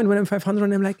there's a point when I'm 500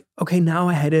 and I'm like, okay, now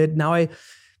I had it. Now I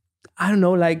don't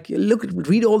know,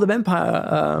 read all the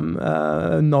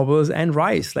vampire novels. Anne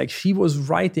Rice, she was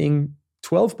writing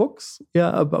 12 books,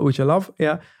 about which I love,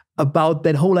 about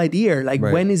that whole idea,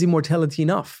 when is immortality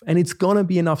enough? And it's going to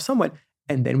be enough somewhere.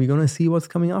 And then we're going to see what's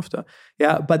coming after.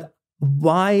 But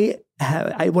what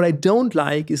I don't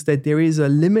like is that there is a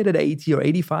limit at 80 or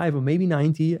 85 or maybe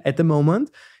 90 at the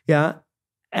moment.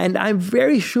 And I'm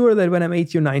very sure that when I'm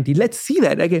 80 or 90, let's see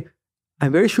that.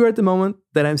 I'm very sure at the moment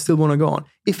that I still want to go on.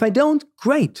 If I don't,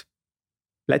 great.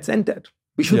 Let's end that.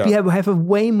 We should have a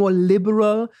way more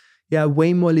liberal,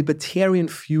 way more libertarian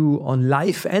view on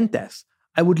life and death.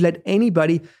 I would let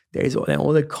anybody, there is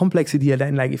all the complexity, and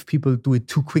then if people do it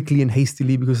too quickly and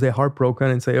hastily because they're heartbroken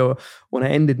and say, oh, I want to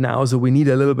end it now, so we need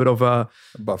a little bit of a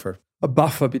buffer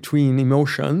between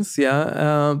emotions,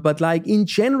 but in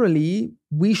generally,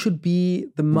 we should be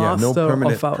the master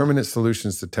of permanent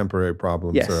solutions to temporary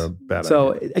problems are a bad idea.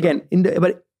 So again,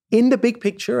 in the big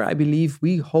picture, I believe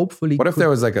we hopefully What if there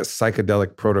was a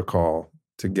psychedelic protocol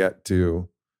to get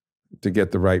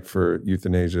the right for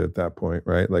euthanasia at that point,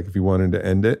 right? If you wanted to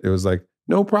end it, it was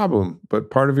no problem.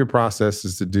 But part of your process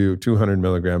is to do 200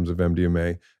 milligrams of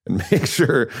MDMA and make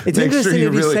sure. It's interesting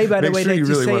that you say, by the way, that you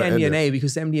say MDMA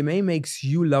because MDMA makes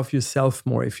you love yourself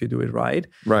more if you do it right.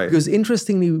 Right. Because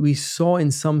interestingly, we saw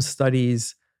in some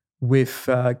studies with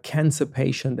cancer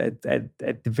patient at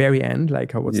the very end,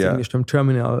 what's the English term,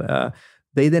 terminal.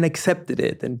 They then accepted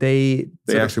it, and they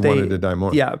actually wanted to die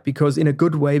more. Yeah, because in a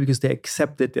good way, because they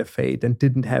accepted their fate and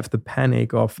didn't have the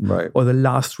panic of or the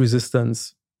last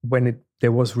resistance when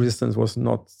there was resistance was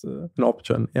not an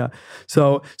option. Yeah.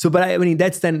 So, but I mean,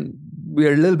 that's then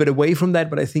we're a little bit away from that,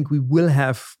 but I think we will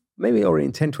have maybe already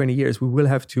in 10, 20 years, we will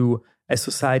have to, as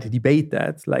society, debate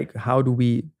that. How do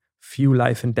we view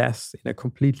life and death in a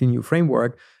completely new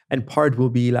framework? And part will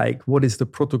be what is the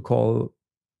protocol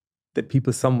that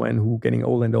people somewhere who getting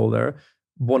older and older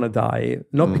want to die,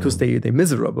 not because they're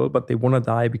miserable, but they want to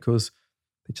die because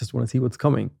they just want to see what's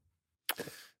coming.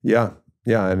 Yeah.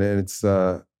 And it's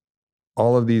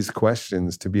all of these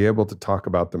questions, to be able to talk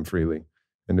about them freely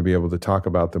and to be able to talk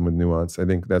about them with nuance. I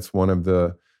think that's one of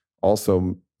the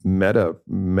also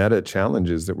meta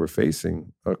challenges that we're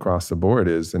facing across the board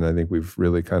and I think we've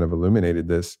really kind of illuminated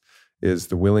this, is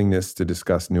the willingness to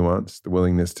discuss nuance, the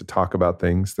willingness to talk about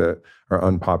things that are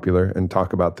unpopular and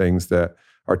talk about things that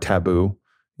are taboo,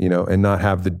 and not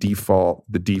have the default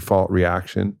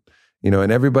reaction,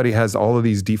 and everybody has all of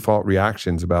these default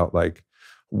reactions about like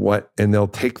what, and they'll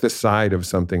take the side of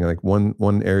something. Like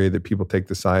one area that people take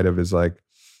the side of is like,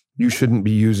 you shouldn't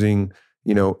be using,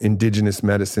 indigenous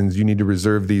medicines. You need to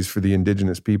reserve these for the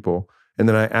indigenous people. And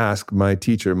then I ask my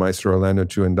teacher, Maestro Orlando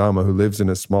Chuandama, who lives in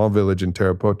a small village in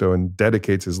Tarapoto and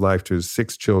dedicates his life to his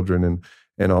 6 children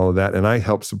and all of that. And I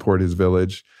help support his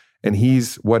village. And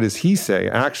what does he say?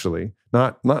 Actually,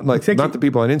 not the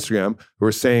people on Instagram who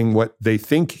are saying what they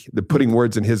think, putting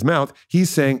words in his mouth.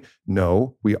 He's saying,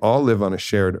 no, we all live on a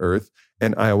shared earth,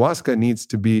 and ayahuasca needs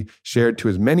to be shared to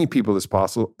as many people as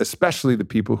possible, especially the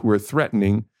people who are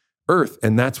threatening earth.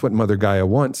 And that's what Mother Gaia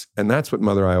wants. And that's what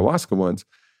Mother Ayahuasca wants.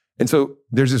 And so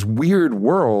there's this weird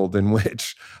world in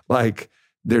which like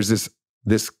there's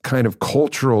this kind of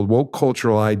woke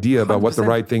cultural idea about 100%. What the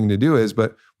right thing to do is,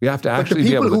 but we have to actually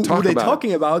be able to talk about it. Who they're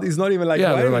talking about is not even like,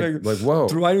 yeah, they're like, whoa.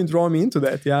 Why don't you draw me into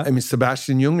that? Yeah. I mean,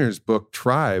 Sebastian Junger's book,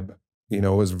 Tribe,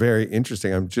 was very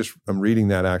interesting. I'm reading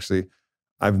that actually.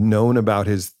 I've known about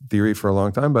his theory for a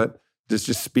long time, but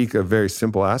just speak a very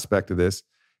simple aspect of this.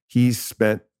 He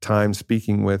spent time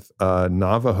speaking with a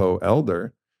Navajo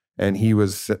elder, and he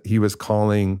was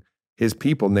calling his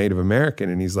people Native American.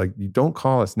 And he's like, you don't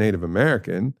call us Native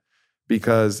American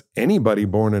because anybody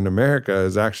born in America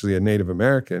is actually a Native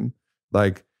American.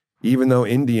 Like, even though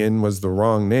Indian was the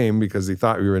wrong name because he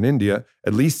thought we were in India,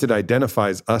 at least it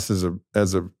identifies us as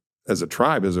a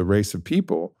tribe, as a race of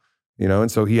people,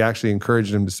 And so he actually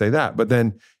encouraged him to say that. But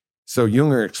then, so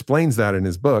Junger explains that in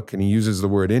his book, and he uses the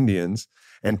word Indians,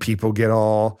 and people get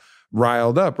all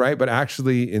riled up, right? But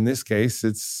actually, in this case,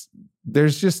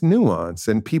 there's just nuance,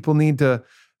 and people need to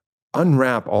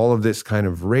unwrap all of this kind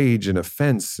of rage and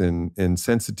offense and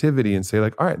sensitivity and say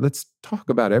like, all right, let's talk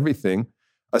about everything.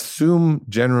 Assume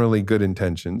generally good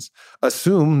intentions.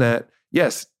 Assume that,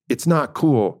 yes, it's not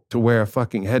cool to wear a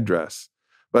fucking headdress,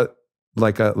 but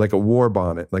like a war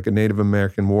bonnet, like a Native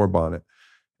American war bonnet.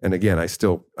 And again,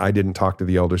 I didn't talk to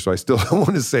the elder, so I still don't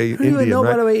want to say Indian. I don't even know,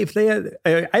 right? By the way, if they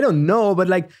are, I don't know, but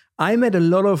like I met a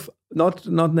lot of, not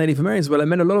Native Americans, but I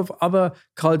met a lot of other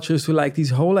cultures who like this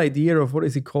whole idea of, what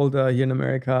is it called here in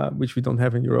America, which we don't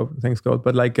have in Europe, thanks God,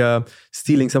 but like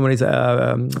stealing somebody's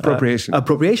appropriation.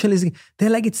 Appropriation, they're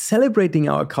like, it's celebrating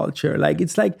our culture. Like,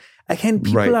 it's like, again,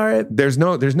 people are... There's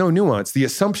no nuance. The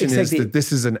assumption is that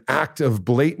this is an act of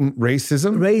blatant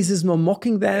racism. Racism or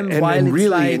mocking them. And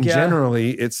really, like,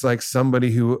 generally, it's like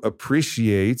somebody who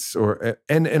appreciates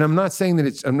and I'm not saying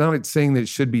that it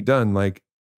should be done. Like,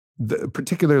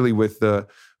 particularly with the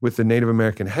Native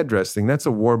American headdress thing, that's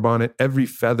a war bonnet. Every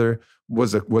feather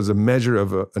was a measure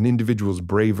of an individual's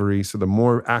bravery. So the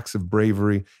more acts of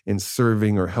bravery in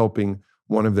serving or helping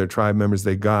one of their tribe members,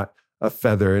 they got a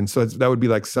feather. And so that would be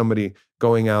like somebody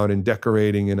going out and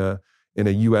decorating in a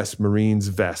U.S. Marines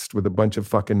vest with a bunch of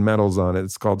fucking medals on it.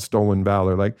 It's called stolen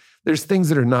valor. Like, there's things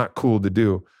that are not cool to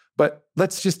do, but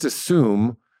let's just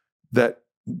assume that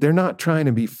they're not trying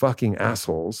to be fucking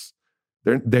assholes.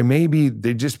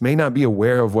 They just may not be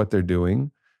aware of what they're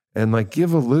doing, and like,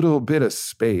 give a little bit of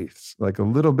space, like a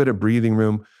little bit of breathing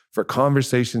room for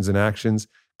conversations and actions.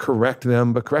 Correct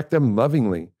them, but correct them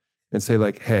lovingly, and say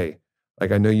like, hey,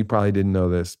 like, I know you probably didn't know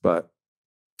this, but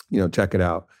check it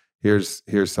out. Here's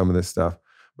some of this stuff.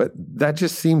 But that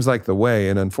just seems like the way.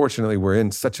 And unfortunately, we're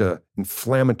in such a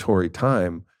inflammatory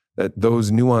time that those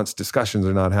nuanced discussions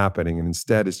are not happening. And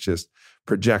instead, it's just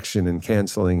projection and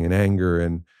canceling and anger.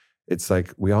 And it's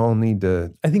like, we all need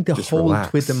to I think the whole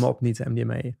relax. Twitter mob needs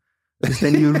MDMA. Because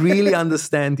then you really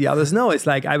understand the others. No, it's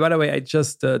like, by the way, I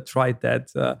just tried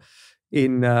that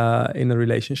in a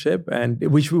relationship, and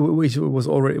which was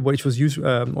used.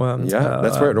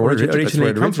 That's where it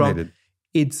originally come from.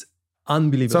 It's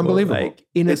unbelievable. It's unbelievable. Like,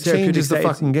 in a it changes the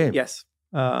fucking game. Yes.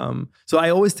 So I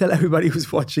always tell everybody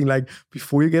who's watching, like,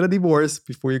 before you get a divorce,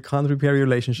 before you can't repair your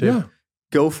relationship,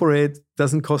 go for it.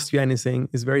 Doesn't cost you anything.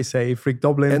 It's very safe. Rick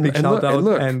Doblin, big shout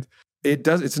out. And it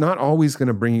does. It's not always going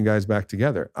to bring you guys back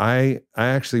together. I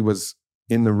actually was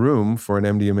in the room for an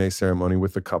MDMA ceremony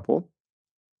with a couple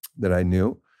that I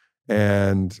knew,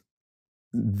 and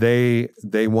they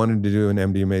wanted to do an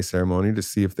MDMA ceremony to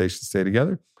see if they should stay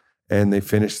together. And they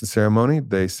finished the ceremony.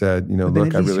 They said,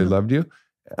 look, I really loved you,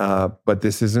 but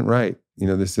this isn't right.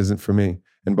 This isn't for me.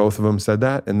 And both of them said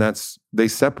that, and they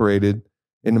separated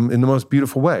in the most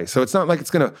beautiful way. So it's not like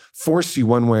it's going to force you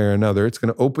one way or another. It's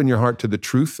going to open your heart to the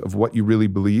truth of what you really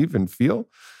believe and feel.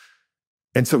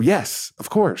 And so, yes, of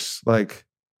course, like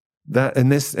that,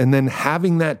 and then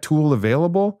having that tool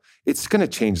available it's going to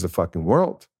change the fucking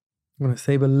world. I'm going to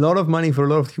save a lot of money for a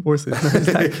lot of divorces.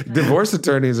 Divorce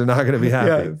attorneys are not going to be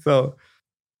happy.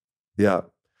 Yeah.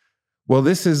 Well,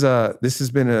 this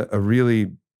has been a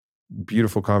really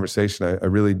beautiful conversation. I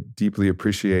really deeply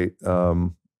appreciate,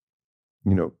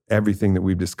 everything that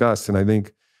we've discussed. And I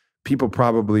think people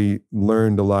probably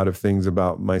learned a lot of things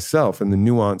about myself and the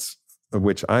nuance of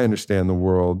which I understand the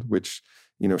world, which,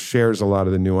 shares a lot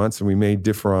of the nuance. And we may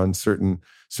differ on certain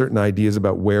ideas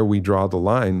about where we draw the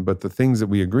line, but the things that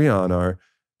we agree on are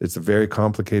it's a very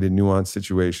complicated, nuanced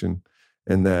situation.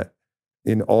 And that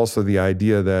in also the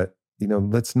idea that,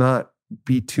 let's not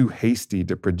be too hasty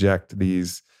to project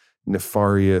these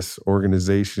nefarious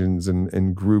organizations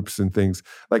and groups and things.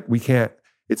 Like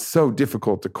it's so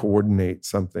difficult to coordinate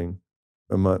something.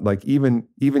 Like even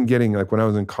getting, like when I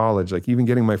was in college, like even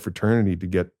getting my fraternity to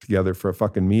get together for a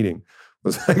fucking meeting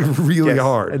was like really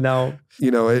hard. And now,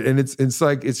 and it's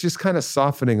like, it's just kind of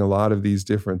softening a lot of these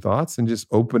different thoughts and just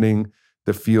opening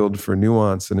the field for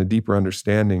nuance and a deeper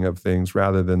understanding of things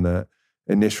rather than the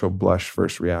initial blush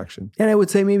first reaction. And I would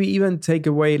say maybe even take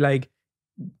away, like,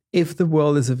 if the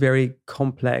world is a very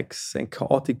complex and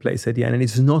chaotic place at the end, and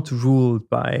it's not ruled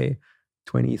by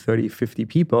 20, 30, 50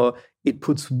 people, it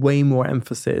puts way more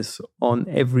emphasis on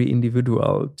every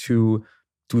individual to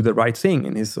do the right thing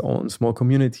in his own small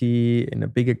community, in a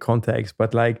bigger context.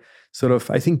 But like, sort of,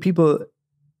 I think people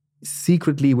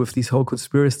secretly with this whole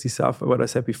conspiracy stuff, what I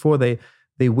said before,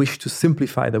 they wish to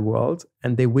simplify the world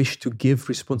and they wish to give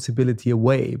responsibility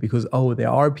away because, there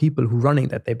are people who running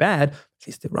that they're bad, at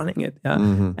least they're running it. Yeah.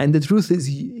 Mm-hmm. And the truth is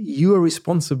you are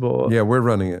responsible. Yeah, we're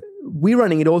running it. We're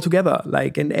running it all together.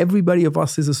 Like, and everybody of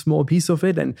us is a small piece of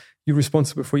it, and you're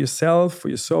responsible for yourself, for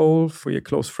your soul, for your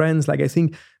close friends. Like, I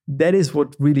think that is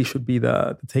what really should be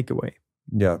the takeaway.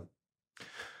 Yeah.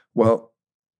 Well,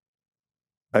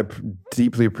 I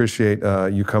deeply appreciate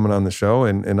you coming on the show.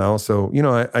 And also,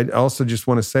 I also just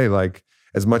want to say, like,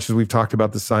 as much as we've talked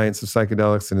about the science of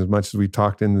psychedelics and as much as we've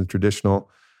talked in the traditional,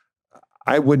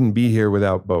 I wouldn't be here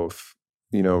without both,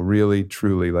 really,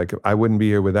 truly. Like, I wouldn't be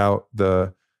here without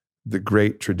the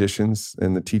great traditions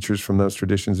and the teachers from those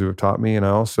traditions who have taught me. And I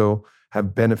also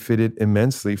have benefited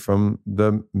immensely from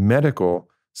the medical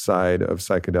side of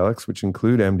psychedelics, which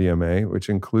include MDMA, which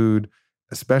include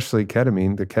especially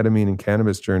ketamine. The ketamine and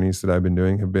cannabis journeys that I've been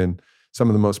doing have been some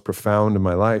of the most profound in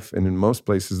my life. And in most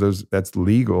places, that's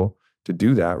legal to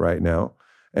do that right now.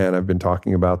 And I've been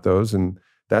talking about those, and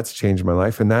that's changed my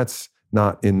life. And that's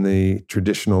not in the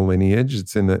traditional lineage.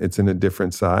 It's in a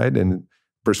different side and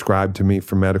prescribed to me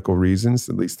for medical reasons,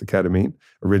 at least the ketamine,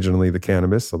 originally the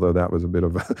cannabis, although that was a bit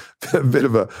of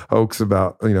a hoax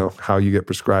about, how you get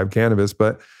prescribed cannabis.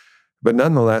 But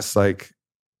nonetheless, like,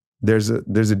 there's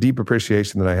a deep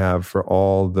appreciation that I have for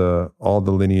all the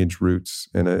lineage roots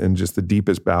and just the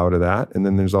deepest bow to that. And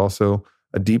then there's also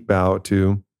a deep bow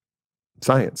to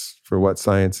science, for what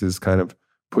science is kind of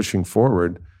pushing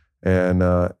forward. And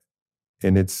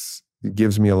it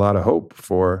gives me a lot of hope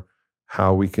for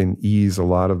how we can ease a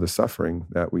lot of the suffering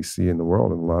that we see in the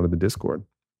world and a lot of the discord.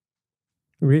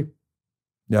 Agree.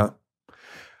 Yeah.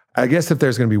 I guess if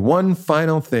there's going to be one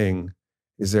final thing,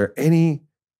 is there any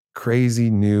crazy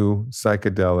new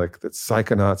psychedelic that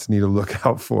psychonauts need to look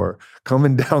out for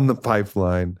coming down the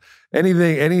pipeline?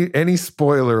 Anything, any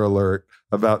spoiler alert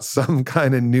about some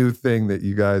kind of new thing that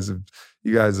you guys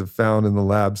have found in the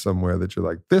lab somewhere that you're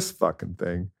like, this fucking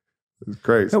thing is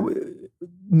crazy?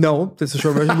 No, that's a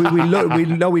short version.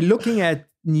 We're looking at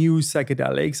new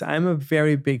psychedelics. I'm a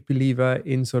very big believer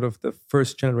in sort of the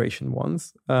first generation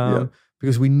ones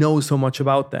because we know so much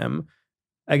about them.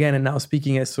 Again, and now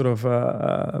speaking as sort of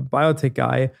a biotech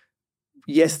guy,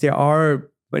 yes, there are,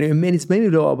 but it's mainly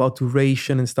about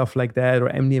duration and stuff like that, or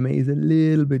MDMA is a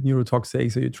little bit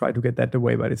neurotoxic, so you try to get that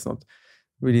away, but it's not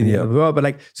really the end of the world.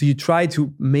 But so you try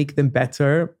to make them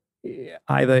better,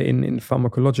 either in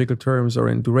pharmacological terms or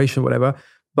in duration, whatever.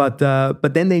 But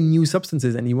then they're new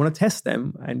substances and you want to test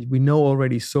them. And we know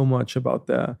already so much about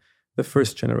the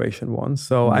first generation ones.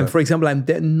 So I'm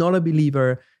not a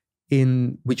believer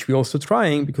in, which we're also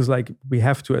trying, because like we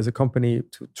have to as a company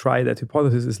to try that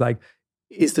hypothesis, is like,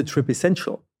 is the trip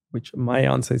essential? Which my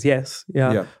answer is yes.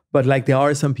 Yeah. But like there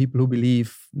are some people who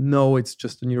believe, no, it's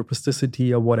just a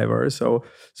neuroplasticity or whatever. So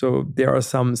there are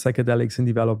some psychedelics in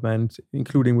development,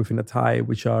 including within Atai,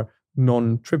 which are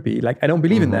non-trippy. Like I don't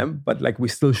believe in them, but like we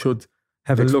still should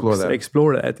have explore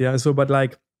that. Yeah. So, but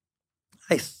like,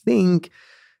 I think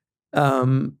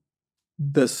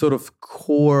the sort of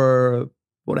core,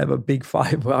 whatever, big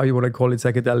five, how you want to call it,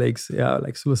 psychedelics,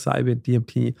 like psilocybin,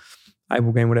 DMT,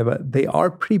 ibogaine, whatever, they are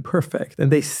pretty perfect.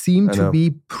 And they seem to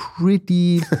be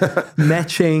pretty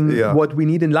matching what we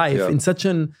need in life in such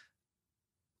an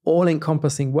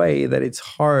all-encompassing way that it's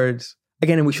hard.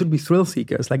 Again, and we should be thrill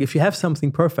seekers. Like if you have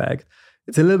something perfect,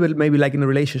 it's a little bit maybe like in a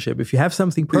relationship. If you have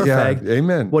something perfect,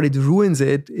 what it ruins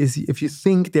it is if you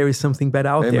think there is something bad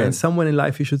out there, and someone in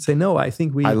life you should say, no, I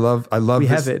think we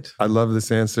have it. I love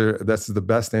this answer. That's the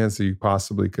best answer you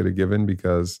possibly could have given,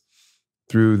 because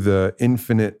through the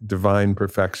infinite divine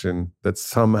perfection that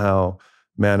somehow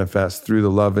manifests through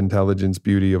the love, intelligence,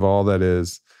 beauty of all that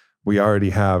is, we already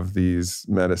have these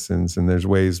medicines, and there's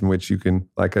ways in which you can,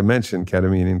 like I mentioned,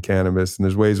 ketamine and cannabis, and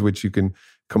there's ways in which you can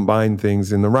combine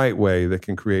things in the right way that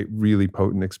can create really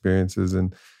potent experiences.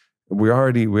 And we're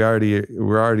already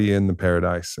in the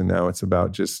paradise, and now it's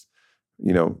about just,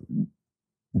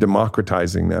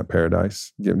 democratizing that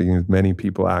paradise, giving as many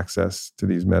people access to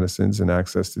these medicines and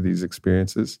access to these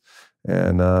experiences,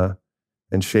 and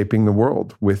shaping the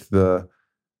world with the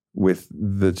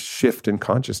shift in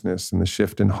consciousness and the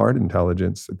shift in heart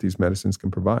intelligence that these medicines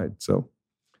can provide. So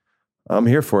I'm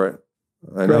here for it.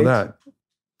 I know that.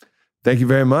 Thank you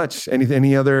very much.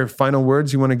 Any other final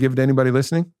words you want to give to anybody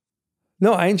listening?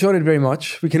 No, I enjoyed it very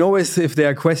much. We can always, if there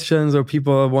are questions or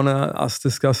people want us to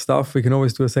discuss stuff, we can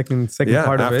always do a second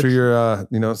part of it. After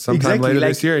your, sometime later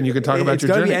this year, and you can talk about your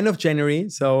journey. It's going to be end of January,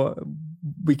 so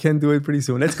we can do it pretty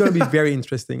soon. That's going to be very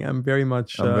interesting. I'm very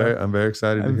much. I'm very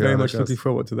excited. I'm very much looking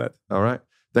forward to that. All right.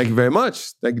 Thank you very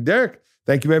much. Thank you, Derek.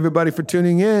 Thank you, everybody, for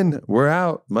tuning in. We're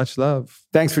out. Much love.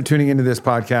 Thanks for tuning into this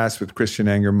podcast with Christian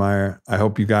Angermayer. I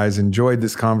hope you guys enjoyed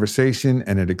this conversation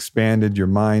and it expanded your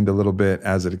mind a little bit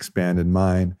as it expanded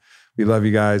mine. We love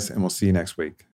you guys, and we'll see you next week.